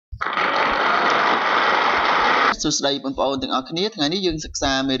សួស្តីបងប្អូនទាំងអស់គ្នាថ្ងៃនេះយើងសិក្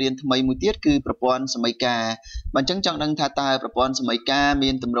សាមេរៀនថ្មីមួយទៀតគឺប្រព័ន្ធសមីការបើអញ្ចឹងចង់ដឹងថាតើប្រព័ន្ធសមីការមា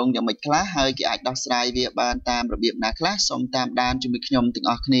នទម្រង់យ៉ាងម៉េចខ្លះហើយគេអាចដោះស្រាយវាបានតាមរបៀបណាខ្លះសូមតាមដានជាមួយខ្ញុំទាំង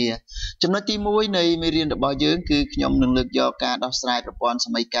អស់គ្នាចំណុចទី1នៃមេរៀនរបស់យើងគឺខ្ញុំនឹងលើកយកការដោះស្រាយប្រព័ន្ធស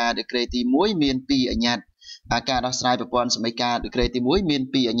មីការ degree ទី1មាន2អញ្ញត្តិការដោះស្រាយប្រព័ន្ធសមីការ degree ទី1មាន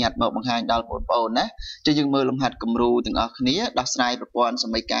2អញ្ញត្តិមកបង្ហាញដល់បងប្អូនណាចុះយើងមើលលំហាត់គំរូទាំងអស់គ្នាដោះស្រាយប្រព័ន្ធស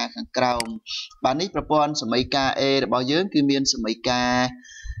មីការខាងក្រោមបាទនេះប្រព័ន្ធសមីការ A របស់យើងគឺមានសមីការ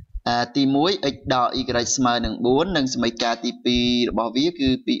ទី1 x ដល់ y ស្មើនឹង4និងសមីការទី2របស់វាគឺ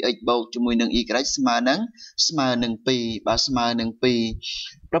 2x បូកជាមួយនឹង y ស្មើនឹង2បាទស្មើនឹង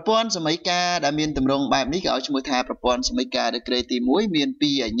2ប្រព័ន្ធសមីការដែលមានទម្រង់បែបនេះគេឲ្យឈ្មោះថាប្រព័ន្ធសមីការ degree ទី1មាន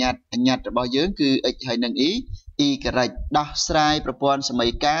2អញ្ញត្តិរបស់យើងគឺ x ហើយនិង y ដោះស្រាយប្រព័ន្ធសមី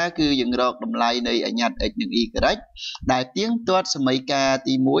ការគឺយើងរកតម្លៃនៃអញ្ញត្តិ x និង y ដែលទៀងទាត់សមីការ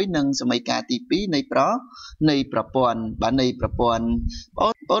ទី1និងសមីការទី2នៃប្រព័ន្ធបាទនៃប្រព័ន្ធ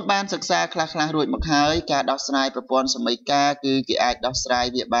បងបានសិក្សាខ្លះរួចមកហើយការដោះស្រាយប្រព័ន្ធសមីការគឺគេអាចដោះស្រាយ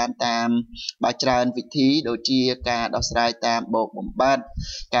វាបានតាមច្រើនវិធីដូចជាការដោះស្រាយតាមបូកបំបាត់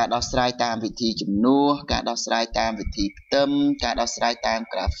ការដោះស្រាយតាមវិធីជំនួសការដោះស្រាយតាមវិធីផ្ទឹមការដោះស្រាយតាម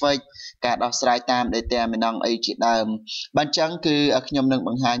ក្រាហ្វិកការដោះស្រាយតាម determinant អីជាដើមបាទអញ្ចឹងគឺខ្ញុំនឹងប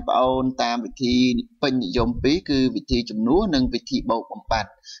ង្ហាញបងប្អូនតាមវិធីពេញនិយមពីរគឺវិធីជំនួសនិងវិធីបូកបំបាត់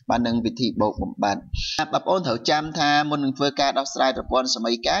បាទនឹងវិធីបូកបំបាត់បងប្អូនត្រូវចាំថាមុននឹងធ្វើការដោះស្រាយប្រព័ន្ធស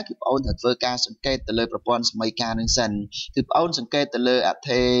មីការគឺបងប្អូនត្រូវធ្វើការសង្កេតទៅលើប្រព័ន្ធសមីការនឹងសិនគឺបងប្អូនសង្កេតទៅលើអ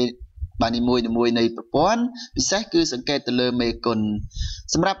ថេបាទនីមួយនៃប្រព័ន្ធពិសេសគឺសង្កេតទៅលើមេគុណ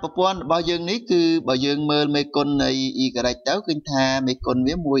សម្រាប់ប្រព័ន្ធរបស់យើងនេះគឺបើយើងមើលមេគុណនៃ y ទៅឃើញថាមេគុណ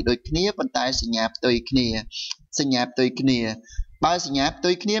វាមួយដូចគ្នាប៉ុន្តែសញ្ញាផ្ទុយគ្នាបើសញ្ញាផ្ទុ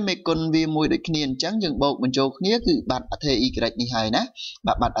យគ្នាមេគុណវាមួយដូចគ្នាអញ្ចឹងយើងបូកបញ្ចូលគ្នាគឺបាត់អថេ y នេះហើយណា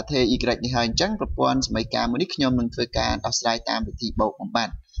បាទបាត់អថេ y នេះហើយអញ្ចឹងប្រព័ន្ធសមីការមួយនេះខ្ញុំនឹងធ្វើការដោះស្រាយតាមវិធីបូកបំបា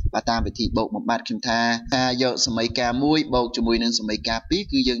ត់បាទតាមវិធីបូកបំបាត់ខ្ញុំថាការយកសមីការ1បូកជាមួយនឹងសមីការ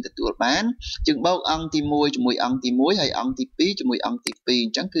2គឺយើងទទួលបានយើងបូកអង្គទី1ជាមួយអង្គទី1ហើយអង្គទី2ជាមួយអង្គទី2អ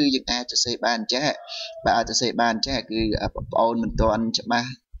ញ្ចឹងគឺយើងអាចសរសេរបានចេះបាទអាចសរសេរបានចេះគឺបងប្អូនមិនទាន់ច្បា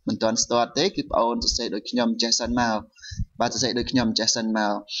ស់មិនទាន់ស្ទាត់ទេគឺបងប្អូនសរសេរដូចខ្ញុំចេះសិនមកបាទសរសេរដូចខ្ញុំចេះសិនម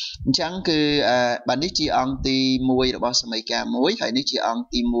កអញ្ចឹងគឺបាទនេះជាអង្គទី1របស់សមីការ1ហើយនេះជាអង្គ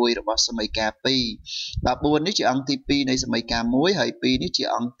ទី1របស់សមីការ2បាទ4នេះជាអង្គទី2នៃសមីការ1ហើយ2នេះជា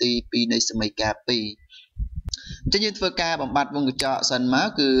អង្គទី2នៃសមីការ2អញ្ចឹងយើងធ្វើការបំបត្តិវងកញ្ចក់សិនមក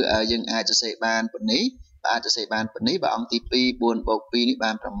គឺយើងអាចសរសេរបានប៉ុណ្នេះបាទសរសេរបានប៉ុណ្នេះបាទអង្គទី2 4បូក2នេះ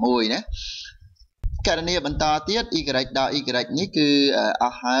បាន6ណាករណីបន្តទៀត y ដល់ y នេះគឺអ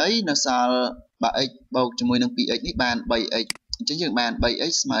ស់ហើយនៅសល់បាទ x បូកជាមួយនឹង 2x នេះបាន 3x អញ្ចឹងយើងបាន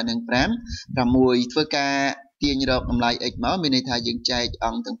 3x ស្មើនឹង5 6ធ្វើការទាញរកតម្លៃ x មកមានន័យថាយើងចែកអ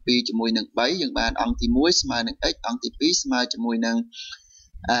ង្គទាំងពីរជាមួយនឹង3យើងបានអង្គទី1ស្មើនឹង x អង្គទី2ស្មើជាមួយនឹង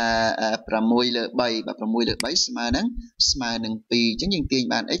6លើ3បាទ6លើ3ស្មើនឹង2អញ្ចឹងយើងទាញ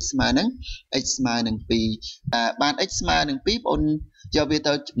បាន x ស្មើនឹង2បាន x ស្មើនឹង2បងប្អូនយកវា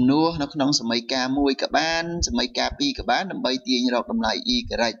ទៅចំនួននៅក្នុងសមីការ1ក៏បានសមីការ2ក៏បានដើម្បីទាញរកតម្លៃ y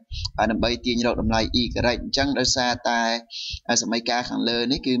បាទដើម្បីទាញរកតម្លៃ y អញ្ចឹងដោយសារតែសមីការខាងលើ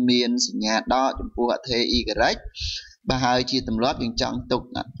នេះគឺមានសញ្ញាដកចំពោះអថេ y បាទហើយជាទម្លាប់យើងចង់ទុក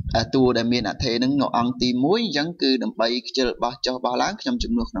តួដែលមានអថេនឹងនៅអង្គទី1អញ្ចឹងគឺដើម្បីខ្ជិលបោះចុះបោះឡើងខ្ញុំ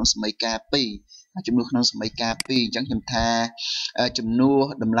ចំនួនក្នុងសមីការ2ចំនួនក្នុងសមីការ2អញ្ចឹងខ្ញុំថាចំនួន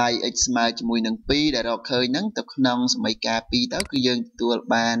តម្លៃ x ស្មើជាមួយនឹង2ដែលរកឃើញហ្នឹងទៅក្នុងសមីការ2ទៅគឺយើងទទួល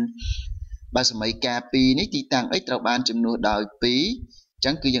បានបាទសមីការ2នេះទីតាំង x ត្រូវបានចំនួនដោយ2អញ្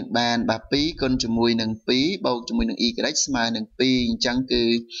ចឹងគឺយើងបានបាទ2គុណជាមួយនឹង2បូកជាមួយនឹង y ស្មើនឹង2អញ្ចឹងគឺ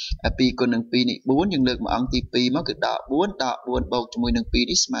2គុណនឹង2នេះ4យើងលើកមកអង្គទី2មកគឺដក4បូកជាមួយនឹង2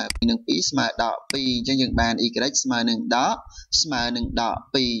នេះស្មើនឹង2ស្មើដក2អញ្ចឹងយើងបាន y ស្មើនឹងដក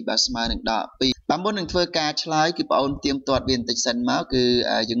2បាទស្មើនឹងដក2បាទមុននឹងធ្វើការឆ្លើយគឺបងអូនទៀមទាត់វាបន្តិចសិនមកគឺ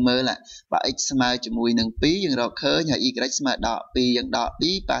យើងមើលបាទ x ស្មើជាមួយនឹង2យើងរកឃើញហើយ y ស្មើដក2យើងដក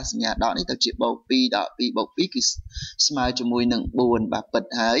2បាទសញ្ញាដកនេះទៅជាបូក2ដក2បូក2គឺស្មើជាមួយនឹង4បាទពិត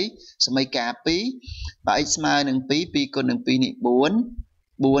ហើយសមីការ2បាទ x ស្មើនឹង2 2គុណនឹង2នេះ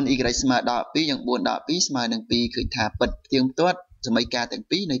4 y ស្មើដក2យ៉ាង4ដក2ស្មើនឹង2ឃើញថាពិតផ្ទៀងផ្ទាត់សមីការទាំង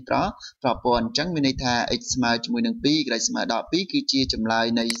ពីរនៃប្រព័ន្ធអញ្ចឹងមានន័យថា x ស្មើជាមួយនឹង2 y ស្មើដក2គឺជាចម្លើយ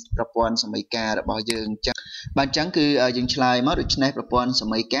នៃប្រព័ន្ធសមីការរបស់យើងអញ្ចឹងបាទអញ្ចឹងគឺយើងឆ្លើយមកដូច្នេះប្រព័ន្ធស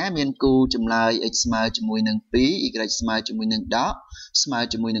មីការមានគូចម្លើយ x ស្មើជាមួយនឹង2 y ស្មើជាមួយនឹងដកស្មើ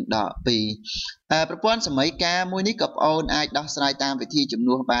ជាមួយនឹងដក2ប្រព័ន្ធសមីការមួយនេះក៏បងអូនអាចដោះស្រាយតាមវិធីជំ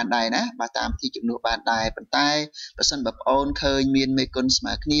នួសបានដែរណាបាទតាមវិធីជំនួសបានដែរប៉ុន្តែប្រសិនបើបងអូនឃើញមានមេគុណស្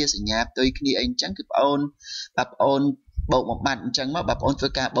មើគ្នាសញ្ញាផ្ទុយគ្នាអីអញ្ចឹងគឺបងអូន bộ một mặt chẳng mà bà ôn phơi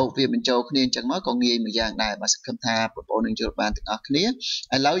ca bộ việc mình châu nên chẳng mà còn nghi một dạng này bà sẽ không tha bộ ôn đừng cho bạn từng ở kia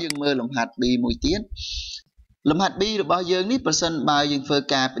lâu dừng mưa lồng hạt bi mùi tiếng lầm hạt bi được bao giờ ní person bao giờ phơi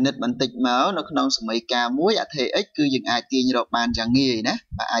caเป็นนิดมันติดmáu nó khôngสมัยกามุ้ยอะเทx คือยังไอตีนรบบานจังเงี้ยนะ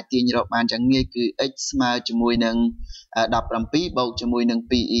ไอตีนรบบานจังเงี้ยคือ x มาจมวยหนึ่งดับลำปีบวกจมวยหนึ่ง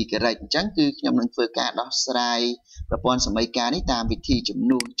ปีอีกอะไรจังคือขยำหนึ่งเฟอร์กาดอกสไลประปอนสมัยกานี่ตามวิธีจำ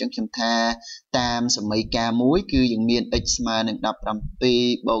นวนจังคำทาตามสมัยกามุ้ยคือยังมี x มาหนึ่งดับลำปี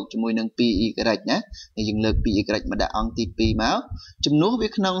บวกจมวยหนึ่งปีอีกอะไรนะยังเลิกปีอีกอะไรมาได้อังตีปีmáuจำนวนวิ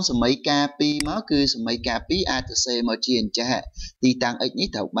ขนองสมัยกาปีmáuคือสมัยกาปีอาจจะมาเชียนจะตีตังเอกนี้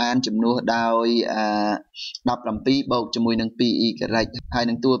แถวบ้านจำนวนดาวดับลำปีบวกจมวยหนึ่งปีอีกอะไรภายห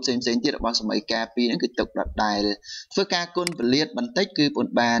นึ่งตัวเซนที่เราบอกสมัยกาปีนั้นคือตกดับได้เลยเพื่อการกุนผลิตบันทึกคือผล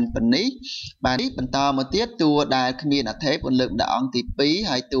บานปันนี้ปันต่อมาเทียบตัวได้มีอัตเทปผลเลือกดาวตีปีใ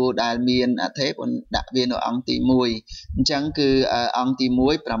ห้ตัวได้มีอัตเทปผลดับเวียนอังตีมวยจังคืออังตีมว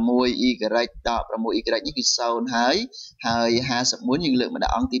ยประมวยอีกอะไรต่อประมวยอีกอะไรนี่คือโซนให้หาสมุนยังเลือกมาดา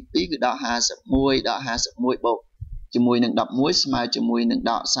วอังตีปีคือดาวหาสมุยบวกจมวยหนึ่งดอกมุ้ยสมาจมวยหนึ่ง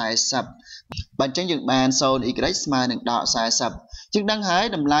ดอกสายสับบันจังยังบานโซนอีกไรสมาหนึ่งดอกสายสับจึงดังหาย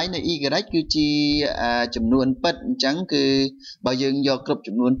ดำไลในอีกไรคือจีจำนวนปัดจังคือบางยังยกกรบจ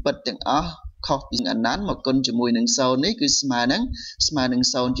ำนวนปัดอย่างข้อปิงอันนั้นมาคนจมวยหนึ่งโซนนี้คือสมาหนึ่ง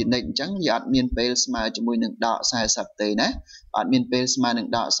โซนจีนเด็กจังยอดเมียนเปลสมาจมวยหนึ่งดอกสายสับเตยนะยอดเมียนเปลสมาหนึ่ง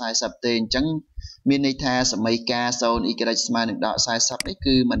ดอกสายสับเตยจังมีในทาสมัยกาโซนอีกไรสมาหนึ่งดอกสายสับนี่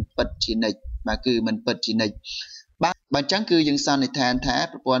คือมันปัดจีนเด็กมาคือมันปัดจีนเด็กบางจังคือยังสันในแทนแท้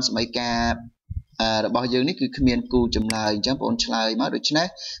ประปวนสมัยกาบางอย่างนี่คือขมิ้นกูจำเลยจังปนชลายมาโดยเฉพาะ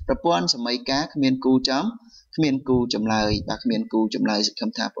ประปวนสมัยกาขมิ้นกูจำขมิ้นกูจำเลยบางขมิ้นกูจำเลยสิค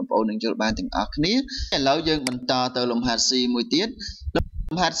ำถามปนปนหนึ่งจุดบานถึงออกนี้แล้วยังมันต่อเติมลมหาซีมวยเตี้ยล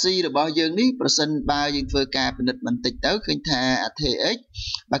มหาซีหรือบางอย่างนี่ประสันบางยังเฟอร์กาเป็นมันติดเต้าขึ้นทาอัตเทเอ็ก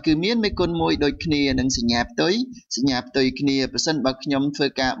บางคือเมียนไม่คนมวยโดยขณีหนึ่งสัญญาตัวขณีประสันบางขยมเฟอ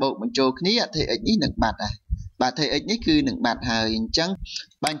ร์กาบอกมันโจขณีอัตเทเอ็กนี่หนึ่งบาทบาทไทยเอ็กนี่คือหนึ่งบาทหายจัง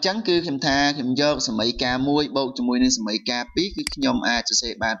บางจังคือเข็มทาเข็มยอกสมัยกามวยโบกจมวยในสมัยกาปีคือขยมอาจจะเส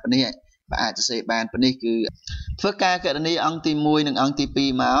บานปนี่อาจจะเสบานปนี่คือเพื่อการเกิดนี้อังตีมวยหนึ่งอังตีปี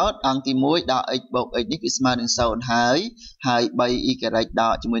มาอังตีมวยดอกเอ็กโบกเอ็กนี่คือสมาหนึ่งโซนหายใบอีกอะไรดอ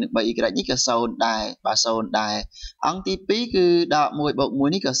กจมวยหนึ่งใบอีกอะไรนี่ก็โซนได้บาโซนได้อังตีปีคือดอกมวยโบกมวย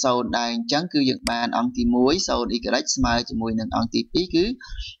นี่ก็โซนได้จังคืออย่างบานอังตีมวยโซนอีกอะไรสมาจมวยหนึ่งอังตีปีคือ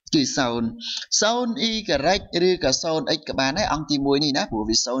โซนอีกอะไรหรือกับโซนเอ็กกับบ้านได้อังตีมวยนี่นะผู้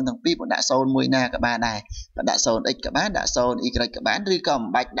วิโซนทั้งปีผมด่าโซนมวยหน้ากับบ้านได้ด่าโซนเอ็กกับบ้านด่าโซนอีกอะไรกับบ้านหรือกับ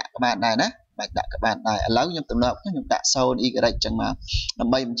ใบด่ากับบ้านได้นะใบด่ากับบ้านได้แล้วยังตำรวจก็ยังด่าโซนอีกอะไรจังมา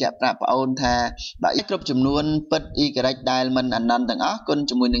ใบมันจะปราบเอาท่าได้ครบจำนวนเปิดอีกอะไรได้มันอันนั้นต่างอ๋อคน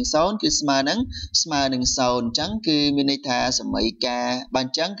จำนวนหนึ่งโซนคือสมาหนึ่งโซนจังคือมีในท่าสมัยกาบ้าน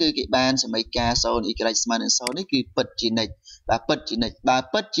จังคือกี่บ้านสมัยกาโซนอีกอะไรสมาหนึ่งโซนนี่คือเปิดจีนบาเปิดจี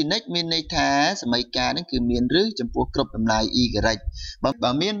เนกมีในท่าสมัยกานั่นคือเมียนหรือจำพวกกรบน้ำลายอีกอะไรบา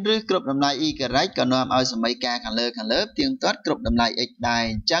งเมียนหรือกรบน้ำลายอีกอะไรก็นำเอาสมัยกาขันเลิฟเตียงตัดกรบน้ำลายเอกได้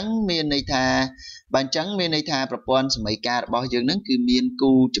จังเมียนในท่าบางจังเมียนในท่าประปอนสมัยกาบอกอย่างนั้นคือเมียน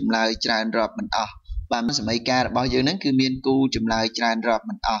กูจำลายจานรอบมันบางสมัยกาบอกอย่างนั้นคือเมียนกูจำลายจานรอบ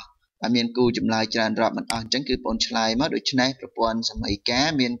มันเมียนกูจำลายจานรอบมันจังคือปนชลายมาโดยชนะประปอนสมัยกา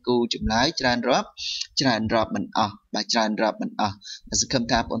เมียนกูจำลายจานรอบมันบาจานรอบมันแต่สักค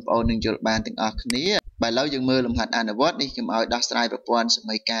ำถามปนปนหนึ่งจุดบานถึงนี้บางแล้วยังมือลมหัดอ่านวัดนี่คือเอาดักสไลประปอนส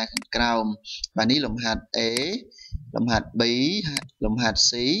มัยกาขันกราวบางนี้ลมหัดลมหัดบีลมหัด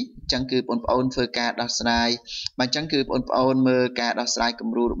สีจังคือปนปนเฟอร์กาดักสไลบางจังคือปนปนมือกาดักสไลก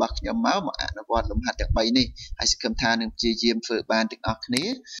ำรูบักยมเมามาอ่านวัดลมหัดจากใบนี่ให้สักคำถามหนึ่งจีเจียมเฟอร์บานถึงนี้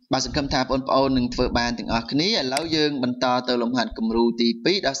บางสักคำถามปนปนหนึ่งเฟอร์บานถึงนี้แล้วยังบรรทอเตอลมหัดกำรูตี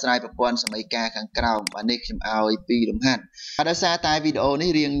ปีดักสไลประปอนสมัยกาขันกราวบางนี้คือเอาปีลมหัดอาดาซาตายวิดีโอนี้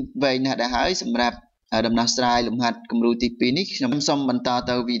เรียงเวนะได้หายสำหรับดำน้ำสไลล์ลมหัดกำรูตีปีนี้ขยมส่งบรรทอเต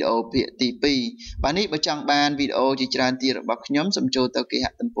อวิดีโอเพียตีปีบานนี้ประจังบานวิดีโอจีจานตีระบบขยมสมโจเตอเกหั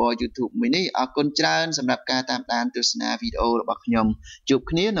ตันปอยูทูบมินิออกคนจานสำหรับการตามตามตัวสนาวิดีโอระบบขยมจุบ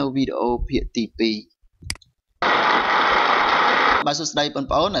นี้ในวิดีโอเพียตีปีบาสุดใดปน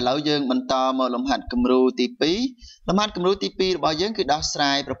ปอนแล้วยังบรรทอมาลมหัดกำรูตีปีลมหัดกำรูตีปีระบบยังคือดักสไล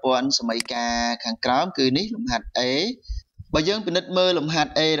ล์ประปอนสมัยกาขังกราวคือนี้ลมหัดบางอย่างเป็นนัดมือลมหัด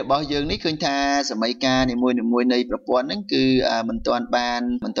บางอย่างนี่คือท่าสมัยกาในมวยในประปวนนั่นคือมันตอนบาน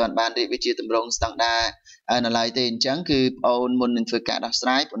เรียกวิจิตรรงสตังดานั่นหลายเต็นจังคือเอามนเฟอร์กาดักสไล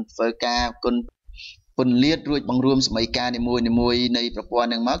ป์เฟอร์กาคนเลียดรุ่ยบางรวมสมัยกาในมวยในประปวน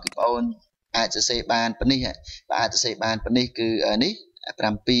นั่นมั้งคือเอาอาจจะเสบานปนี่อาจจะเสบานปนี่คือนี่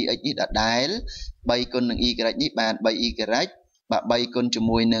 7x នេះដដែល3គុណនឹង y នេះបាន 3y បាទ 3គុណជា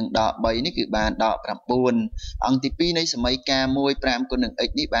មួយនឹងដក 3 នេះគឺបានដក 9 អង្គទី2នៃសមីការ1 5គុណនឹង x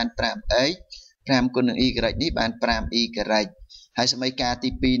នេះបាន 5x 5គុណនឹង y នេះបាន 5y ហើយសមីការទី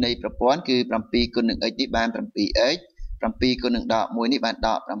2នៃប្រព័ន្ធគឺ7គុណនឹង x នេះបាន 7x 7គុណនឹងដក 1 នេះបានដ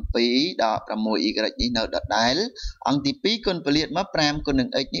ក 7 ដក 6y នេះនៅដដែលអង្គទី2គុណពលិតមក5គុណនឹង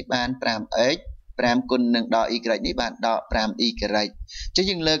x នេះបាន 5x 5គុណនឹងដក y នេះបានដក 5y ចឹង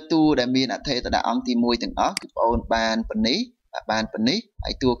យើងលើកតួដែលមានអថេរទៅដាក់អង្គទី1ទាំងអស់គឺបងអូនបានប៉ុណ្នេះ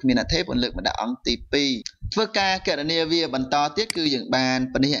ហើយតួគ្មានអថេរបងលើកមកដាក់អង្គទី2ធ្វើការកណនាវាបន្តទៀតគឺយើងបាន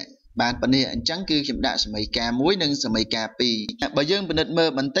ប៉ុណ្នេះអញ្ចឹងគឺខ្ញុំដាក់សមីការ1និងសមីការ2បើយើងពិនិត្យមើល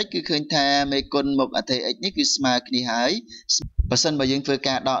បន្តិចគឺឃើញថាមេគុណមកអថេរ x នេះគឺស្មើគ្នាហើយបើសិនបើយើងធ្វើ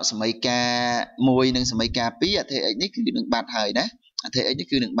ការដកសមីការ1និងសមីការ2អថេរ x នេះគឺនឹងបាត់ហើយណាអថេរ x នេះ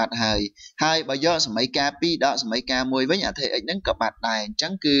គឺនឹងបាត់ហើយបើយកសមីការ2ដកសមីការ1វិញអថេរ x ហ្នឹងក៏បាត់ដែរអញ្ចឹ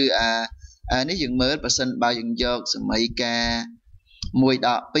ងគឺនេះយើងមើលបើសិនបើយើងយកសមីការ1ដ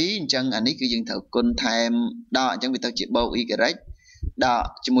ក2អញ្ចឹងអានេះគឺយើងត្រូវគុណថែមដកអញ្ចឹងវាទៅជាបូក y ដក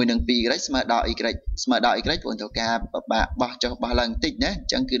ជាមួយនឹង 2y ស្មើដល់ y បងត្រូវការបោះចុះបោះឡើងបន្តិចណាអ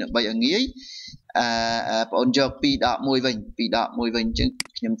ញ្ចឹងគឺដើម្បីឲ្យងាយបងយក2ដក1វិញអញ្ចឹង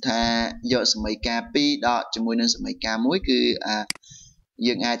ខ្ញុំថាយកសមីការ2ដកជាមួយនឹងសមីការ1គឺ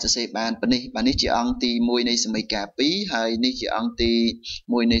យើងអាចសរសេរបានប៉ុណ្នេះបាទនេះជាអង្គទី1នៃសមីការ2ហើយនេះជាអង្គទី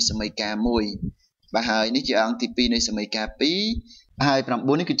1នៃសមីការ1បាទហើយនេះជាអង្គទី2នៃសមីការ2ហើយ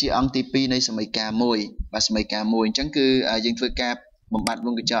9នេះគឺជាអង្គទី2នៃសមីការ1បាទសមីការ1អញ្ចឹងគឺយើងធ្វើការបំបត្តិវ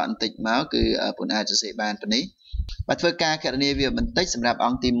ងកញ្ចក់បន្តិចមកគឺបងអាចសរសេរបានប៉ុណ្នេះបាទធ្វើការកណនាវាបន្តិចសម្រាប់អ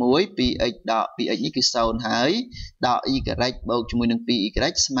ង្គទី1 2x ដក 2x នេះគឺ0ហើយដក y បូកជាមួយនឹង 2y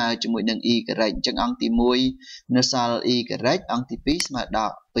ស្មើជាមួយនឹង y អញ្ចឹងអង្គទី1នៅសល់ y អង្គទី2ស្មើដ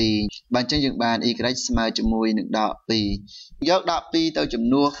ក 2បាទអញ្ចឹងយើងបាន y ស្មើជាមួយនឹងដក 2យកដក 2ទៅចំ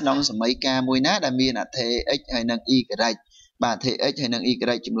នួនក្នុងសមីការមួយណាដែលមានអថេរ x ហើយនិង y បាទអថេរ x ហើយនិង y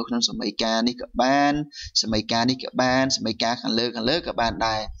ចំនួនក្នុងសមីការនេះក៏បានសមីការនេះក៏បានសមីការខាងលើក៏បាន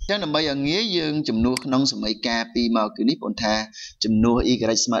ដែរអញ្ចឹងដើម្បីឲ្យងាយយើងចំនួនក្នុងសមីការ2មកគឺនេះបងថាចំនួន y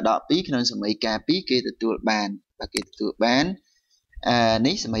ស្មើដល់2ក្នុងសមីការ2គេទទួលបានបាទគេទទួលបាន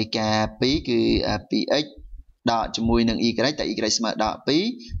នេះសមីការ2គឺ 2x ដកជាមួយនឹង y តែ y ស្មើដល់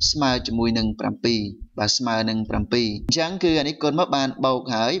2ស្មើជាមួយនឹង7បាទស្មើនឹង7អញ្ចឹងគឺអានេះគុណមកបានបូក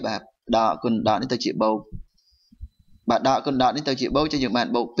ហើយបាទដកគុណដកនេះទៅជាបូកបាទដកគុណដកនេះទៅជាបូកចឹងយើងបាន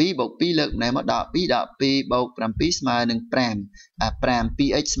បូក2លើកម្ដងមកដក2បូក7ស្មើនឹង5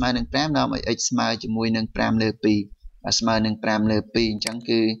 2x ស្មើនឹង5នាំឲ្យ x ស្មើជាមួយនឹង5លើ2បាទស្មើនឹង5លើ2អញ្ចឹង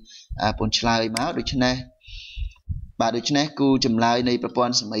គឺពន្ឆ្លើយមកដូច្នេះគូចម្លើយនៃប្រព័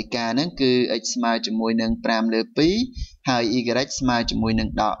ន្ធសមីការហ្នឹងគឺ x ស្មើជាមួយនឹង5លើ2ហើយ y ស្មើជាមួយនឹង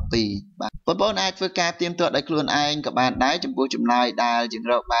ដក2បាទបងប្អូនអាចធ្វើការផ្ទៀងផ្ទាត់ដោយខ្លួនឯងក៏បានដែរចំពោះចម្លើយដែលយើង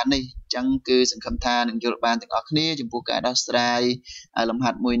រកបាននេះអញ្ចឹងគឺសង្ឃឹមថានឹងយល់បានទាំងអស់គ្នាចំពោះការដោះស្រាយលំ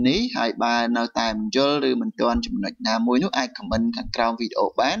ហាត់មួយនេះហើយបើនៅតែមិនយល់ឬមិនទាន់ចំណុចណាមួយនោះអាចខមមិនខាងក្រោមវីដេអូ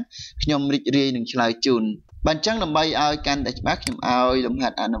បានខ្ញុំរីករាយនឹងឆ្លើយជូនបាទអញ្ចឹងដើម្បីឲ្យកាន់តែច្បាស់ខ្ញុំឲ្យលំហា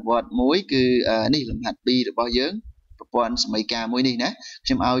ត់អនុវត្តមួយគឺនេះលំហាត់2របស់យើងប្រព័ន្ធសមីការមួយនេះណាខ្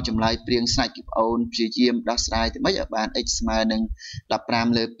ញុំឲ្យចម្លើយព្រៀងស្រាច់គឺបងអូនព្យាយាមដោះស្រាយទៅមិនឲ្យបាន x ស្មើនឹង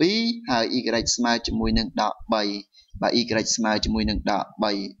15លើ2ហើយ y ស្មើជាមួយនឹងដក3បាទ y ស្មើជាមួយនឹងដក3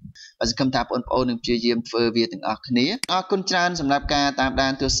បាទសង្ឃឹមថាបងប្អូននឹងព្យាយាមធ្វើវាទាំងអស់គ្នាអរគុណច្រើនសម្រាប់ការតាមដា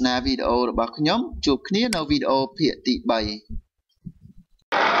នទស្សនាវីដេអូរបស់ខ្ញុំជួបគ្នានៅវីដេអូភាគទី3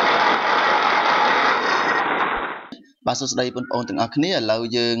បាទសួស្តីបងប្អូនទាំងអស់គ្នាឥឡូវ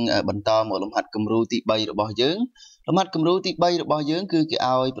យើងបន្តមកលំហាត់គំរូទី3របស់យើងលំហាត់គំរូទី3របស់យើងគឺគេ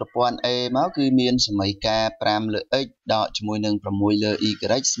ឲ្យប្រព័ន្ធ A មកគឺមានសមីការ5លើ x ដកជាមួយនឹង6លើ y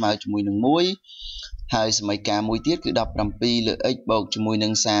ស្មើជាមួយនឹង1ហើយសមីការមួយទៀតគឺ17លើ x បូកជាមួយនឹ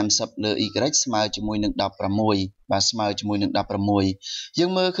ង30លើ y ស្មើជាមួយនឹង16បាទស្មើជាមួយនឹង16យើង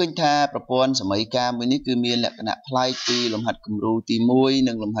មើលឃើញថាប្រព័ន្ធសមីការមួយនេះគឺមានលក្ខណៈប្លែកពីលំហាត់គំរូទី1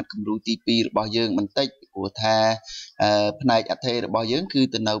និងលំហាត់គំរូទី2របស់យើងបន្តិចព្រោះថាផ្នែកអថេររបស់យើងគឺ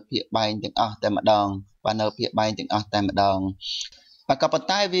ទៅនៅភាគបែងទាំងអស់តែម្ដងបាទនៅភាគបែងទាំងអស់តែម្ដងបាទក៏ប៉ុន្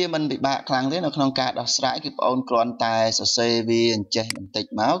តែវាមិនពិបាកខ្លាំងទេនៅក្នុងការដោះស្រាយគឺបងអូនគ្រាន់តែសរសេរវាអញ្ចេះបន្តិច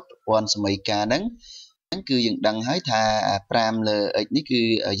មកប្រព័ន្ធសមីការហ្នឹងគឺយើងដឹងហើយថា5លើ x នេះគឺ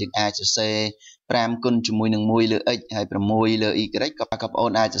យើងអាចសរសេរ 5 គុណជាមួយនឹង 1 លើ x ហើយ 6 លើ y ក៏បងអូ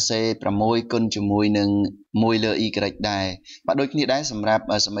នអាចសរសេរ 6 គុណជាមួយនឹង 1 លើ y ដែរបាទដូចគ្នាដែរសម្រាប់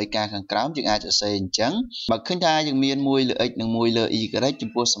សមីការខាងក្រោមយើងអាចសរសេរអញ្ចឹងបើឃើញថាយើងមាន 1 លើ x និង 1 លើ y ចំ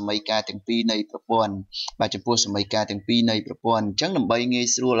ពោះសមីការទាំងពីរនៃប្រព័ន្ធបាទចំពោះសមីការទាំងពីរនៃប្រព័ន្ធអញ្ចឹងដើម្បីងាយ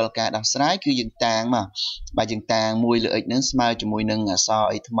ស្រួលដល់ការដោះស្រាយគឺយើងតាំងមកបាទយើងតាំង 1 លើ x ហ្នឹងស្មើជាមួយនឹងអក្សរ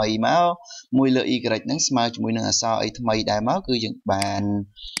អីថ្មីមក1 លើ y ហ្នឹងស្មើជាមួយនឹងអក្សរអីថ្មីដែរមកគឺយើងបាន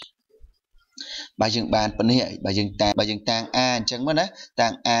បាទយើងបានប៉ុណ្នេះហើយបាទយើងតាំង a អញ្ចឹងមកណា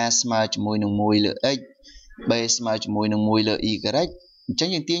តាំង a ស្មើជាមួយនឹង 1 លើ x b ស្មើជាមួយនឹង 1 លើ y អញ្ចឹង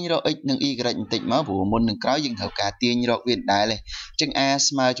យើងទាញរក x និង y បន្តិចមកព្រោះមុននឹងក្រោយយើងត្រូវការទាញរកវាដែរទេអញ្ចឹង a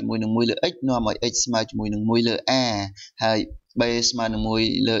ស្មើជាមួយនឹង 1 លើ x នាំឲ្យ x ស្មើជាមួយនឹង 1 លើ a ហើយ b ស្មើនឹង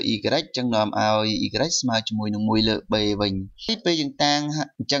 1 លើ y អញ្ចឹងនាំឲ្យ y ស្មើជាមួយនឹង 1 លើ b វិញពេលយើងតាំង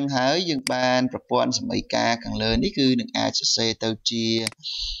អញ្ចឹងហើយយើងបានប្រព័ន្ធសមីការខាងលើនេះគឺនឹងអាចសរសេរទៅជា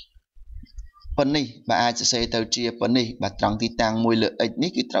ប៉ុណ្នេះបាទអាចសរសេរទៅជាប៉ុណ្នេះបាទត្រង់ទីតាំង 1 លើ x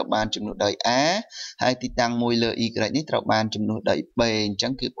នេះគឺត្រូវបានជំនួសដោយ a ហើយទីតាំង 1 លើ y នេះត្រូវបានជំនួសដោយ b អញ្ចឹ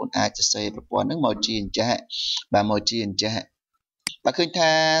ងគឺបងអាចសរសេរប្រព័ន្ធហ្នឹងមកជាអញ្ចេះបាទមកជាអញ្ចេះបាទឃើញ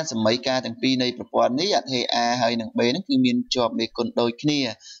ថាសមីការទាំងពីរនៃប្រព័ន្ធនេះអត្ថេ a ហើយនិង b ហ្នឹងគឺមានជាប់មេគុណដូចគ្នា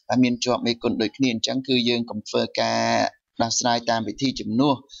បាទមានជាប់មេគុណដូចគ្នាអញ្ចឹងគឺយើងកុំធ្វើការដោះស្រាយតាមវិធីជំនួ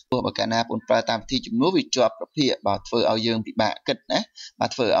សព្រោះបើកាលណាបងប្រើតាមវិធីជំនួសវាជាប់ប្រភេទបាទធ្វើឲ្យយើងពិបាកគិតណាបាទ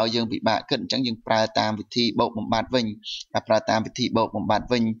ធ្វើឲ្យយើងពិបាកគិតអញ្ចឹងយើងប្រើតាមវិធីបូកបំបាត់វិញបាទប្រើតាមវិធីបូកបំបាត់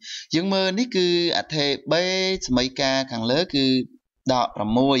វិញយើងមើលនេះគឺអត្ថេ b សមីការខាងលើគឺដក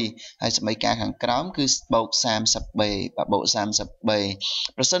 6 ហើយសមីការខាងក្រោមគឺបូក 30b បាទបូក 30b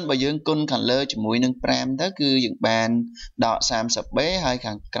ប្រសិនបើយើងគុណខាងលើជាមួយនឹង 5 ទៅគឺយើងបានដក 30b ហើយ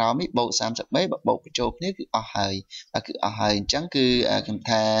ខាងក្រោមនេះបូក 30b បើបូកបញ្ចូលគ្នាគឺអស់ហើយបាទគឺអស់ហើយអញ្ចឹងគឺខ្ញុំ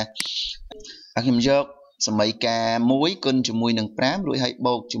ថាខ្ញុំយកសមីការ1គុណជាមួយនឹង 5 រួចហើយ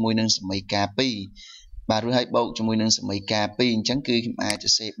បូកជាមួយនឹងសមីការ 2 បាទរួចហើយបូកជាមួយនឹងសមីការ 2 អញ្ចឹងគឺខ្ញុំអាចស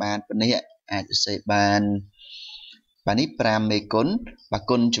រសេរបានប៉ុណ្នេះអាចសរសេរបានបាទនេះ 5 មេគុណបាទ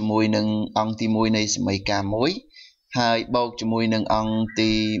គុណជាមួយនឹងអង្គទី1នៃសមីការ1ហើយបូកជាមួយនឹងអង្គ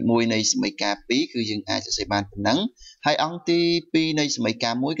ទី1នៃសមីការ2គឺយើងអាចសរសេរបានប៉ុណ្ណឹងហើយអង្គទី2នៃសមីកា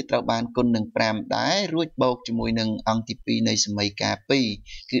រ1គឺត្រូវបានគុណនឹង 5 ដែររួចបូកជាមួយនឹងអង្គទី2នៃសមីការ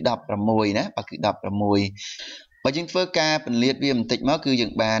2គឺ 16 ណាបាទគឺ 16បើយើងធ្វើការពន្លាតវាបន្តិចមកគឺយើ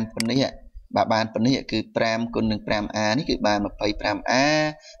ងបានប៉ុណ្នេះបាទបានប៉ុណ្នេះគឺ 5 គុណនឹង 5a នេះគឺបាន 25a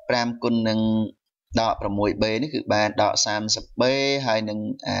 5គុណនឹងដក 6b នេះគឺបានដក 30b ហើយនឹង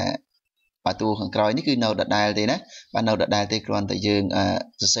បាទតួខាងក្រោយនេះគឺនៅដដែលទេណាបាទនៅដដែលទេគ្រាន់តែយើង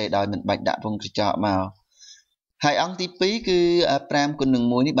សរសេរដោយមិនបាច់ដាក់វងកញ្ចក់មកហើយអង្គទី2គឺ5គុណនឹង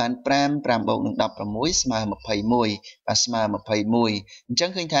1នេះបាន5 5បូកនឹង16ស្មើ21បាទស្មើ21អញ្ចឹង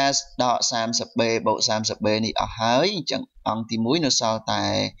ឃើញថាដក 30b បូក 30b នេះអស់ហើយអញ្ចឹងអង្គទី1នៅសល់តែ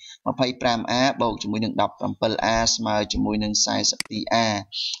 25a បូកជាមួយនឹង 17a ស្មើជាមួយនឹង 42a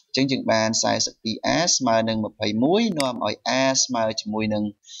អញ្ចឹងយើងបាន 42a ស្មើនឹង 21នាំឲ្យ a ស្មើជាមួយនឹង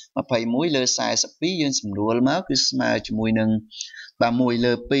 21 លើ 42យើងសម្រួលមកគឺស្មើជាមួយនឹងបាទ1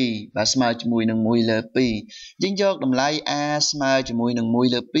លើ2បាទស្មើជាមួយនឹង1លើ2យើងយកតម្លៃ a ស្មើជាមួយនឹង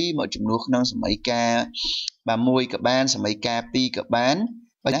1លើ2មកចំនួនក្នុងសមីការបាទ1ក៏បានសមីការ2ក៏បាន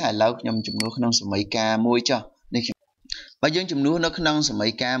បាទឥឡូវខ្ញុំចំនួនក្នុងសមីការ1ចុះនេះបើយើងចំនួននៅក្នុងសមី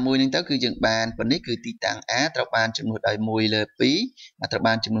ការ1នេះទៅគឺយើងបានប៉ុណ្នេះគឺទីតាំង a ត្រូវបានចំនួនដោយ1លើ2បាទត្រូវ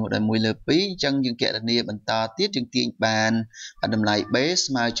បានចំនួនដោយ1លើ2អញ្ចឹងយើងគណនាបន្តទៀតយើងទាញបានតម្លៃ b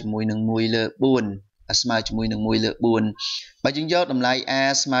ស្មើជាមួយនឹង1លើ4ស្មើជាមួយនឹង1លើ4បើយើងយកតម្លៃ a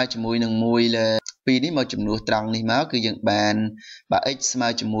ស្មើជាមួយនឹង1លើ2នេះមកចំនួនត្រង់នេះមកគឺយើងបានបាទ x ស្មើ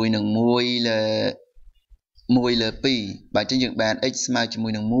ជាមួយនឹង1លើ2បាទអញ្ចឹងយើងបាន x ស្មើជាមួ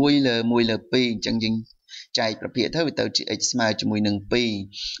យនឹង1លើ2អញ្ចឹងយើងចែកប្រភេទទៅវាទៅជា x ស្មើជាមួយនឹង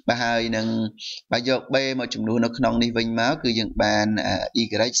2បាទហើយនឹងបើយក b មកចំនួននៅក្នុងនេះវិញមកគឺយើងបាន y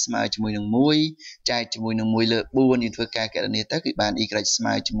ស្មើជាមួយនឹង1ចែកជាមួយនឹង1លើ4យើងធ្វើការគណនាទៅគឺបាន y ស្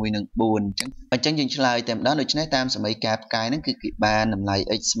មើជាមួយនឹង4អញ្ចឹងយើងឆ្លើយតែម្ដងដូច្នេះតាមសមីការផ្កាយហ្នឹងគឺគេបានតម្លៃ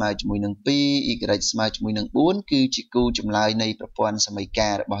x ស្មើជាមួយនឹង2 y ស្មើជាមួយនឹង4គឺជាគូចម្លើយនៃប្រព័ន្ធសមីកា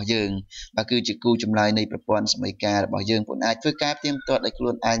ររបស់យើងបាទគឺជាគូចម្លើយនៃប្រព័ន្ធសមីការរបស់យើងបងអាចធ្វើការផ្ទៀងផ្ទាត់ដោយខ្លួ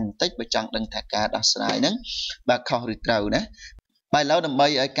នឯងបន្តិចបើចង់ដឹងថាការដោះស្រាយហ្នឹងបាទខុសឬត្រូវណាបាទឥឡូវដើម្បី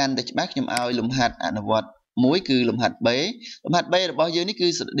ឲ្យកាន់តែច្បាស់ខ្ញុំឲ្យលំហាត់អនុវត្តមួយគឺលំហាត់ B លំហាត់ B របស់យើងនេះគឺ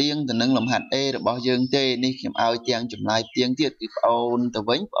ស្រដៀងទៅនឹងលំហាត់ A របស់យើងទេនេះខ្ញុំឲ្យទាំងចម្លើយផ្ទៀងទៀតគឺប្អូនទៅ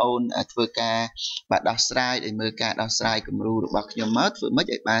វិញប្អូនធ្វើការបាទដោះស្រាយឲ្យមើលការដោះស្រាយគំរូរបស់ខ្ញុំមកធ្វើម៉េច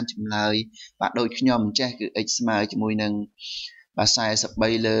ឲ្យបានចម្លើយបាទដូចខ្ញុំចេះគឺ x ស្មើជាមួយនឹងបាទ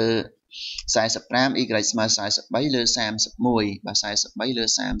43លើ 45 y ស្មើ43លើ31បាទ43លើ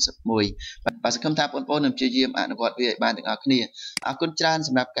31បាទសង្ឃឹមថាបងប្អូននឹងព្យាយាមអនុវត្តវាឲ្យបានទាំងអស់គ្នាអរគុណច្រើនស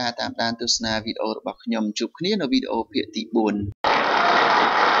ម្រាប់ការតាមដានទស្សនាវីដេអូរបស់ខ្ញុំជួបគ្នានៅវីដេអូភាគទី4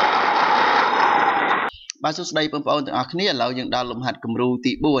បាទសួស្តីបងប្អូនទាំងអស់គ្នាឥឡូវយើងដល់លំហាត់គំរូ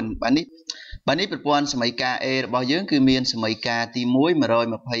ទី4បាទនេះប្រព័ន្ធសមីការ A របស់យើងគឺមានសមីការទី1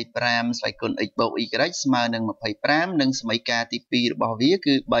 125ស្វ័យគុណ x បូក y ស្មើនឹង25និងសមីការទី2របស់វា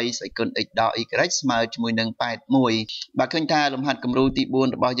គឺ3ស្វ័យគុណ x ដក y ស្មើជាមួយនឹង81បាទឃើញថាលំហាត់គំរូទី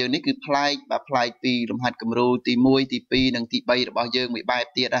4របស់យើងនេះគឺប្លែកពីលំហាត់គំរូទី1ទី2និងទី3របស់យើងមួយបែប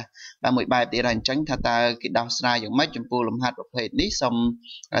ទៀតបាទមួយបែបទៀតហើយអញ្ចឹងថាតើគេដោះស្រាយយ៉ាងម៉េចចំពោះលំហាត់ប្រភេទនេះសូម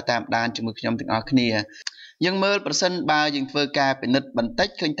តាមដានជាមួយខ្ញុំទាំងអស់គ្នាយើងមើលប្រសិនបើយើងធ្វើការពិនិត្យបន្តិច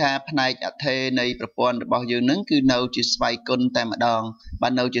ឃើញថាផ្នែកអថេរនៃប្រព័ន្ធរបស់យើងនឹងគឺនៅជាស្វ័យគុណតែម្ដងបា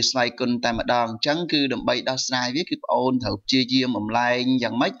ទនៅជាស្វ័យគុណតែម្ដងអញ្ចឹងគឺដើម្បីដោះស្រាយវាគឺបងអូនត្រូវព្យាយាមបំលែង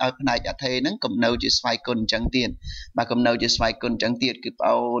យ៉ាងម៉េចឲ្យផ្នែកអថេរហ្នឹងកុំនៅជាស្វ័យគុណអញ្ចឹងទៀតបាទកុំនៅជាស្វ័យគុណអញ្ចឹងទៀតគឺបង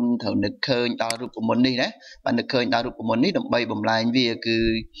អូនត្រូវនឹកឃើញដល់រូបមន្តនេះណាបាទនឹកឃើញដល់រូបមន្តនេះដើម្បីបំលែងវាគឺ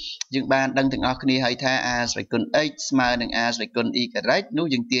យើងបានដឹងទាំងអស់គ្នាហើយថា a ស្វ័យគុណ x ស្មើនឹង a ស្វ័យគុណ y នោះ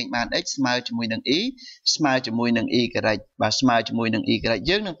យើងទាញបាន x ស្មើជាមួយនឹង y ស្មើជាមួយនឹង y បាទស្មើជាមួយនឹង y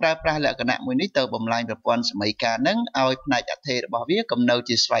យើងនឹងប្រើប្រាស់លក្ខណៈមួយនេះទៅបំលែងប្រព័ន្ធសមីការនឹងឲ្យផ្នែកអថេររបស់វាកុំនៅ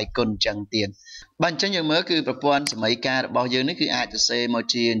ជាស្វ័យគុណអញ្ចឹងទៀតបាទអញ្ចឹងយើងមើលគឺប្រព័ន្ធសមីការរបស់យើងនេះគឺអាចសរសេរមក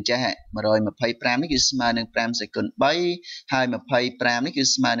ជាអញ្ចេះ125នេះគឺស្មើនឹង5សេគុណ3ហើយ25នេះគឺ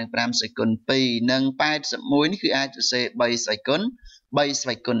ស្មើនឹង5សេគុណ2និង81នេះគឺអាចសរសេរ3សេគុណ3ស្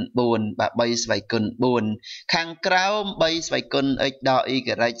វ័យគុណ4បាទ3ស្វ័យគុណ4ខាងក្រោម3ស្វ័យគុណ x ដក y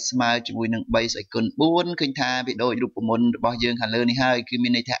ស្មើជាមួយនឹង3ស្វ័យគុណ4ឃើញថាវាដូចរូបមន្តរបស់យើងខាងលើនេះហើយគឺមា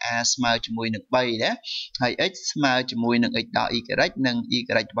នន័យថា a ស្មើជាមួយនឹង3ណាហើយ x ស្មើជាមួយនឹង x ដក y និង y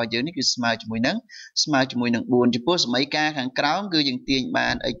របស់យើងនេះគឺស្មើជាមួយនឹង4ចំពោះសមីការខាងក្រោមគឺយើងទាញបា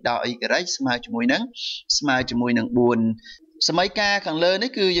ន x ដក y ស្មើជាមួយនឹង4សមីការខាងលើ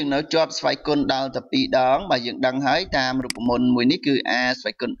នេះគឺយើងនៅជាប់ស្វ័យគុណដល់តែ2ដងបាទយើងដឹងហើយតាមរូបមន្តមួយនេះគឺ a ស្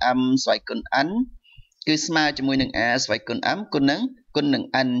វ័យគុណ m ស្វ័យគុណ n គឺស្មើជាមួយនឹង a ស្វ័យគុណ m គុណនឹង n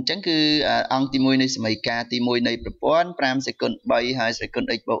អញ្ចឹងគឺអង្គទី1នៃសមីការទី1នៃប្រព័ន្ធ5សេគុណ3ហើយស្វ័យគុណ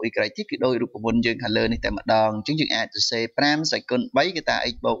x បូក y ទៀតគឺដោយរូបមន្តយើងខាងលើនេះតែម្ដងអញ្ចឹងយើងអាចសរសេរ5ស្វ័យគុណ3គឺថា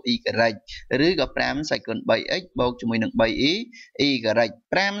x បូក y ឬក៏5ស្វ័យគុណ 3x បូកជាមួយនឹង 3y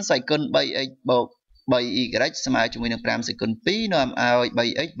 5ស្វ័យគុណ 3x បូក3y ស្មើជាមួយនឹង5សេគុណ2នាំឲ្យ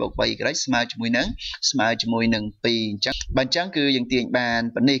 3x បូក 3y ស្មើជាមួយនឹង2អញ្ចឹងបើអញ្ចឹងគឺយើងទាញបាន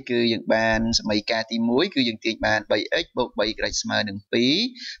ប៉ុណ្នេះគឺយើងបានសមីការទី1គឺយើងទាញបាន 3x បូក 3y ស្មើនឹង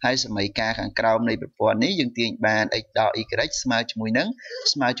2ហើយសមីការខាងក្រោមនៃប្រព័ន្ធនេះយើងទាញបាន x ដក y ស្មើជាមួយនឹង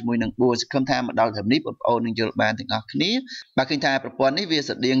4សង្ឃឹមថាមកដល់ត្រឹមនេះបងប្អូននឹងយល់បានទាំងអស់គ្នាបាទឃើញថាប្រព័ន្ធនេះវា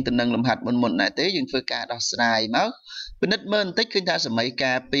ស្រដៀងទៅនឹងលំហាត់មុនណាស់ទេយើងធ្វើការដោះស្រាយមកពិនិត្យមើលបន្តិចឃើញថាសមី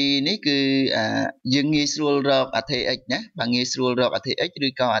ការ2នេះគឺយើងងាយស្រួលរកអថេរ x ណាបាទងាយស្រួលរកអថេរ x ឬ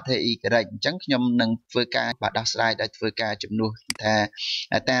ក៏អថេរ y អញ្ចឹងខ្ញុំនឹងធ្វើការដោះស្រាយដោយធ្វើការជំនួសថា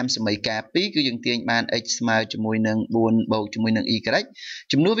តាមសមីការ2គឺយើងទាញបាន x ស្មើជាមួយនឹង4បូកជាមួយនឹង y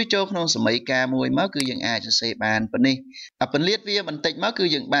ជំនួសវាចូលក្នុងសមីការមួយមកគឺយើងអាចសរសេរបានប៉ុណ្នេះពន្លាតវាបន្តិចមកគឺ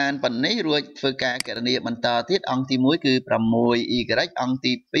យើងបានប៉ុណ្នេះរួចធ្វើការគណនាបន្តទៀតអង្គទី1គឺ6y អង្គ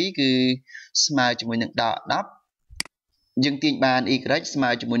ទី2គឺស្មើជាមួយនឹងដក10យើងទាញបាន y ស្មើ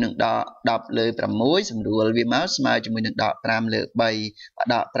ជាមួយនឹងដក10លើ6សម្រួលវាមកស្មើជាមួយនឹងដក5លើ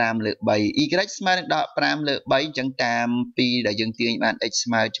3ដក5លើ3 y ស្មើនឹងដក5លើ3អញ្ចឹងតាម2ដែលយើងទាញបាន x ស្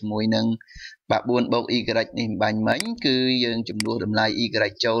មើជាមួយនឹង4បូក y នេះបាញ់មិញគឺយើងចំនួនតម្លៃ y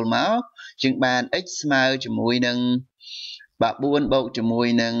ចូលមកយើងបាន x ស្មើជាមួយនឹង4បូកជាមួយ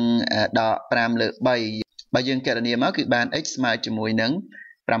នឹងដក5លើ3បើយើងគណនាមកគឺបាន x ស្មើជាមួយនឹង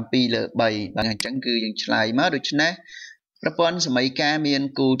7លើ3បាទអញ្ចឹងគឺយើងឆ្លើយមកដូច្នេះប្រព័ន្ធសមីការមាន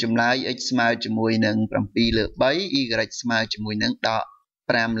គូចម្លើយ x ស្មើជាមួយនឹង7លើ3 y ស្មើជាមួយនឹងដក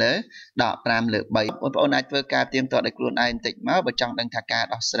5លើ3បងប្អូនអាចធ្វើការទៀមទាត់ដោយខ្លួនឯងបន្តិចមកបើចង់ដឹងថាការ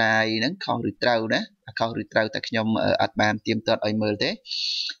ដោះស្រាយហ្នឹងខុសឬត្រូវណាខុសឬត្រូវតែខ្ញុំអត់បានទៀមទាត់ឲ្យមើលទេ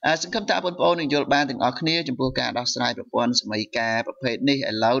សង្ឃឹមថាបងប្អូននឹងយល់បានទាំងអស់គ្នាចំពោះការដោះស្រាយប្រព័ន្ធសមីការប្រភេទនេះ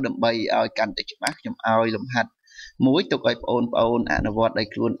ឥឡូវដើម្បីឲ្យកាន់តែច្បាស់ខ្ញុំឲ្យលំហាត់មួយទុកឲ្យបងប្អូនអនុវត្តដោយ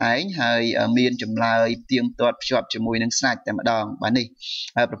ខ្លួនឯងហើយមានចម្លើយទៀងទាត់ភ្ជាប់ជាមួយនឹងស្រាច់តែម្ដងបាទនេះ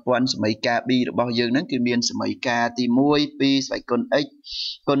ហើយប្រព័ន្ធសមីការ B របស់យើងហ្នឹងគឺមានសមីការទី1 2ស្វ័យគុណ x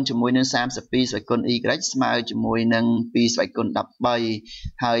គុណជាមួយនឹង32ស្វ័យគុណ y ស្មើជាមួយនឹង2ស្វ័យគុណ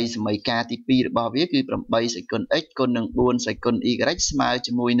13ហើយសមីការទី2របស់វាគឺ8ស្វ័យគុណ x គុណនឹង4ស្វ័យគុណ y ស្មើ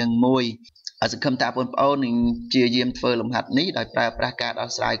ជាមួយនឹង1សង្ឃឹមថាបងប្អូននឹងព្យាយាមធ្វើលំហាត់នេះដោយប្រើប្រាស់ការដោះ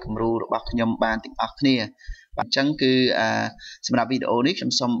ស្រាយគំរូរបស់ខ្ញុំបានទាំងអស់គ្នាបាទអញ្ចឹងគឺសម្រាប់វីដេអូនេះខ្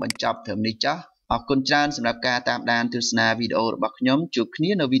ញុំសូមបញ្ចប់ត្រឹមនេះចោះ អរគុណច្រើនសម្រាប់ការតាមដានទស្សនាវីដេអូរបស់ខ្ញុំជួបគ្នា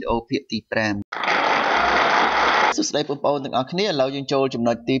នៅវីដេអូភាគទី5 សួស្តីបងប្អូនទាំងអស់គ្នាឥឡូវយើងចូលចំ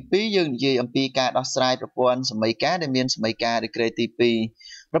ណុចទី2យើងនិយាយអំពីការដោះស្រាយប្រព័ន្ធសមីការដែលមានសមីការ degree ទី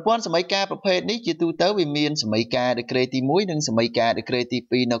2ប្រព័ន្ធសមីការប្រភេទនេះជាទូទៅវាមានសមីការ degree ទី1និងសមីការ degree ទី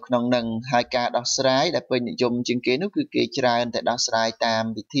2នៅក្នុងនឹងហើយការដោះស្រាយដែលពេញនិយមជាងគេនោះគឺគេច្រើនតែដោះស្រាយតាម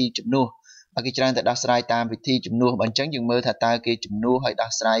វិធីជំនួសគេច្រើនតែដោះស្រាយតាមវិធីជំនួសបើអញ្ចឹងយើងមើលថាតើគេជំនួសហើយដោះ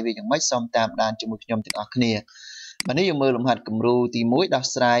ស្រាយវាយ៉ាងម៉េចសូមតាមដានជាមួយខ្ញុំទាំងអស់គ្នាបាទនេះយើងមើលលំហាត់គំរូទី1ដោះ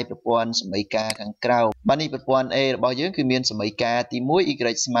ស្រាយប្រព័ន្ធសមីការខាងក្រៅបាទនេះប្រព័ន្ធ A របស់យើងគឺមានសមីការទី1 y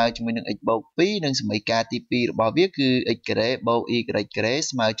ស្មើជាមួយនឹង x បូក2និងសមីការទី2របស់វាគឺ x ការ៉េបូក y ការ៉េ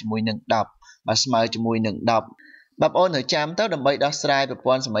ស្មើជាមួយនឹង10បាទស្មើជាមួយនឹង10បងប្អូនត្រូវចាំទៅដើម្បីដោះស្រាយប្រ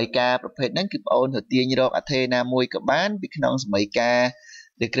ព័ន្ធសមីការប្រភេទហ្នឹងគឺបងប្អូនត្រូវទាញរកអថេណាមួយក៏បានពីក្នុងសមីការ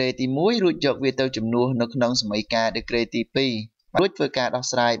degree ទី1រួចយកវាទៅជំនួសនៅក្នុងសមីការ degree ទី2រួចធ្វើការដោះ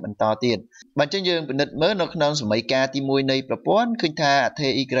ស្រាយបន្តទៀតបើអញ្ចឹងយើងពិនិត្យមើលនៅក្នុងសមីការទី1នៃប្រព័ន្ធឃើញថាអថេ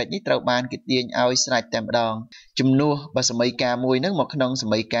y នេះត្រូវបានគេទាញឲ្យស្រេចតែម្ដងជំនួសបើសមីការមួយហ្នឹងមកក្នុងស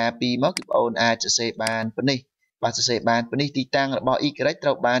មីការ2មកគឺបងប្អូនអាចសរសេរបានប៉ុណ្នេះបាទសរសេរបានប៉ុណ្នេះទីតាំងរបស់ y ត្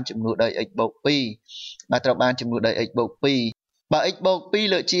រូវបានជំនួសដោយ x បូក2បាទត្រូវបានជំនួសដោយ x បូក2បើ x បូក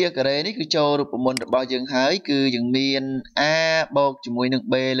2លើកជាការ៉េនេះគឺចូលរូបមន្តរបស់យើងហើយគឺយើងមាន a បូកជាមួយនឹង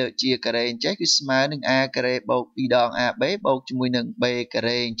b លើកជាការ៉េអញ្ចឹងគឺស្មើនឹង a ការ៉េបូក2ដង ab បូកជាមួយនឹង b កា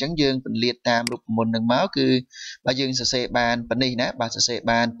រ៉េអញ្ចឹងយើងពន្លាតតាមរូបមន្តនឹងមកគឺបើយើងសរសេរបានប៉ុណ្នេះណាបាទសរសេរ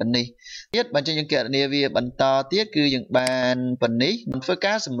បានប៉ុណ្នេះទៀតបើអញ្ចឹងយើងគណនាវាបន្តទៀតគឺយើងបានប៉ុណ្នេះនឹងធ្វើ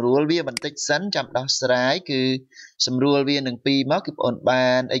ការសម្រួលវាបន្តិចសិនចាំដោះស្រាយគឺសម្រួលវានឹង2មកគឺបងប្អូនបា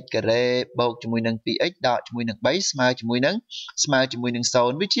ន x ការ៉េបូកជាមួយនឹង 2x ដកជាមួយនឹង3ស្មើជាមួយនឹង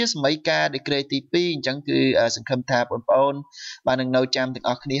0វាជាសមីការ degree ទី2អញ្ចឹងគឺសង្ឃឹមថាបងប្អូនបាននឹងនៅចាំទាំង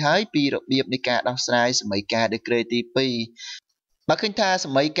អស់គ្នាហើយពីរបៀបនៃការដោះស្រាយសមីការ degree ទី2បើឃើញថាស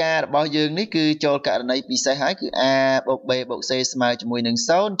មីការរបស់យើងនេះគឺចូលករណីពិសេសហើយគឺ a បូក b បូក c ស្មើជាមួយនឹង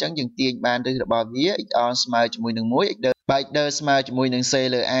0អញ្ចឹងយើងទាញបានឫសរបស់វា xr ស្មើជាមួយនឹង1 x បែកដឺស្មើជាមួយនឹង c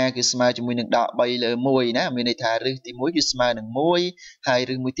លើ a គឺស្មើជាមួយនឹងដក3លើ1ណាមានន័យថាឫសទី1គឺស្មើនឹង1ហើយ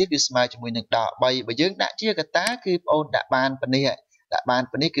ឫសមួយទៀតគឺស្មើជាមួយនឹងដក3បើយើងដាក់ជាកតាគឺបងប្អូនដាក់បានប៉ុណ្នេះ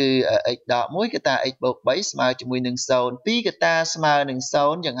គឺ x ដក1កតា x បូក3ស្មើជាមួយនឹង0 2កតាស្មើនឹង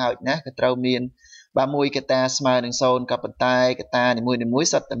0យ៉ាងហោចណាស់ក៏ត្រូវមានបាទ1កតាស្មើនឹង0ក៏ប៉ុន្តែកតានីមួយៗ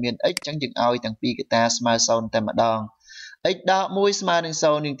សុទ្ធតែមាន x អញ្ចឹងយើងឲ្យទាំងពីរកតាស្មើ0តែម្ដង x ដក1ស្មើនឹង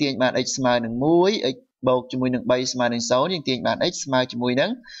0យើងទាញបាន x ស្មើនឹង1 x បូកជាមួយនឹង3ស្មើនឹង0យើងទាញបាន x ស្មើជាមួយនឹ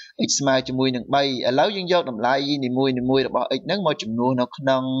ង 3ឥឡូវយើងយកតម្លៃនីមួយៗរបស់ x ហ្នឹងមកចំនួននៅក្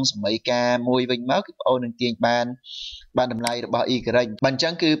នុងសមីការមួយវិញមកគឺបងប្អូននឹងទាញបានតម្លៃរបស់ y បើអញ្ចឹ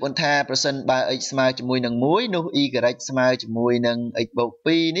ងគឺបងថាប្រសិនបើ x ស្មើជាមួយនឹង1នោះ y ស្មើជាមួយនឹង x បូក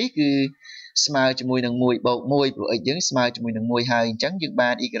2នេះគឺស្មើជាមួយនឹង1បូក1ព្រោះ x យើងស្មើជាមួយនឹង1ហើយអញ្ចឹងយើងបា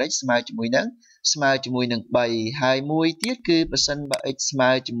ន y ស្មើជាមួយនឹង3ហើយមួយទៀតគឺប្រសិនបើ x ស្មើ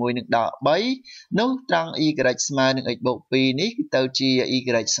ជាមួយនឹងដក3នោះត្រង់ y ស្មើនឹង x បូក2នេះគឺទៅជា y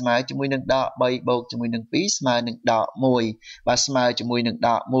ស្មើជាមួយនឹងដក3បូកជាមួយនឹង2ស្មើនឹងដក1បាទស្មើជាមួយនឹងដ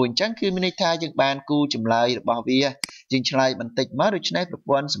ក1អញ្ចឹងគឺមានន័យថាយើងបានគូចម្លើយរបស់វាយើងឆ្លើយបន្តិចមកដូច្នេះប្រ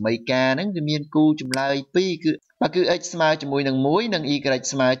ព័ន្ធសមីការហ្នឹងវាមានគូចម្លើយ2គឺ x ស្មើជាមួយនឹង1និង y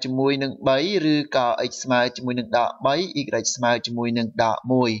ស្មើជាមួយនឹង3ឬក៏ x ស្មើជាមួយនឹងដក3 y ស្មើជាមួយនឹងដក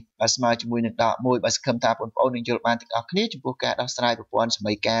1បាទស្មើជាមួយនឹងដក1បាទសង្ឃឹមថាបងប្អូននឹងយល់បានទាំងអស់គ្នាចំពោះការដោះស្រាយប្រព័ន្ធស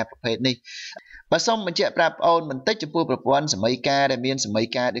មីការប្រភេទនេះបាទសូមបញ្ជាក់ប្រាប់បងប្អូនបន្តិចចំពោះប្រព័ន្ធសមីការដែលមានសមី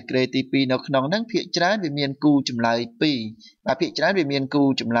ការ degree ទី2នៅក្នុងហ្នឹងភាគច្រើនវាមានគូចម្លើយ2បាទភាគច្រើនវាមានគូ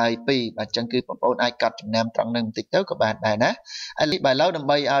ចម្លើយ2បាទអញ្ចឹងគឺបងប្អូនអាចកត់ចំណាំត្រង់ហ្នឹងបន្តិចទៅក៏បានដែរណាឥឡូវដើម្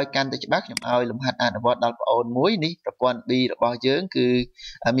បីឲ្យកាន់តែច្បាស់ខ្ញុំឲ្យលំហាត់អនុវត្តដល់បងប្អូនមួយនេះប្រព័ន្ធ B របស់យើងគឺ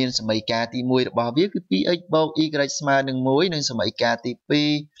មានសមីការទី1របស់វាគឺ 2x បូក y ស្មើនឹង1និងសមីការទី2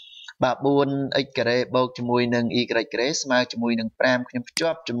បាទ 4x ការ៉េបូកជាមួយនឹង y ការ៉េស្មើជាមួយនឹង5ខ្ញុំភ្ជា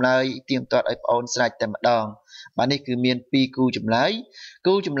ប់ចម្លើយទៀងទាត់ឲ្យបងប្អូនស្រេចតែម្ដងបាទនេះគឺមាន2គូចម្លើយ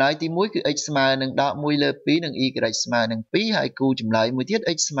ទី1គឺ x ស្មើនឹងដក1លើ2និង y ស្មើនឹង2ហើយគូចម្លើយមួយទៀត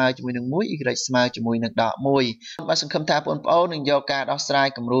x ស្មើជាមួយនឹង1 y ស្មើជាមួយនឹងដក1បាទសង្ឃឹមថាបងប្អូននឹងយកការដោះស្រាយ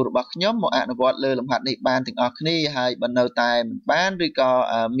គំរូរបស់ខ្ញុំមកអនុវត្តលើលំហាត់នេះបានទាំងអស់គ្នាហើយបើនៅតែមិនបានឬក៏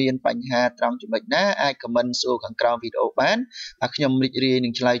មានបញ្ហាត្រង់ចំណុចណាអាច comment សួរខាងក្រោមវីដេអូបានហើយខ្ញុំរីករាយនឹ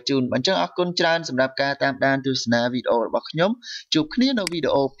ងឆ្លើយជូនអញ្ចឹងអរគុណច្រើនសម្រាប់ការតាមដានទស្សនាវីដេអូរបស់ខ្ញុំជួបគ្នានៅវីដេ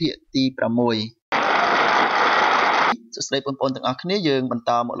អូភាគទី6សួស្តីបងប្អូនទាំងអស់គ្នាយើងបន្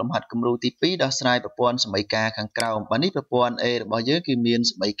តមកលំហាត់គំរូទី2ដោះស្រាយប្រព័ន្ធសមីការខាងក្រោមបាទនេះប្រព័ន្ធ A របស់យើងគឺមាន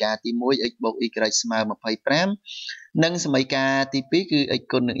សមីការទី1 x បូក y ស្មើ25និងសមីការទី2គឺ x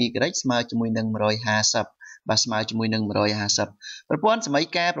គុណនឹង y ស្មើជាមួយនឹង150បាទស្មើជាមួយនឹង150ប្រព័ន្ធសមី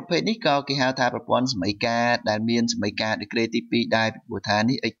ការប្រភេទនេះក៏គេហៅថាប្រព័ន្ធសមីការដែលមានសមីការ degree ទី2ដែរពីព្រោះថា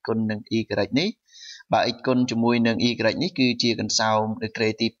នេះ x គុណនឹង y នេះ bà x គុណជាមួយនឹង y នេះគឺជាកន្សោម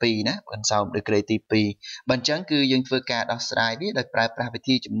degree ទី 2 ណាកន្សោម degree ទី 2 បើអញ្ចឹងគឺយើងធ្វើការដោះស្រាយវាដោយប្រើប្រាស់វិ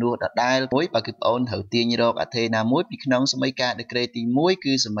ធីចំនួនដដែលមួយបើគឺបងអូនត្រូវទាញរកអថេណាមួយពីក្នុងសមីការ degree ទី 1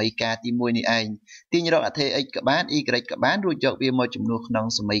 គឺសមីការទី 1 នេះឯងទាញរកអថេ x ក៏បាន y ក៏បានរួចយកវាមកចំនួនក្នុង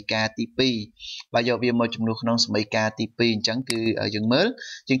សមីការទី 2 បើយកវាមកចំនួនក្នុងសមីការទី 2 អញ្ចឹងគឺយើងមើល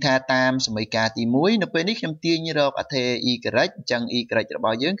ជាងថាតាមសមីការទី 1 នៅពេលនេះខ្ញុំទាញរកអថេ y អញ្ចឹង y រប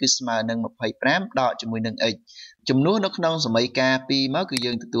ស់យើងគឺស្មើនឹង 25 ដកជាមួយនឹង x ចំនួននៅក្នុងសមីការ2មកគឺ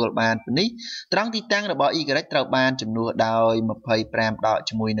យើងទទួលបាននេះត្រង់ទីតាំងរបស់ y ត្រូវបានចំនួនដោយ25ដក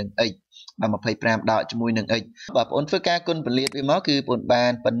ជាមួយនឹង x បាទ25ដកជាមួយនឹង x បាទបងប្អូនធ្វើការគុណពលាតវាមកគឺបងប្អូនបា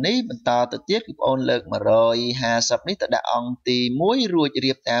នប៉ុណ្នេះបន្តទៅទៀតគឺបងប្អូនលើក150នេះទៅដាក់អង្គទី1រួច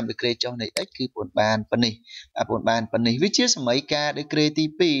រៀបតាម degree ចុះនៃ x គឺបងប្អូនបានប៉ុណ្នេះបាទបងប្អូនបានប៉ុណ្នេះវាជាសមីការ degree ទី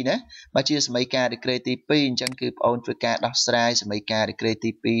 2 ណាបើជាសមីការ degree ទី 2 អញ្ចឹងគឺបងប្អូនធ្វើការដោះស្រាយសមីការ degree ទី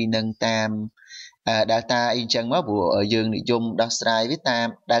 2 នឹងតាមdelta អីចឹងមកព្រោះយើងនិយមដោះស្រាយវាតាម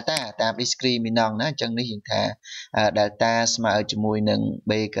delta តាម discriminant ណាអញ្ចឹងនេះយើងថា delta ស្មើជាមួយនឹង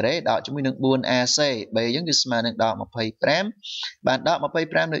b ការ៉េដកជាមួយនឹង 4ac b យើងគឺស្មើនឹងដក25បានដក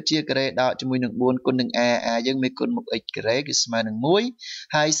25នៅជាការ៉េដកជាមួយនឹង4គុណនឹង a យើងមានគុណមុខ x ការ៉េគឺស្មើនឹង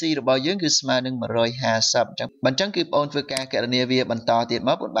1ហើយ c របស់យើងគឺស្មើនឹង150អញ្ចឹងបើអញ្ចឹងគឺបងប្អូនធ្វើការគណនាវាបន្តទៀត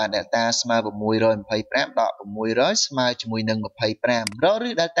មកបងបាន delta ស្មើ625ដក600ស្មើជាមួយនឹង25រកឬ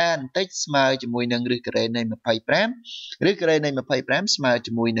delta បន្តិចស្មើជាមួយនឹងឬការ៉េនៃ25ឬការ៉េនៃ25ស្មើ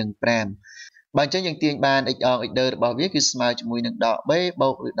ជាមួយនឹង5បើអញ្ចឹងយើងទាញបាន x អង x ដឺរបស់វាគឺស្មើជាមួយនឹងដក b បូ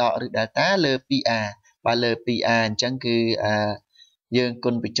កឬដកឬ delta លើ 2a បាទលើ 2a អញ្ចឹងគឺយើង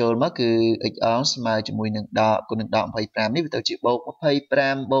គុណបញ្ចូលមកគឺ x អងស្មើជាមួយនឹងដកគុណនឹងដក25នេះវាទៅជាបូក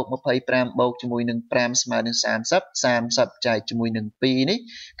25បូក25បូកជាមួយនឹង5ស្មើនឹង30ចែកជាមួយនឹង2នេះ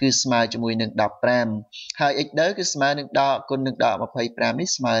គឺស្មើជាមួយនឹង15ហើយ x ដឺគឺស្មើនឹងដកគុណនឹងដក25នេះ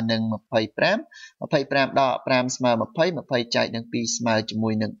ស្មើនឹង25ដក5ស្មើ20ចែកនឹង2ស្មើជាមួ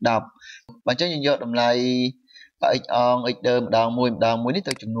យនឹង10បើអញ្ចឹងយើងយកតម្លៃx អង x ដឺម្ដងមួយនេះ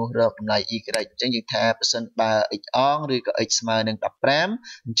ទៅចំនួនរកតម្លៃ y អញ្ចឹងយើងថាប្រសិនបើ x អងឬក៏ x ស្មើនឹង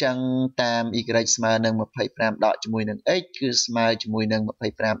15អញ្ចឹងតាម y ស្មើនឹង25ដកជាមួយនឹង x គឺស្មើជាមួយនឹង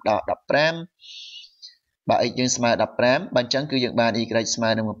25ដក15បើ x យើងស្មើ15បើអញ្ចឹងគឺយើងបាន y ស្មើ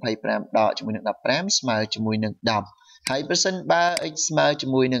នឹង25ដកជាមួយនឹង15ស្មើជាមួយនឹង10ហើយប្រសិនបើ x ស្មើជា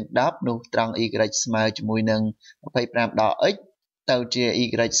មួយនឹង10នោះត្រង់ y ស្មើជាមួយនឹង25ដក x ទៅជា y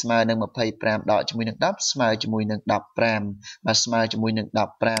ស្មើនឹង25ដកជាមួយនឹង10ស្មើជាមួយនឹង15បាទស្មើជាមួយនឹង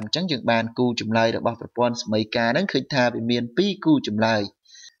15អញ្ចឹងយើងបានគូចម្លើយរបស់ប្រព័ន្ធសមីការហ្នឹងឃើញថាវាមាន2គូចម្លើយ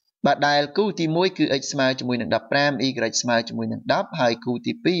បាទដែលគូទី1គឺ x ស្មើជាមួយនឹង15 y ស្មើជាមួយនឹង10ហើយគូ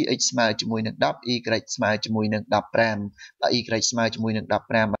ទី2 x ស្មើជាមួយនឹង10 y ស្មើជាមួយនឹង15បាទ y ស្មើជាមួយនឹង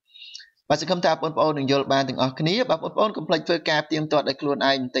15បាទសង្ឃឹមថាបងប្អូននឹងយល់បានទាំងអស់គ្នាបាទបងប្អូនកុំភ្លេចធ្វើការផ្ទៀងផ្ទាត់ដោយខ្លួន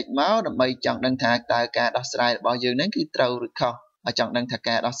ឯងបន្តិចមកដើម្បីចង់ដឹងថាតើការដោះស្រាយរបស់យើងហ្នឹងគឺត្រូវឬខុសចង់ដឹងថា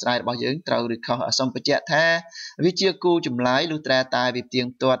ការដោះស្រាយរបស់យើងត្រូវឬខុសសូមបញ្ជាក់ថាវាជាគូចម្លើយលុះត្រាតែវាផ្ទៀង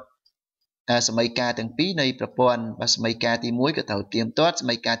ផ្ទាត់សមីការទាំងពីរនៃប្រព័ន្ធបាទសមីការទី1ក៏ត្រូវផ្ទៀងផ្ទាត់ស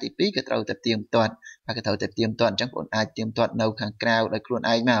មីការទី2ក៏ត្រូវតែផ្ទៀងផ្ទាត់បាទក៏ត្រូវតែផ្ទៀងផ្ទាត់អញ្ចឹងបងអាចផ្ទៀងផ្ទាត់នៅខាងក្រៅដោយខ្លួន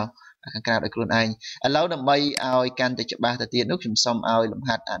ឯងមកខាងក្រៅដោយខ្លួនឯងឥឡូវដើម្បីឲ្យកាន់តែច្បាស់ទៅទៀតនោះខ្ញុំសូមឲ្យលំ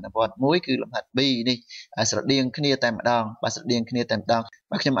ហាត់អនុវត្តមួយគឺលំហាត់ B នេះស្រដៀងគ្នាតែម្ដងបាទស្រដៀងគ្នាតែម្ដង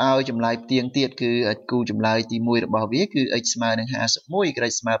បាទខ្ញុំឲ្យចម្លើយផ្ទៀងទៀតគឺគូចម្លើយទី1របស់វាគឺ x ស្មើនឹង51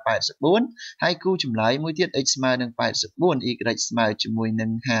 y ស្មើ84ហើយគូចម្លើយមួយទៀត x ស្មើនឹង84 y ស្មើជាមួយនឹង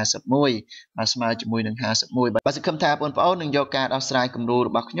51បាទស្មើជាមួយនឹង51បាទសង្ឃឹមថាបងប្អូននឹងយកការដោះស្រាយគំរូរ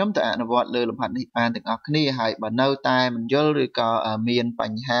បស់ខ្ញុំទៅអនុវត្តលើលំហាត់នេះបានទាំងអស់គ្នាហើយបើនៅតែមិនយល់ឬក៏មានប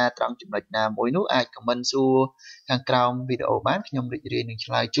ញ្ហាត្រង់ចំណុចណាមួយនោះអាចខមមិនសួរខាងក្រោមវីដេអូបានខ្ញុំរីករាយនឹង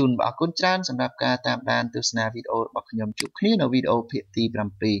ឆ្លើយជូនបាទអរគុណច្រើនសម្រាប់ការតាមដានទស្សនាវីដេអូរបស់ខ្ញុំជួបគ្នានៅវីដេអូភាគទី7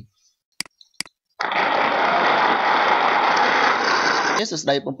សួស្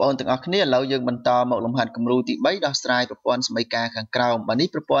តីបងប្អូនទាំងអស់គ្នាឥឡូវយើងបន្តមកលំហាត់គំរូទី3ដោះស្រាយប្រព័ន្ធសមីការខាងក្រោមបាទនេះ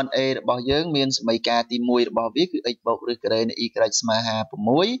ប្រព័ន្ធ A របស់យើងមានសមីការទី1របស់វាគឺ x បូកឬការ៉េនៃ y ស្មើ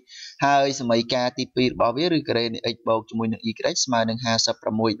56ហើយសមីការទី2របស់វាឬការ៉េនៃ x បូកជាមួយនឹង y ស្មើនឹង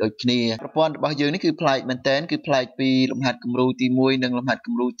56ដូចគ្នាប្រព័ន្ធរបស់យើងនេះគឺប្លែកមែនទែនគឺប្លែកពីលំហាត់គំរូទី1និងលំហាត់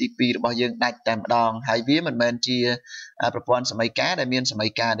គំរូទី2របស់យើងដាច់តែម្ដងហើយវាមិនមែនជាប្រព័ន្ធសមីការដែលមានសមី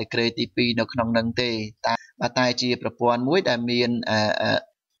ការ degree ទី2នៅក្នុងនឹងទេតែជាប្រព័ន្ធមួយដែលមាន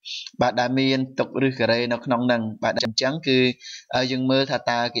បាទដែលមានទុកឬការ៉េនៅក្នុងនឹងបាទអញ្ចឹងគឺយើងមើលថា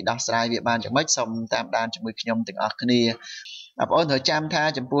តើគេដោះស្រាយវាបានយ៉ាងម៉េចសូមតាមដានជាមួយខ្ញុំទាំងអស់គ្នា បងអូនត្រូវចាំថា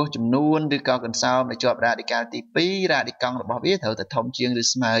ចំពោះចំនួនឬក៏កន្សោមដែលជាប់រ៉ាឌីកាល់ទី2រ៉ាឌីកង់របស់វាត្រូវតែធំជាងឬ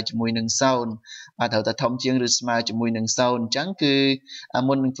ស្មើជាមួយនឹង0បាទត្រូវតែធំជាងឬស្មើជាមួយនឹង0អញ្ចឹងគឺ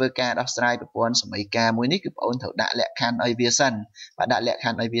មុននឹងធ្វើការដោះស្រាយប្រព័ន្ធសមីការមួយនេះគឺបងអូនត្រូវដាក់លក្ខខណ្ឌឲ្យវាសិនបាទដាក់លក្ខខ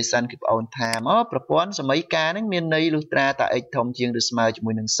ណ្ឌឲ្យវាសិនគឺបងអូនថាមកប្រព័ន្ធសមីការហ្នឹងមានន័យលុះត្រាតា x ធំជាងឬស្មើជា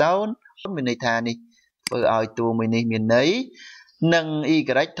មួយនឹង0មានន័យថានេះធ្វើឲ្យតួមួយនេះមានន័យនិង y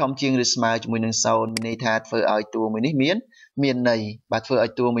ធំជាងឬស្មើជាមួយនឹង0មានន័យថាធ្វើឲ្យតួមួយនេះមានន័យបាទធ្វើឲ្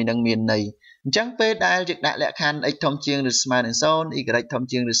យតួមួយនឹងមានន័យអញ្ចឹងពេលដែលយើងដាក់លក្ខខណ្ឌ x ធំជាងឬស្មើនឹង0 y ធំ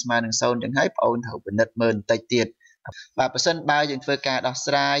ជាងឬស្មើនឹង0អញ្ចឹងហើយបងអូនត្រូវពិនិត្យមើលបន្តិចទៀតបាទបើសិនបើយើងធ្វើការដោះ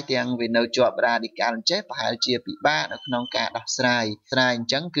ស្រាយទាំងវានៅជាប់រ៉ាឌីកាល់អញ្ចេះប្រហែលជាពិបាកនៅក្នុងការដោះស្រាយអ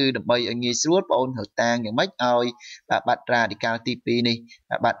ញ្ចឹងគឺដើម្បីឲ្យងាយស្រួលបងអូនត្រូវតាំងយ៉ាងម៉េចឲ្យបាត់រ៉ាឌីកាល់ទី2នេះ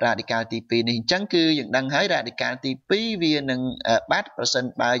បាត់រ៉ាឌីកាល់ទី2នេះអញ្ចឹងគឺយើងដឹងហើយរ៉ាឌីកាល់ទី2វានឹងបាត់ប្រសិន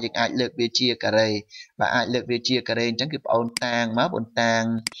បើយើងអាចលើកវាជាការ៉េបាទអាចលើកវាជាការ៉េអញ្ចឹងគឺបងអូនតាំងមកបងតាំង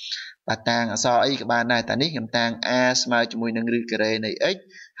បាទតាំងអក្សរអីក៏បានដែរតែនេះខ្ញុំតាំង a ស្មើជាមួយនឹងឬការ៉េនៃ x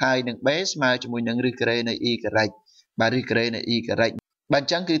ហើយនឹង b ស្មើជាមួយនឹងឬការ៉េនៃ y បាទឬការ៉េនៃ y បាទអ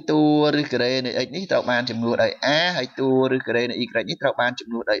ញ្ចឹងគឺតួឬការ៉េនៃ x នេះត្រូវបានចំនួនដោយ a ហើយតួឬការ៉េនៃ y នេះត្រូវបានចំ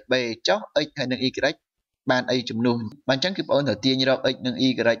នួនដោយ b ចុះ x ហើយនឹង y បានអីចំនួនបាទអញ្ចឹងគឺបងប្អូនត្រូវទាញរក x និង y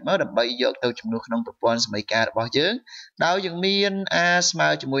មកដើម្បីយកទៅចំនួនក្នុងប្រព័ន្ធសមីការរបស់យើងដោយយើងមាន a ស្មើ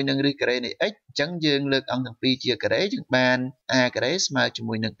ជាមួយនឹងឬការ៉េនៃ x អញ្ចឹងយើងលើកអង្គទាំងពីរជាការ៉េយើងបាន a ការ៉េស្មើជា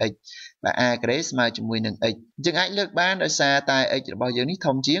មួយនឹង x បាទ a ការ៉េស្មើជាមួយនឹង x យើងអាចលើកបានដោយសារតែ x របស់យើងនេះ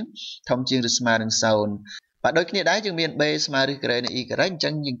ធំជាងឬស្មើនឹង0បាទដូចគ្នាដែរយើងមាន b ស្មើឬការ៉េនៃ y អញ្ចឹ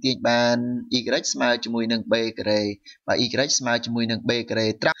ងយើងទាញបាន y ស្មើជាមួយនឹង b ការ៉េបាទ y ស្មើជាមួយនឹង b ការ៉េ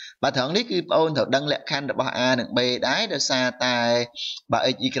ត្រាប់បាទត្រង់នេះគឺបងអូនត្រូវដឹងលក្ខខណ្ឌរបស់ a និង b ដែរដោយសារតែបើ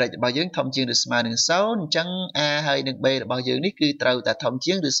x y របស់យើងធំជាងឬស្មើនឹង0អញ្ចឹង a ហើយនិង b របស់យើងនេះគឺត្រូវតែធំ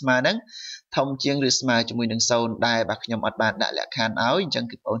ជាងឬស្មើនឹងជាមួយនឹង0ដែរបាទខ្ញុំអត់បានដាក់លក្ខខណ្ឌឲ្យអញ្ចឹង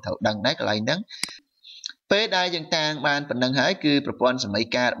គឺបងអូនត្រូវដឹងដែរកន្លែងហ្នឹងពេលដែលយើងតាំងបានប៉ុណ្ណឹងហើយគឺប្រព័ន្ធសមី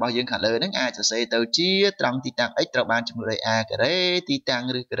ការរបស់យើងខាងលើហ្នឹងអាចសរសេរទៅជាត្រង់ទីតាំង x ត្រូវបានចំនួនដោយ a ការ៉េទីតាំង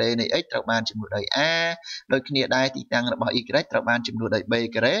ឬការ៉េនៃ x ត្រូវបានចំនួនដោយ a ដូចគ្នាដែរទីតាំងរបស់ y ត្រូវបានចំនួនដោយ b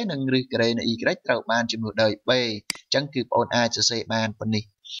ការ៉េនិងឬការ៉េនៃ y ត្រូវបានចំនួនដោយ b អញ្ចឹងគឺបងអូនអាចសរសេរបានប៉ុណ្នេះ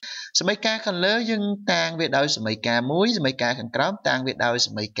សមីការខាងលើយើងតាំងវាដោយសមីការ1សមីការខាងក្រោមតាំងវាដោយស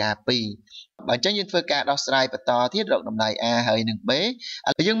មីការ2បើអញ្ចឹងយើងធ្វើការដោះស្រាយបន្តទៀតរកតម្លៃ a ហើយនឹង b ឥ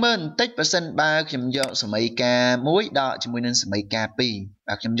ឡូវយើងមើលបន្តិចប្រសិនបើខ្ញុំយកសមីការ1ដកជាមួយនឹងសមីការ2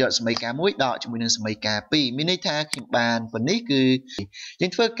បាទខ្ញុំយកសមីការ1ដកជាមួយនឹងសមីការ2មានន័យថាខ្ញុំបានប៉ុណ្នេះគឺយើ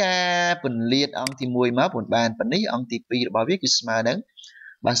ងធ្វើការពន្លាតអង្គទី1មកប៉ុន្មានប៉ុណ្នេះអង្គទី2របស់វាគឺស្មើនឹង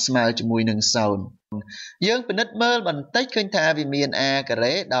បាទស្មើជាមួយនឹង0យើងពិនិត្យមើលបន្តិចឃើញថាវាមាន a កា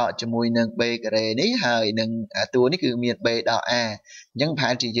រ៉េដកជាមួយនឹង b ការ៉េនេះហើយនឹងតួនេះគឺមាន b ដក a អញ្ចឹងប្រហែ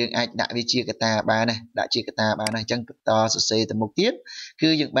លជាយើងអាចដាក់វាជាកតាបានណាដាក់ជាកតាបានណាអញ្ចឹងបន្តសរសេរទៅមុខទៀតគឺ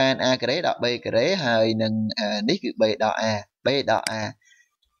យើងបាន a ការ៉េដក b ការ៉េហើយនឹងនេះគឺ b ដក a a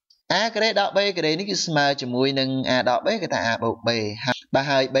ការ៉េដក b ការ៉េនេះគឺស្មើជាមួយនឹង a ដក b កតា a បូក b បាទ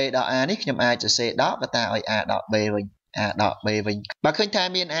ហើយ b ដក a នេះខ្ញុំអាចសរសេរដកកតាឲ្យ a ដក b វិញa ដក b វិញបើឃើញថា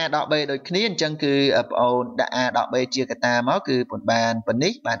មាន a ដក b ដូចគ្នាអញ្ចឹងគឺបងអូនដាក់ a ដក b ជាកតាមកគឺប៉ុន្មានប៉ុណ្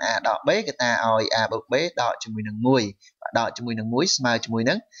នេះបាន a ដក b កតាឲ្យ a បូក b ដកជាមួយនឹង1បាទដកជាមួយនឹង1ស្មើជាមួយ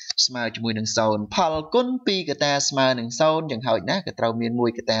នឹង0ផលគុណ2កតាស្មើនឹង0យ៉ាងហោចណាស់ក៏ត្រូវមាន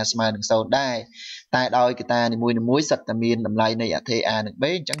1កតាស្មើនឹង0ដែរតែដោយកតានីមួយៗសិតតែមានតម្លៃនៃអថេ a និង b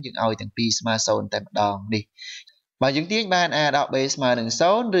អញ្ចឹងយើងឲ្យទាំងពីរស្មើ0តែម្ដងនេះបើយើងទាញបាន a ដក b ស្មើនឹង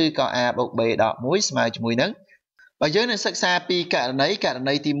0ឬក៏ a បូក b ដក1ស្មើជាមួយនឹងបើយើងនឹងសិក្សាពីករណី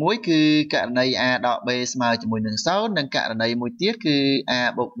ទី1គឺករណី a ដក b ស្មើជាមួយនឹង0និងករណីមួយទៀតគឺ a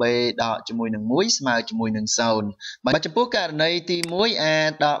បូក b ដកជាមួយនឹង1ស្មើជាមួយនឹង0បើចំពោះករណីទី1 a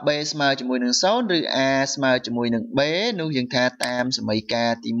ដក b ស្មើជាមួយនឹង0ឬ a ស្មើជាមួយនឹង b នោះយើងថាតាមសមីកា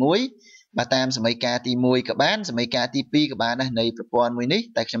រទី1បាទតាមសមីការទី1ក៏បានសមីការទី2ក៏បានដែរនៃប្រព័ន្ធមួយនេះ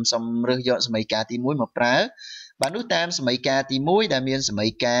តែខ្ញុំសូមរើសយកសមីការទី1មកប្រើបាទនោះតាមសមីការទី1ដែលមានសមី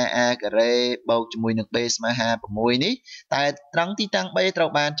ការ a ការ៉េបូកជាមួយនឹង b ស្មើ56នេះតែត្រង់ទីតាំង b ត្រូវ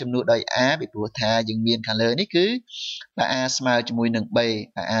បានចំនួនដោយ a ពីព្រោះថាយើងមានខាងលើនេះគឺបាទ a ស្មើជាមួយនឹង b បាទ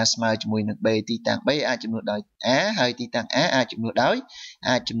a ស្មើជាមួយនឹង b ទីតាំង b អាចចំនួនដោយ a ហើយទីតាំង a អាចចំនួនដោ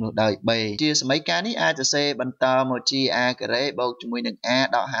យ b ជាសមីការនេះអាចសរសេរបន្តមកជា a ការ៉េបូកជាមួយនឹង a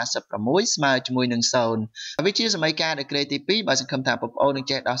ដក56ស្មើជាមួយនឹង0វាជាសមីការដែលក្រេទី2បើសង្ឃឹមថាបងប្អូននឹង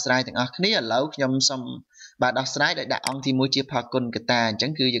ចេះដោះស្រាយទាំងអស់គ្នាឥឡូវខ្ញុំសូមបាទដោះស្រាយដោយដាក់អង្គទី1ជាផលគុណកតាអញ្ចឹ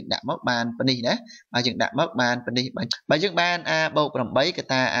ងគឺយើងដាក់មកបានប៉ុណ្នេះណាបាទយើងដាក់មកបានប៉ុណ្នេះបើយើងបាន a បូក8ក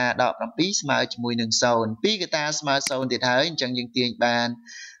តា a ដក7ស្មើជាមួយនឹង0 2កតាស្មើ0ទៀតហើយអញ្ចឹងយើងទាញបាន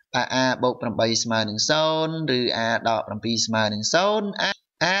បាទ a បូក8ស្មើនឹង0ឬ a ដក7ស្មើនឹង0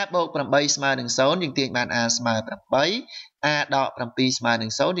 a បូក 8 ស្មើនឹង 0 យើងទាញបាន a ស្មើ 8 a ដក 7 ស្មើនឹ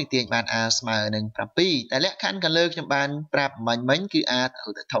ង 0 យើងទាញបាន a ស្មើនឹង 7 តែលក្ខខណ្ឌខាងលើខ្ញុំបានប្រាប់មិញគឺ a ត្រូ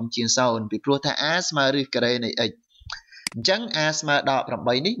វតែធំជាង 0 ពីព្រោះថា a ស្មើឬការ៉េនៃ x អញ្ចឹង a ស្មើដក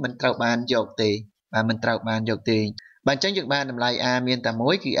 8 នេះមិនត្រូវបានយកទេបាទមិនត្រូវបានយកទេបាទអញ្ចឹងយើងបានតម្លៃ a មានតែ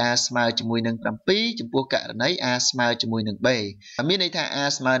មួយគឺ a ស្មើជាមួយនឹង 7 ចំពោះករណី a ស្មើជាមួយនឹង b មានន័យថា a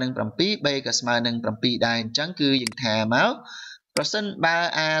ស្មើនឹង 7 b ក៏ស្មើនឹង 7 ដែរអញ្ចឹងគឺយើងថាមកប្រសិនបើ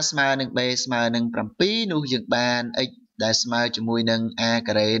a ស្មើនឹង b ស្មើនឹង 7 នោះយើងបាន x ដែលស្មើជាមួយនឹង a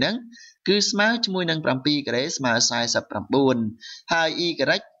ការ៉េហ្នឹងគឺស្មើជាមួយនឹង 7 ការ៉េស្មើ 49 ហើយ y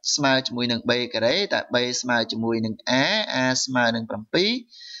ស្មើជាមួយនឹង b ការ៉េតែ b ស្មើជាមួយនឹង a ស្មើនឹង 7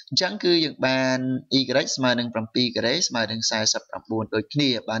 អញ្ចឹងគឺយើងបាន y ស្មើនឹង 7 ការ៉េស្មើនឹង 49 ដូចគ្នា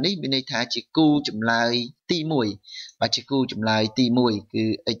បាទនេះមានន័យថាជាគូចម្លើយទី1បាទជាគូចម្លើយទី1គឺ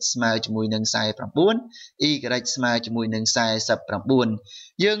x ស្មើជាមួយនឹង 49 y ស្មើជាមួយនឹង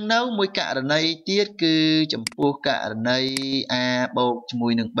 49 យើងនៅមួយករណីទៀតគឺចំពោះករណី a បូកជាមួ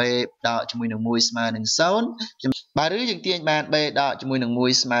យនឹង b ដកជាមួយនឹង 1 ស្មើនឹង 0 បាទឬយើងទាញបាន b ដកជាមួយនឹង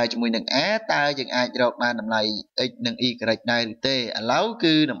 1 ស្មើជាមួយនឹង a តើយើងអាចរកបានតម្លៃ x និង y ដែរឬទេឥឡូវ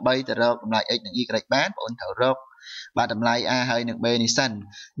គឺដើម្បីទៅរកតម្លៃ x និង y បានបងប្អូនត្រូវរកបាទតម្លៃ a ហើយនិង b នេះសិន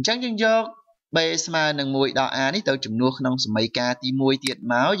អញ្ចឹងយើងយក b ស្មើនឹង 1 ដល់ a នេះទៅចំនួនក្នុងសមីការទី1ទៀត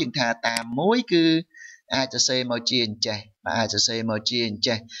មកយើងថាតាម1គឺអាចសរសេរមកជាអញ្ចេះបាទអាចសរសេរមកជាអញ្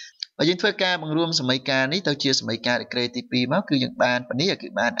ចេះបើយើងធ្វើការបង្រួមសមីការនេះទៅជាសមីការដឺក្រេទី2មកគឺយើងបានប៉ានេះគឺ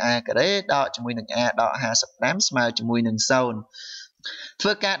បាន a ការ៉េដកជាមួយនឹង a ដក 55 ស្មើជាមួយនឹង 0 ធ្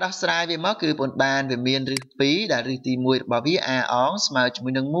វើការដោះស្រាយវាមកគឺបងបានវាមានឫស2ដែលឫសទី1របស់វា a អងស្មើជាមួ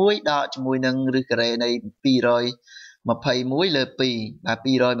យនឹង1ដកជាមួយនឹងឫសការ៉េនៃ221លើ2បាទ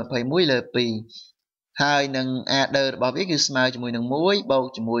221លើ2ហើយនឹង a ដឺរបស់វាគឺស្មើជាមួយនឹង1បូក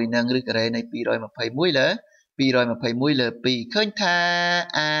ជាមួយនឹងឫសការ៉េនៃ221លើ221លើ2ឃើញថា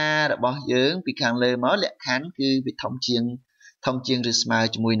a របស់យើងពីខាងលើមកលក្ខខណ្ឌគឺវាធំជាងឬស្មើ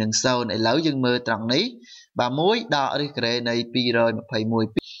ជាមួយនឹង 0 ឥឡូវយើងមើលត្រង់នេះបាទ1ដកឫសការ៉េនៃ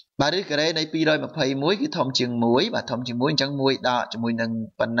221បាទឫសការ៉េនៃ221គឺធំជាង1បាទធំជាង1អញ្ចឹង1ដកជាមួយនឹង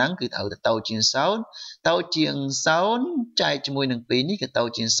ប៉ុណ្ណឹងគឺត្រូវទៅតូចជាង0តូចជាង0ចែកជាមួយនឹង2នេះក៏តូច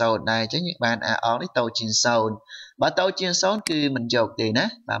ជាង0ដែរអញ្ចឹងយើងបាន a អងនេះតូចជាង0បើតូចជាង0គឺមិនយកទេណា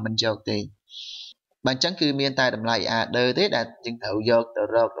បាទមិនយកទេបាទអញ្ចឹងគឺមានតែតម្លៃ a ដឺទេដែលយើងត្រូវយកទៅ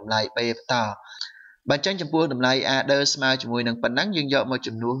រកតម្លៃ b បន្តបាទអញ្ចឹងចំពោះតម្លៃ a ដឺស្មើជាមួយនឹងប៉ុណ្ណឹងយើងយកមក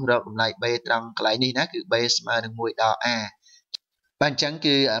ចំនួនរកតម្លៃ b ត្រង់កន្លែងនេះណាគឺ b ស្មើនឹង1ដល់ a បាទអញ្ចឹង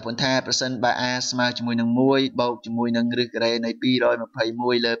គឺប៉ុន្តែប្រសិនបើ a ស្មើជាមួយនឹង1បូកជាមួយនឹងឫសការ៉េនៃ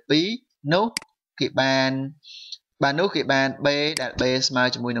221លើ2នោះគេបានb ដែល b ស្មើ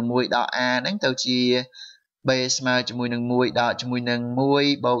ជាមួយនឹង1ដល់ a ហ្នឹងទៅជា b ស្មើជាមួយនឹង1ដកជាមួយនឹង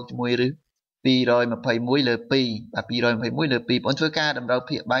1បូកជាមួយឫស221លើ2បាទ221លើ2បងធ្វើការតម្រូវ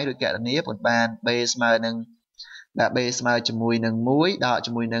ភាគបាយដូចកណនីបងបាន b ស្មើនឹងb ស្មើជាមួយនឹង1ដក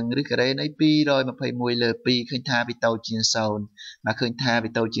ជាមួយនឹងឫសការ៉េនៃ221លើ2ឃើញថាវាតូចជាង0បាទឃើញថាវា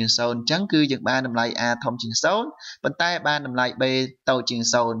តូចជាង0អញ្ចឹងគឺយើងបានតម្លៃ a ធំជាង0ប៉ុន្តែបានតម្លៃ b តូចជាង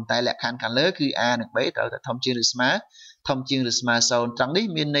0តែលក្ខខណ្ឌខាងលើគឺ a និង b ត្រូវតែធំជាងឬស្មើ0ត្រង់នេះ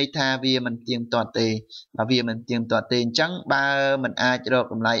មានន័យថាវាមិនទៀងទាត់ទេបាទវាមិនទៀងទាត់ទេអញ្ចឹងបើមិនអាចរក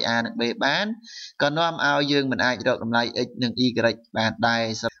តម្លៃ a និង b បានក៏នាំឲ្យយើងមិនអាចរកតម្លៃ x និង y បានដែរ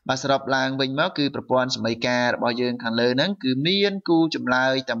បាទសរុបឡើងវិញមកគឺប្រព័ន្ធសមីការរបស់យើងខាងលើហ្នឹងគឺមានគូចម្លើ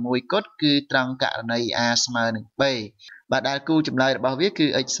យតែមួយគត់គឺត្រង់ករណី a ស្មើនឹង b បាទដែលគូចម្លើយរបស់វាគឺ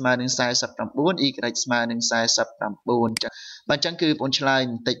x ស្មើនឹង49 y ស្មើនឹង49បាទអញ្ចឹងគឺបងឆ្លើយ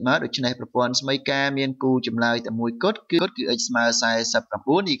បន្តិចមកដូច្នេះប្រព័ន្ធសមីការមានគូចម្លើយតែមួយគត់គឺ x ស្មើ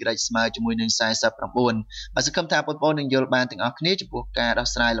49 y ស្មើជាមួយនឹង49បាទសង្ឃឹមថាបងប្អូននឹងយល់បានទាំងអស់គ្នាចំពោះការដោះ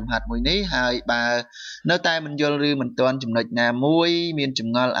ស្រាយលំហាត់មួយនេះហើយបើនៅតែមិនយល់ឬមិនទាន់ចំណុចណាមួយមានច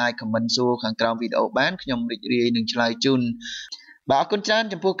ម្ងល់អាចខមមិនសួរខាងក្រោមវីដេអូបានខ្ញុំរីករាយនឹងឆ្លើយជូនបាទអរគុណច្រើន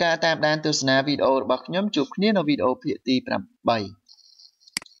ចំពោះការតាមដានទស្សនាវីដេអូរបស់ខ្ញុំជួបគ្នានៅវីដេអូភាគទី8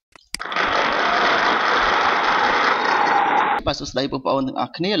បាទសួស្តីបងប្អូនទាំងអ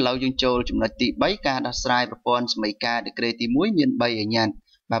ស់គ្នាឥឡូវយើងចូលចំណុចទី3ការដោះស្រាយប្រព័ន្ធសមីការដឺក្រេទី1មាន3អញ្ញត្តិ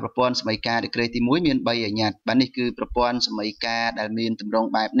បាទប្រព័ន្ធសមីការដឺក្រេទី1មាន3អញ្ញត្តិបាទនេះគឺប្រព័ន្ធសមីការដែលមានទម្រង់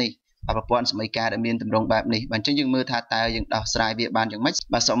បែបនេះប្រព័ន្ធសមីការដែលមានទម្រង់បែបនេះបាទអញ្ចឹងយើងមើលថាតើយើងដោះស្រាយវាបានយ៉ាងម៉េច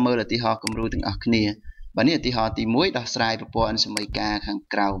បាទសូមមើលឧទាហរណ៍គំរូទាំងអស់គ្នាបាទនេះឧទាហរណ៍ទី1ដោះស្រាយប្រព័ន្ធសមីការខាង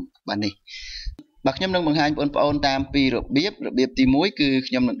ក្រោមបាទនេះ Bà nhóm nâng bằng hai bọn ôn tam pi rồi biết tí muối cứ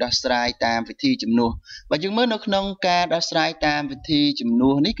nhóm nâng đo srai tam vị thi chùm nô và chúng mới nó nông ca đo srai tam vị thi chùm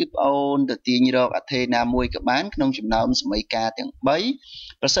nô ní cứ ôn từ tiền như rồi thê nam muối các bán nông chùm nào mấy ca tiếng bấy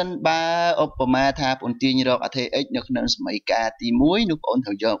và sân ba opama tha ôn tiền như rồi thê ếch nó nông mấy ca tí muối nó ôn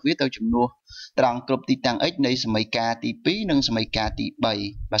thầu giờ viết tao chùm nô trăng cướp tí tăng ếch này mấy ca tí pí nâng mấy ca tí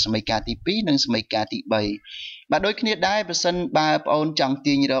bảy và mấy ca tí pí nâng mấy ca tí bảy bà đôi khiได้ประสนbà ôn chẳng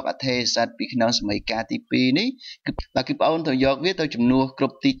tiền như đó thế sát bị khả năng mấy ca tí pi ní bà kịp ôn thời gian viết tôi chùm nua cướp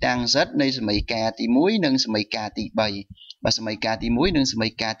tí tăng rất này mấy ca tí muối nâng mấy ca tí bảy bà mấy ca tí muối nâng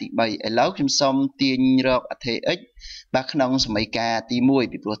mấy ca tí bảy ở lâu chùm xong tiền như đó thế ích bà khả năng mấy ca tí muối